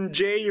 Justin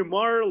J.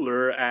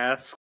 Marler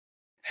asks,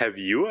 Have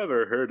you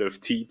ever heard of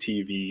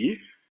TTV?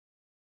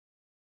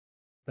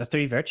 The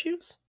Three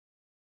Virtues?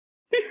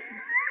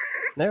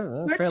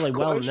 They're Next fairly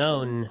well question.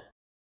 known.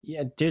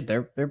 Yeah, dude,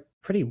 they're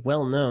pretty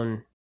well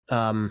known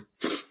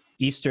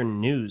Eastern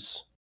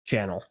news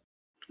channel.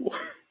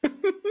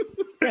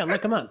 Yeah,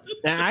 look them up.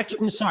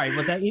 Actually, sorry,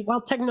 was that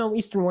Techno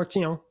Eastern works?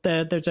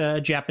 There's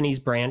a Japanese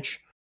branch,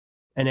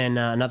 and then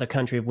another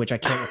country of which I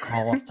can't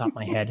recall off the top of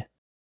my head.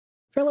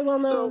 Fairly well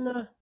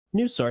known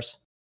news source.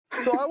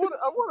 So I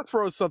want to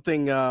throw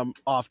something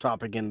off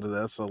topic into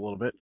this a little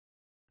bit.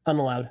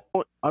 Unallowed.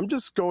 I'm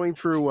just going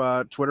through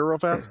Twitter real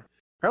fast.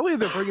 Apparently,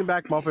 they're bringing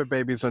back Muppet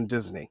Babies on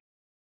Disney.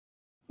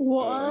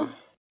 What?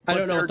 I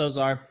don't know what those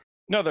are.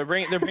 No, they're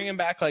bringing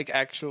back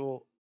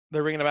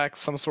they're bringing back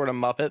some sort of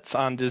Muppets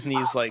on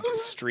Disney's like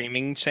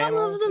streaming I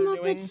channel. love the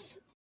Muppets.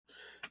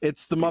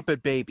 It's the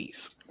Muppet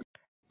Babies.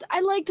 I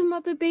liked the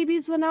Muppet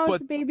Babies when I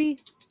was a baby.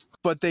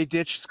 But they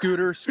ditched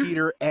Scooter,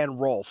 Skeeter, and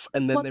Rolf,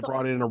 and then they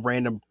brought in a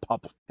random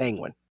pup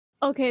penguin.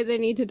 Okay, they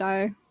need to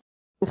die.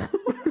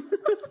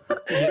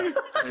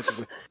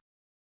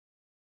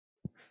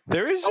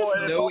 There is just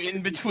and it's no also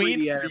in between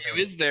 3D for you, animated.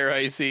 is there,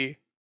 Icey?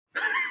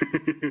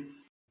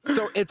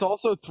 So it's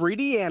also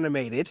 3D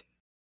animated,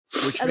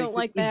 which I makes don't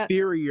like it that.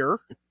 inferior.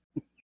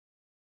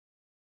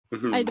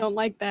 I don't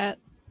like that.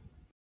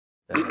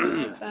 I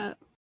don't like that.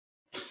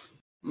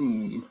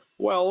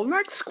 Well,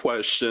 next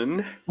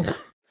question.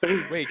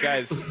 Wait,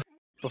 guys,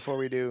 before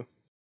we do,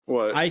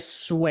 What? I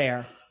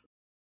swear,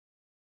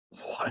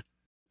 What?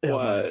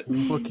 What?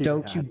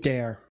 don't you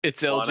dare.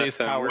 it's LJ's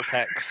FM. power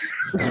text.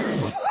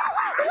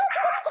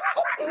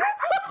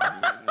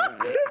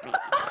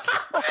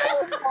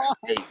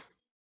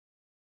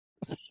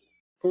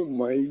 Oh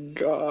my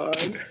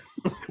god.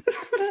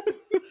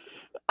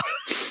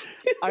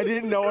 I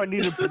didn't know I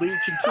needed bleach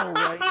until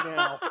right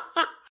now.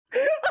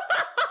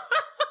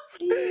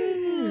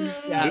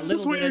 Yeah, This is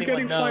little where did you're anyone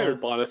getting know.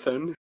 fired,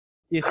 Bonathan.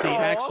 You see,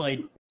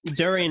 actually,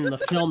 during the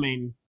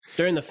filming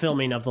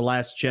of The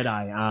Last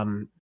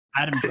Jedi,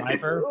 Adam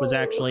Driver was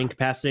actually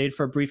incapacitated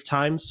for a brief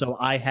time, so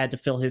I had to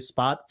fill his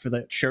spot for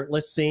the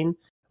shirtless scene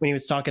when he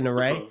was talking to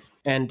Ray,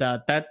 and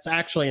that's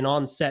actually an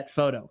on-set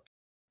photo.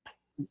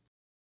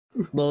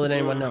 Little did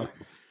anyone know.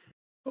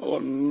 Oh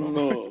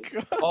no.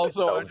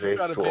 Also, I LJ just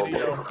got a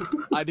video.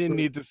 I didn't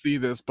need to see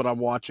this, but I'm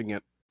watching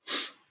it.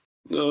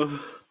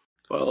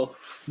 Well.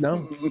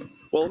 No?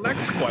 Well,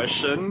 next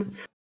question.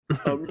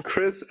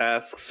 Chris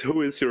asks,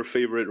 who is your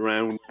favorite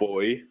round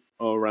boy?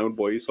 Round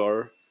boys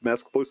are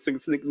Mask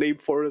Posting's nickname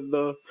for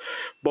the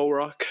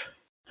Bow-Rock.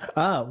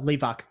 Oh,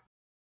 Levok.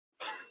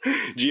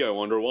 Gee, I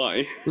wonder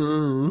why.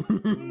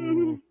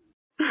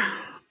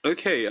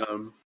 Okay,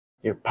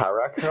 Your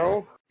Parak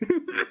Hell?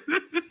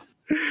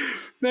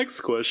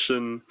 next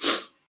question.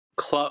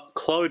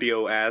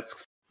 Claudio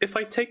asks, if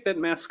I take that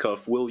mask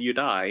off, will you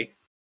die?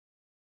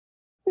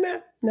 Nah,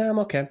 I'm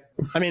okay.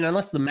 I mean,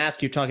 unless the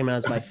mask you're talking about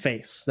is my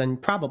face, then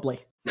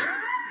probably.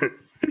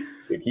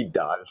 If he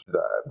dodged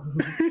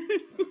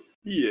that.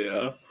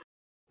 Yeah.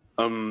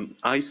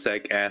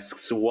 Isaac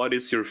asks, what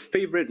is your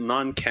favorite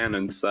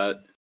non-canon set?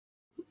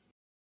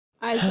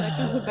 Isaac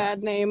is a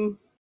bad name.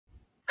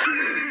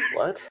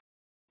 What?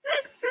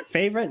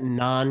 Favorite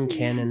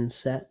non-canon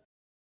set?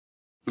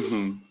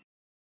 Mhm.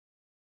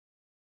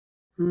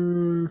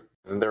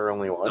 Isn't there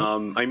only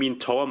one? I mean,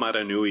 Toa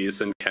Maranui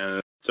is in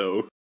canon,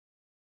 so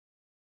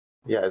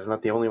Yeah, isn't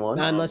that the only one?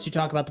 Unless you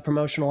talk about the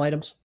promotional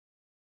items.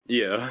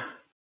 yeah.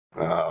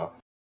 Oh,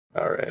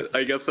 alright.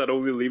 I guess that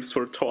only leaves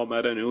for Toa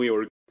Maranui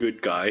or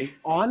Good Guy.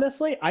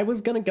 Honestly, I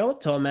was gonna go with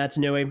Toa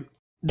Matsunui.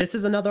 This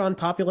is another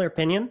unpopular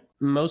opinion.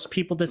 Most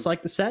people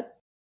dislike the set.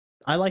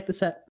 I like the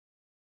set.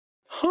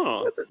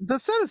 Huh. The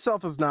set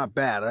itself is not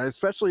bad. I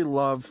especially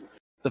love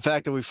the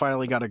fact that we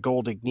finally got a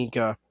gold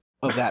Ignika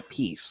of that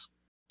piece.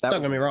 That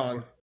Don't was get me nice.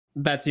 wrong.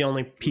 That's the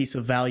only piece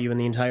of value in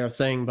the entire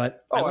thing,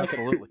 but I Oh, like it.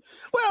 absolutely.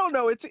 Well,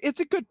 no, it's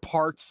a good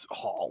parts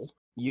haul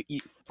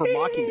for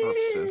mocking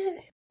purposes.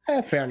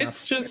 Fair enough.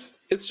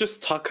 It's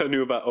just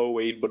Takanuva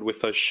 08, but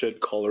with a shit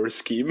color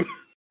scheme.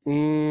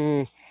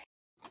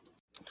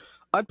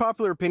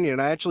 Unpopular opinion.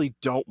 I actually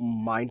don't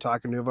mind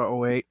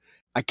Takanuva 08.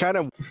 I kind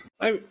of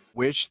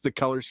wish the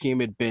color scheme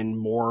had been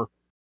more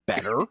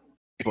better,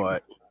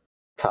 but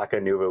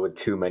Takanuva with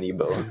too many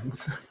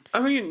bones.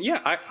 I mean,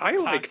 yeah, I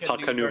like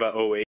Takanuva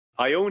 08.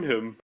 I own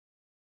him.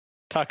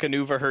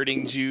 Takanuva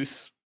hurting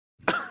juice.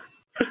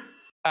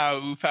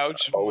 Ow,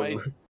 pouch boy.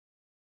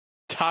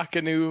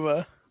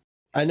 Takanuva.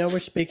 I know we're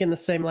speaking the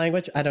same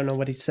language. I don't know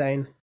what he's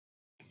saying.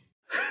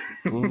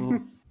 how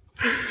many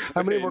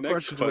Okay, more next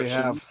questions do we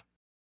have?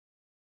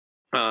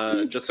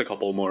 Just a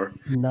couple more.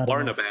 Not enough.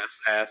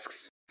 Barnabas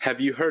asks, have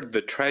you heard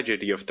the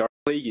tragedy of Darth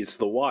Plagueis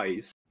the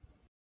Wise?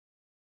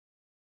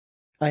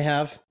 I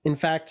have. In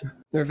fact,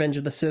 Revenge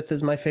of the Sith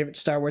is my favorite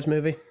Star Wars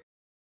movie.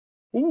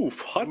 Oof,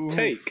 hot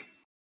take.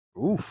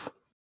 Oof.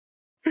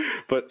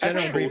 But General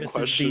actual Grievous is the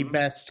question.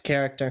 best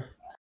character.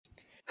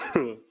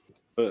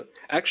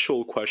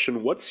 Actual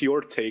question, what's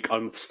your take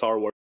on Star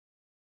Wars?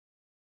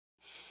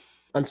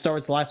 On Star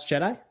Wars The Last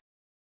Jedi?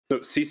 No,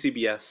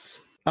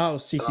 CCBS. Oh,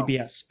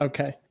 CCBS.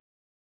 Okay.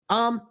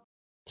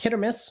 Hit or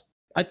miss.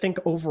 I think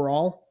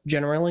overall,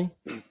 generally,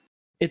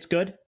 it's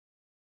good.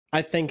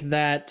 I think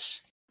that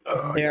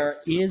there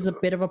is a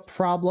bit of a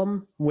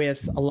problem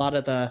with a lot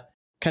of the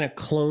kind of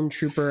clone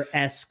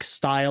trooper-esque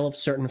style of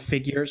certain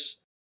figures,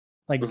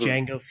 like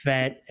Jango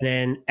Fett and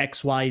then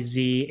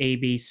XYZ,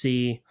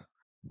 ABC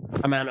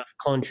amount of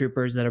clone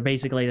troopers that are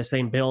basically the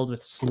same build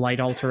with slight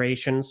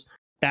alterations.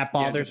 That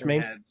bothers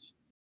me.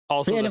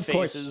 Also, And the of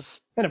faces.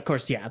 course, and of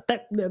course, yeah,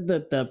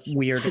 the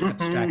weird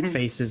abstract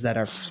faces that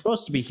are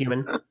supposed to be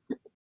human.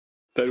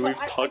 That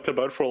we've talked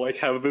about for like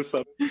half this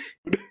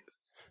episode.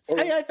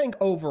 I think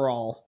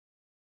overall,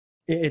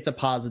 it's a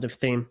positive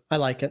theme. I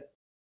like it.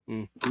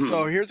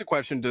 So here's a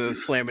question to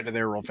slam into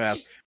there real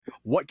fast.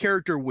 What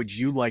character would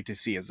you like to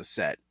see as a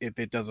set if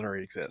it doesn't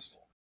already exist?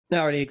 It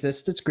already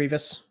exists. It's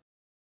Grievous.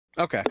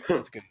 Okay,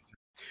 that's good.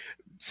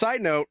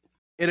 Side note,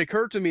 it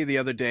occurred to me the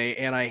other day,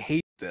 and I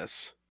hate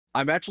this.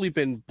 I've actually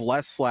been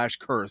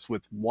blessed/cursed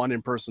with one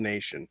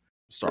impersonation of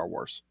Star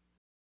Wars.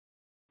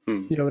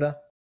 Yoda?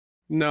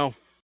 No.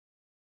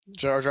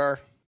 Jar Jar.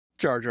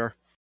 Jar Jar.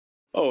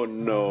 Oh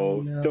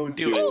no, no. don't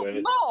do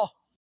it. No!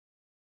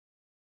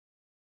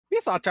 We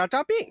thought Jar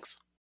Jar Binks.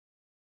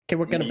 Okay,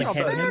 we're gonna behead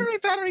him. Very,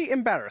 very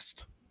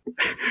embarrassed.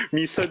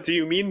 Misa, do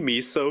you mean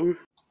miso?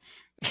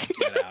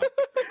 Get out.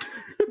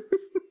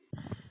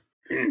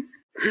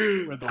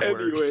 We're the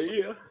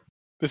Anyway, worst.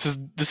 This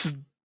is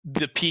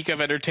the peak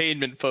of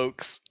entertainment,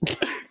 folks.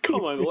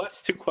 come on,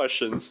 last two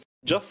questions.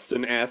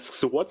 Justin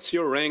asks, what's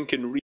your rank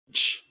in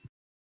Reach?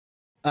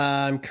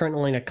 I'm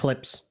currently in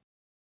Eclipse.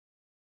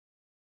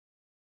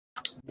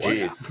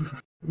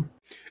 Jeez.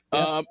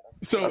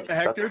 So That's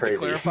Hector, to crazy.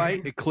 clarify,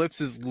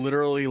 Eclipse is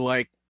literally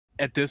like,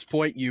 at this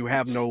point, you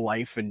have no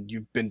life, and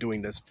you've been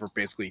doing this for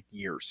basically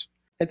years.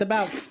 It's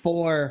about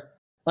 4.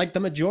 Like, the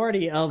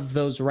majority of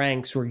those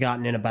ranks were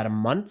gotten in about a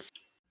month.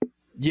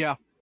 Yeah,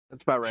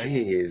 that's about right.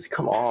 Jeez,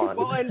 come on.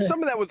 Well, and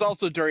some of that was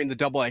also during the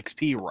double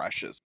XP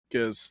rushes,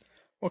 because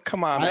Well,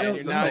 come on, I man.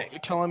 don't know. You're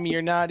telling me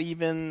you're not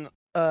even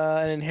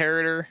an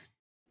inheritor?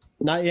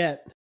 Not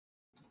yet.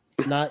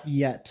 Not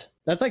yet.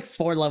 That's like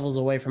 4 levels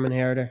away from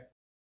Inheritor.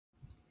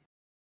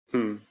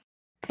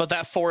 But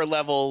that 4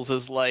 levels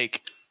is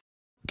like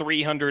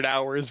 300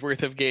 hours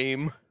worth of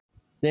game.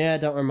 Yeah,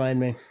 don't remind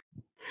me.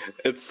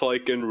 It's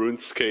like in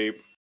RuneScape,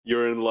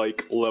 you're in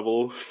like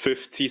level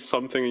 50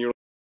 something and you're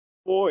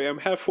like, boy, I'm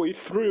halfway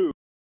through.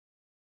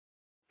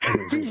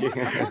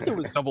 I thought there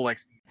was double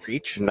XP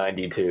Reach,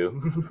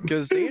 92.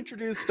 because they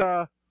introduced,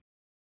 I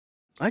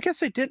guess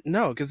they didn't,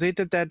 no, because they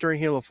did that during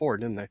Halo 4,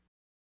 didn't they?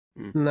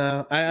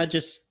 No, I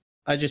just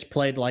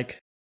played like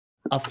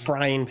a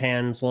frying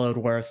pan's load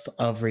worth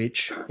of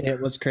Reach. It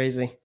was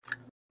crazy.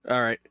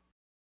 All right.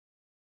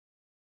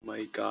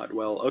 My god,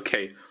 well,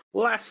 okay.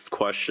 Last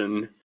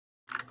question.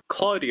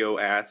 Claudio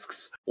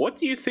asks, what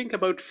do you think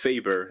about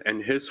Faber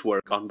and his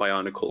work on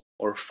Bionicle,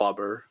 or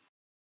Faber?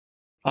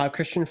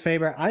 Christian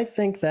Faber, I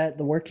think that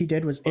the work he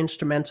did was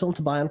instrumental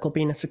to Bionicle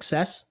being a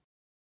success.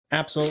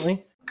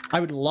 Absolutely. I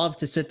would love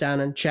to sit down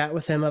and chat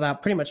with him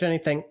about pretty much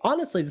anything.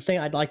 Honestly, the thing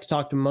I'd like to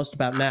talk to him most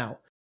about now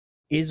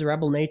is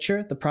Rebel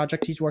Nature, the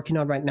project he's working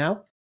on right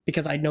now,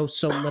 because I know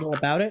so little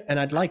about it, and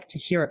I'd like to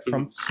hear it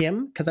from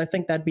him, because I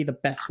think that'd be the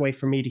best way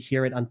for me to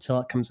hear it until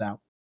it comes out.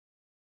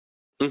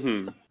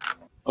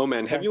 Oh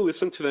man, have you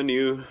listened to the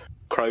new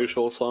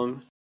CryoShell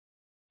song?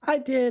 I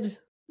did.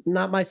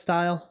 Not my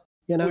style,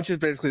 you know? Which is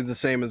basically the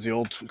same as the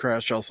old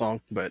Crash Shell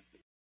song, but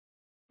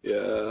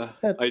Yeah,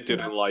 I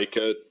didn't like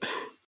it.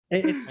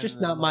 It's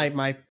just not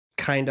my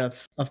kind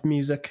of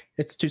music.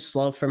 It's too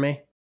slow for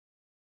me.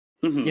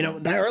 You know,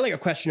 the earlier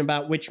question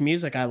about which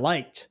music I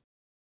liked,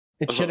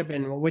 it should have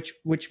been which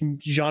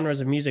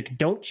genres of music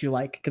don't you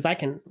like? Because I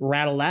can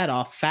rattle that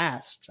off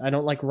fast. I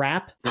don't like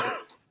rap,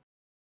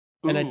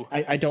 and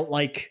I don't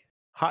like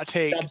Hot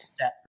take.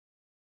 dubstep.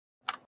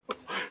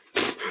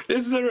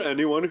 Is there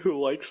anyone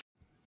who likes...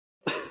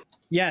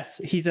 Yes,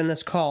 he's in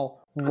this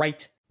call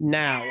right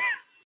now.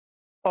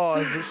 Oh,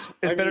 is this,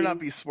 it better not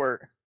be Swert.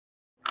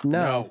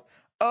 No.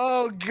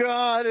 Oh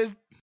God!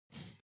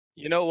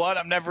 You know what?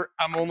 I'm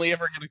only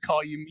ever gonna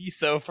call you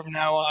Miso from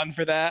now on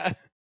for that.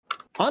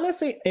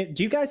 Honestly,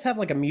 do you guys have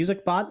like a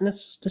music bot in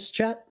this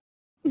chat?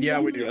 yeah,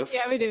 we do. Yes.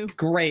 Yeah, we do.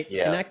 Great.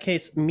 Yeah. In that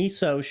case,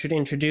 Miso should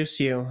introduce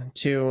you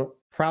to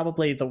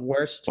probably the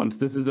worst. Once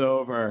this is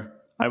over,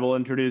 I will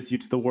introduce you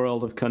to the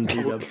world of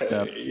country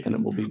dubstep, and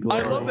it will be I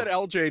glorious. love that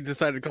LJ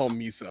decided to call him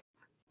Miso.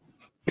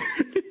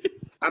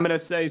 I'm gonna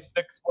say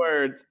 6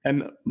 words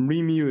and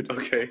remute.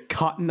 Okay.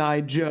 Cotton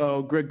Eye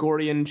Joe,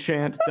 Gregorian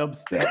chant,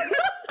 dubstep.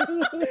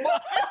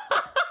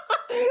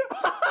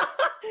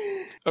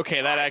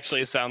 Okay, that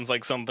actually sounds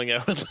like something I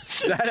would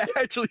listen to. That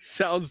actually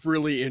sounds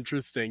really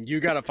interesting. You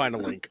gotta find a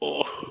link.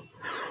 Oh.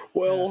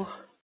 Well,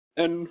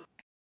 and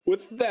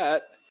with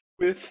that,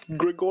 with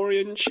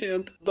Gregorian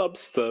chant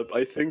dubstep,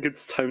 I think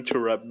it's time to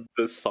wrap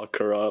this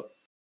sucker up.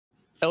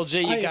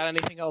 LJ, you got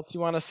anything else you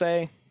want to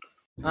say?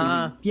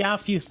 Yeah, a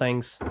few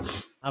things.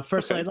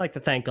 Firstly, I'd like to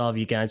thank all of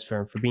you guys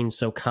for being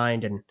so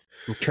kind and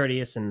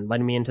courteous and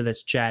letting me into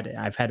this chat.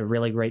 I've had a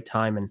really great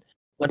time, and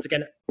once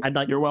again,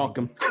 You're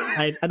welcome.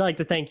 I'd like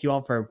to thank you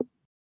all for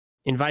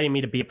inviting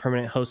me to be a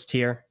permanent host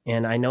here.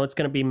 And I know it's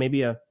going to be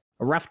maybe a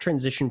rough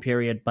transition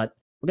period, but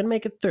we're going to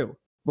make it through.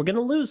 We're going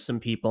to lose some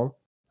people,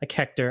 like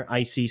Hector,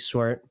 Icey,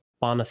 Swert,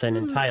 Bonathan,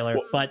 and Tyler,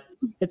 but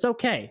it's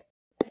okay.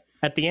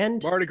 At the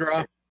end, Mardi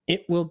Gras.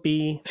 It will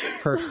be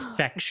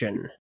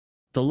perfection.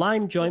 The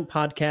Lime Joint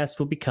podcast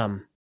will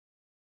become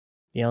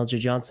the Eljay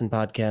Johnsen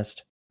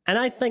podcast. And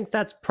I think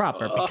that's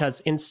proper because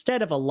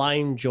instead of a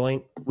lime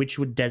joint, which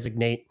would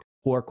designate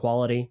poor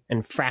quality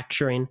and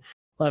fracturing,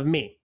 we'll have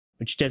me,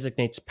 which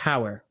designates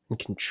power and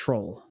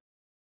control.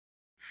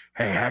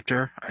 Hey,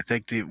 Hector, I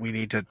think that we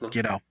need to,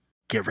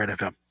 get rid of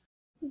him.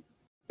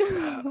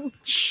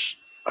 Shh.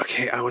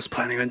 Okay, I was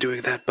planning on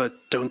doing that, but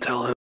don't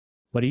tell him.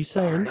 What are you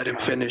saying? Let him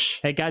finish.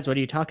 Hey, guys, what are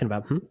you talking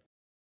about?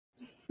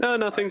 No,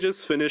 nothing.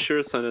 Just finish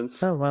your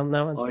sentence. Oh, well,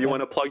 no. Oh, you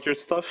want to plug your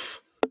stuff?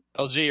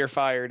 LG, you're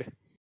fired.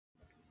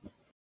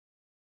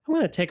 I'm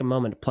going to take a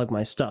moment to plug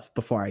my stuff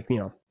before I,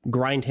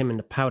 grind him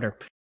into powder.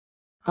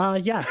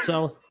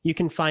 So you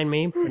can find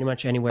me pretty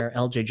much anywhere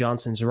Eljay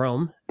Johnson's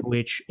roam,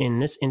 which in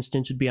this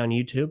instance would be on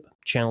YouTube.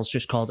 The channel's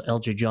just called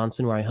Eljay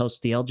Johnsen, where I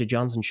host the Eljay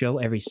Johnsen Show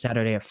every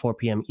Saturday at 4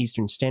 p.m.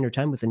 Eastern Standard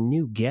Time with a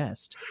new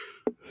guest.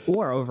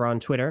 Or over on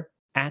Twitter,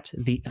 at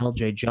the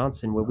Eljay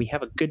Johnsen, where we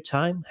have a good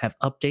time, have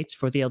updates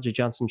for the Eljay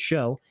Johnsen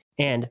Show,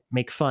 and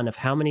make fun of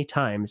how many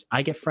times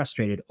I get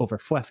frustrated over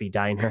Fluffy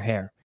dyeing her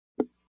hair.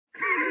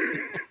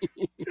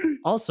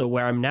 Also,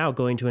 where I'm now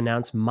going to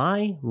announce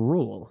my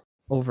rule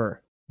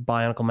over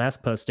Bionicle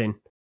mask posting.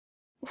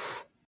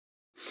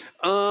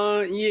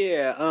 About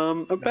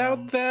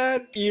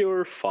that,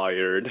 you're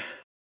fired.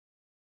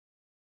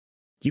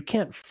 You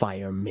can't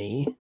fire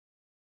me.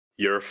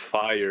 You're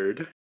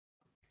fired.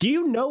 Do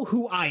you know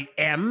who I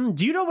am?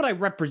 Do you know what I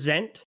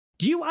represent?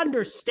 Do you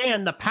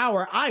understand the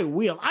power I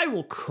wield? I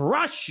will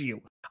crush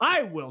you.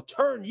 I will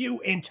turn you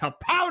into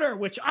powder,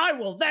 which I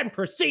will then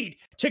proceed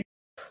to...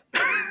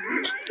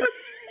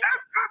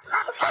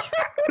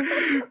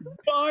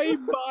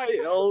 Bye-bye,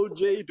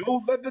 LJ.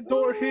 Don't let the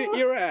door hit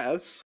your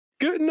ass.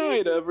 Good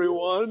night,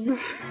 everyone.